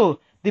also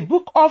the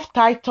book of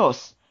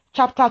Titus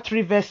chapter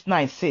 3 verse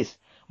 9 says,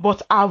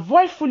 but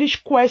avoid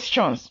foolish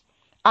questions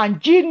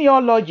and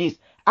genealogies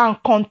and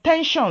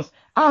contentions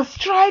and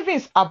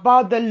strivings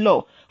about the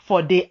law,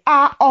 for they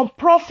are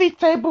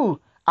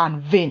unprofitable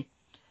and vain.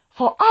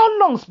 For how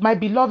long, my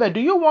beloved, do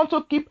you want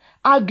to keep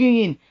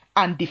arguing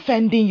and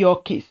defending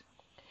your case?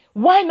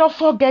 Why not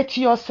forget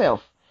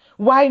yourself?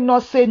 Why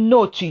not say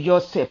no to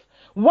yourself?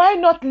 Why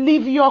not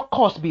leave your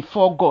cause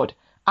before God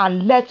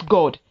and let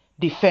God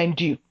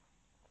defend you?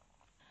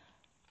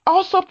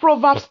 Also,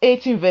 Proverbs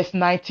 18 verse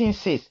 19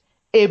 says,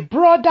 a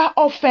brother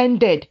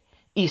offended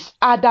is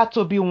harder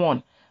to be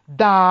won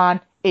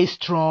than a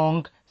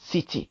strong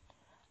city,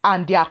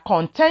 and their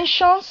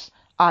contentions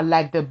are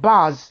like the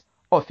bars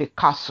of a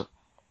castle.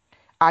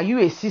 Are you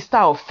a sister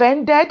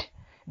offended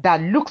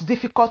that looks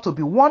difficult to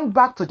be won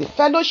back to the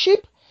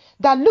fellowship,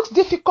 that looks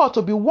difficult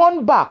to be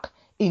won back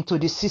into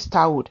the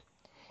sisterhood?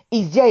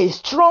 Is there a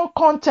strong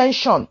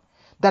contention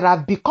that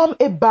has become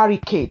a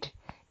barricade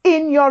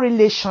in your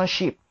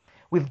relationship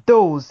with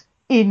those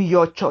in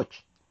your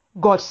church?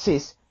 God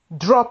says,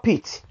 drop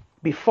it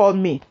before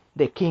me,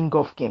 the King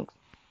of Kings.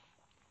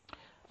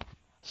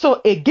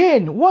 So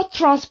again, what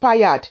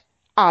transpired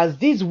as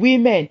these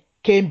women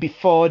came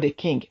before the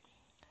king?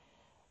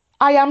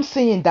 I am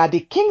saying that the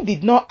king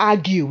did not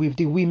argue with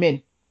the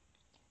women.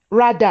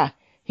 Rather,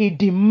 he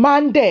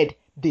demanded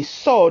the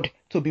sword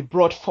to be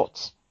brought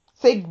forth.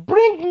 Say,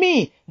 bring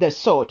me the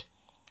sword.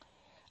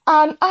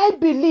 And I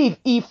believe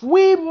if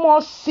we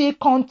must see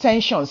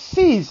contention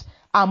cease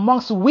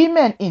amongst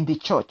women in the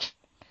church,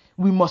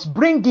 we must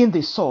bring in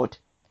the sword.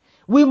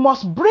 We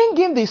must bring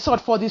in the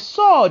sword, for the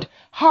sword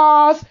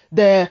has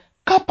the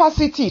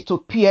capacity to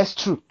pierce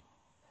through.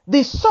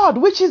 The sword,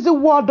 which is the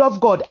word of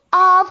God,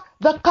 have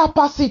the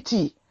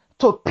capacity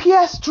to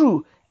pierce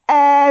through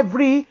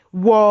every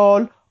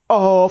wall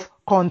of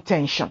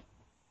contention.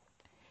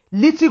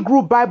 Little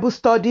group Bible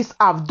studies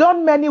have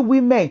done many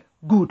women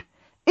good,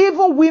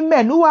 even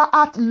women who are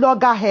at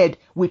loggerhead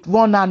with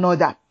one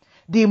another.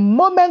 The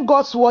moment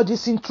God's word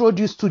is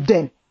introduced to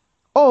them,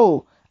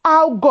 oh,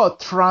 how God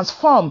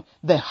transformed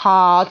the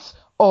hearts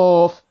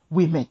of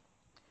women.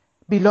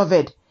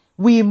 Beloved,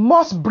 we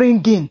must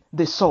bring in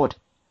the sword.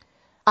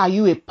 Are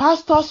you a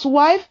pastor's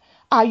wife?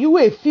 Are you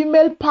a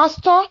female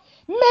pastor?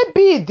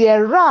 Maybe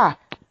there are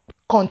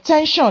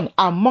contention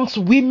amongst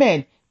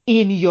women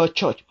in your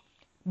church.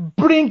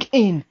 Bring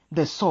in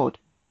the sword.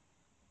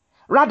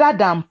 Rather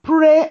than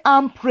pray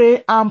and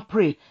pray and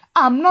pray.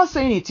 I'm not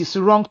saying it is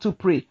wrong to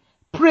pray.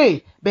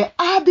 Pray, but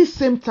at the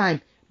same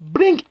time,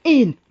 bring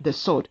in the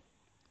sword.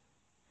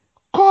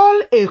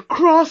 Call a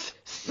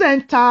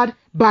cross-centered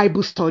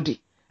Bible study,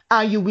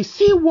 and you will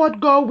see what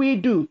God will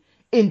do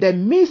in the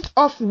midst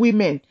of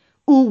women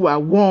who were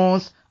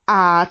once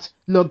at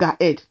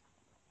loggerhead.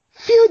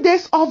 Few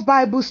days of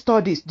Bible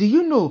studies, do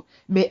you know,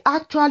 may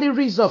actually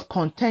resolve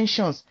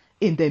contentions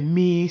in the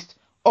midst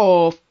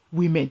of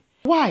women.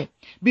 Why?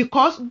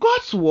 Because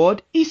God's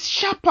word is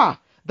sharper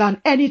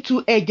than any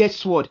two-edged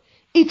sword.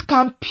 It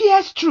can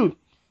pierce through.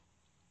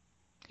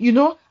 You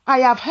know,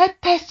 I have heard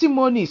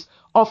testimonies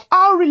of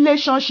how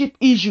relationship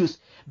issues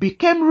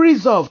became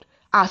resolved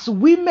as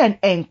women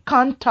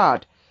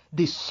encountered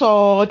the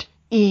sword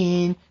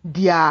in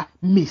their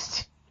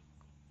midst.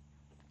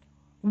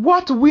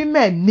 What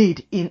women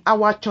need in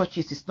our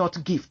churches is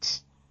not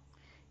gifts.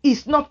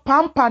 It's not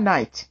pamper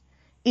night.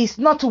 It's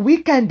not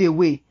weekend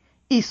away.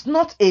 It's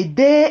not a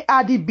day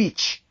at the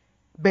beach.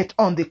 But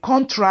on the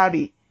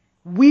contrary,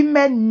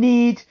 women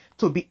need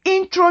to be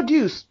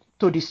introduced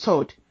to the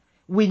sword.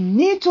 We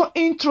need to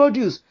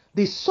introduce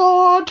the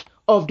sword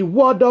of the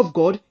word of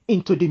God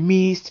into the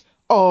midst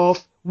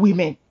of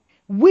women.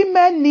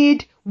 Women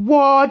need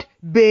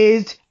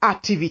word-based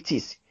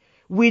activities.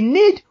 We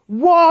need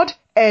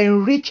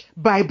word-enriched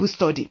Bible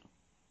study.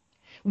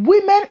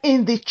 Women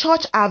in the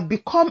church have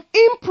become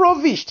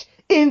impoverished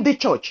in the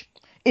church,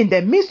 in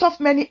the midst of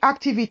many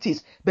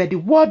activities, but the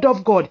word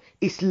of God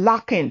is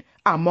lacking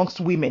amongst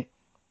women.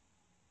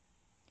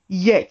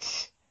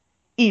 Yet,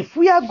 if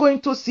we are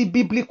going to see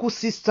biblical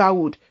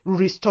sisterhood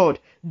restored,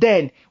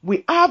 then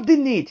we have the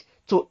need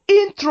to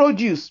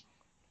introduce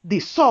the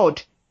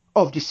sword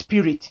of the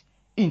Spirit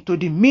into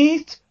the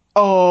midst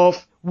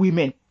of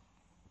women.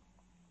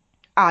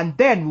 And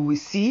then we will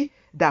see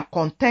that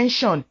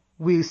contention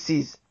will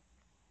cease.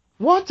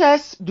 What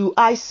else do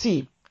I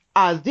see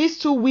as these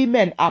two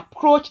women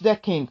approached the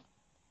king?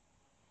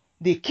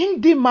 The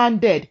king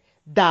demanded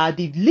that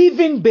the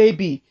living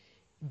baby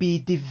be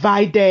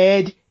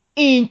divided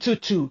into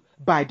two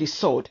by the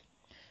sword.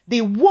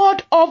 The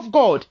word of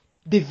God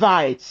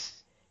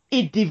divides.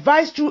 It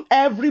divides through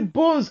every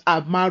bones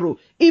and marrow,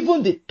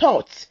 even the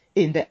thoughts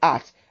in the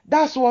heart.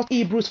 That's what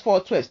Hebrews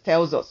 4:12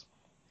 tells us.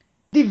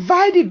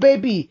 Divide the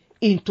baby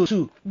into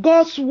two.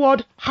 God's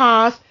word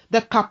has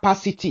the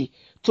capacity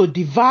to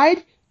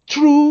divide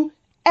through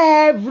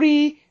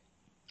every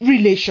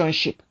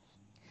relationship.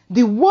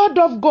 The word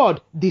of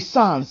God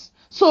discerns.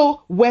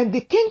 So when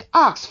the king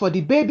asks for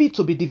the baby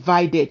to be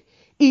divided,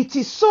 it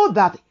is so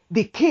that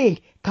the king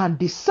can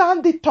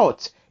discern the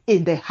thoughts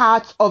in the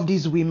hearts of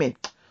these women.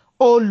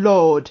 Oh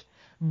Lord,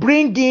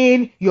 bring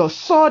in your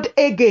sword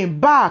again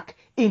back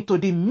into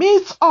the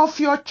midst of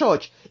your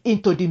church,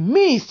 into the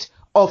midst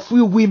of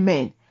you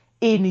women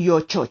in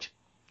your church.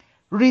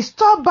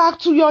 Restore back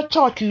to your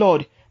church,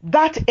 Lord,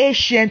 that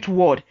ancient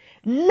word.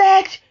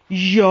 Let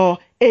your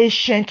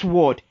ancient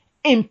word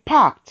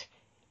impact.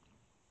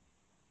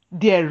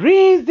 There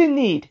is the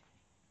need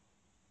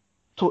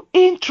to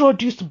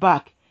introduce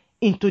back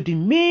into the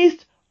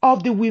midst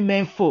of the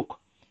women folk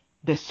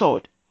the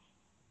sword.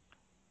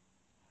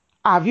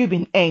 Have you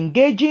been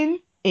engaging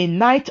in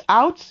night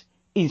outs,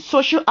 in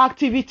social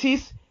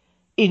activities,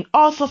 in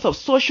all sorts of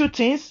social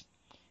things?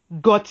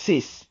 God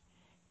says,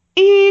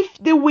 if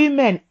the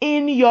women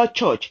in your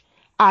church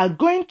are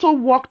going to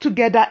work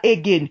together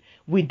again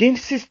within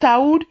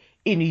sisterhood,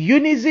 in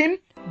unison,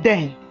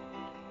 then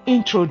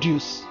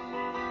introduce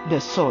the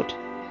sword.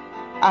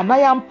 And I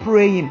am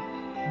praying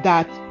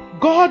that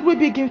God will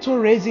begin to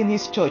raise in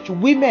his church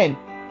women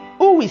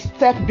who will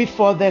step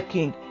before the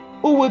king,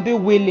 who will be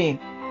willing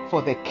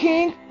for the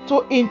king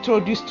to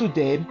introduce to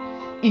them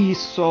his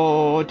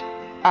sword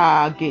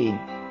again.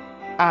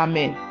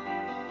 Amen.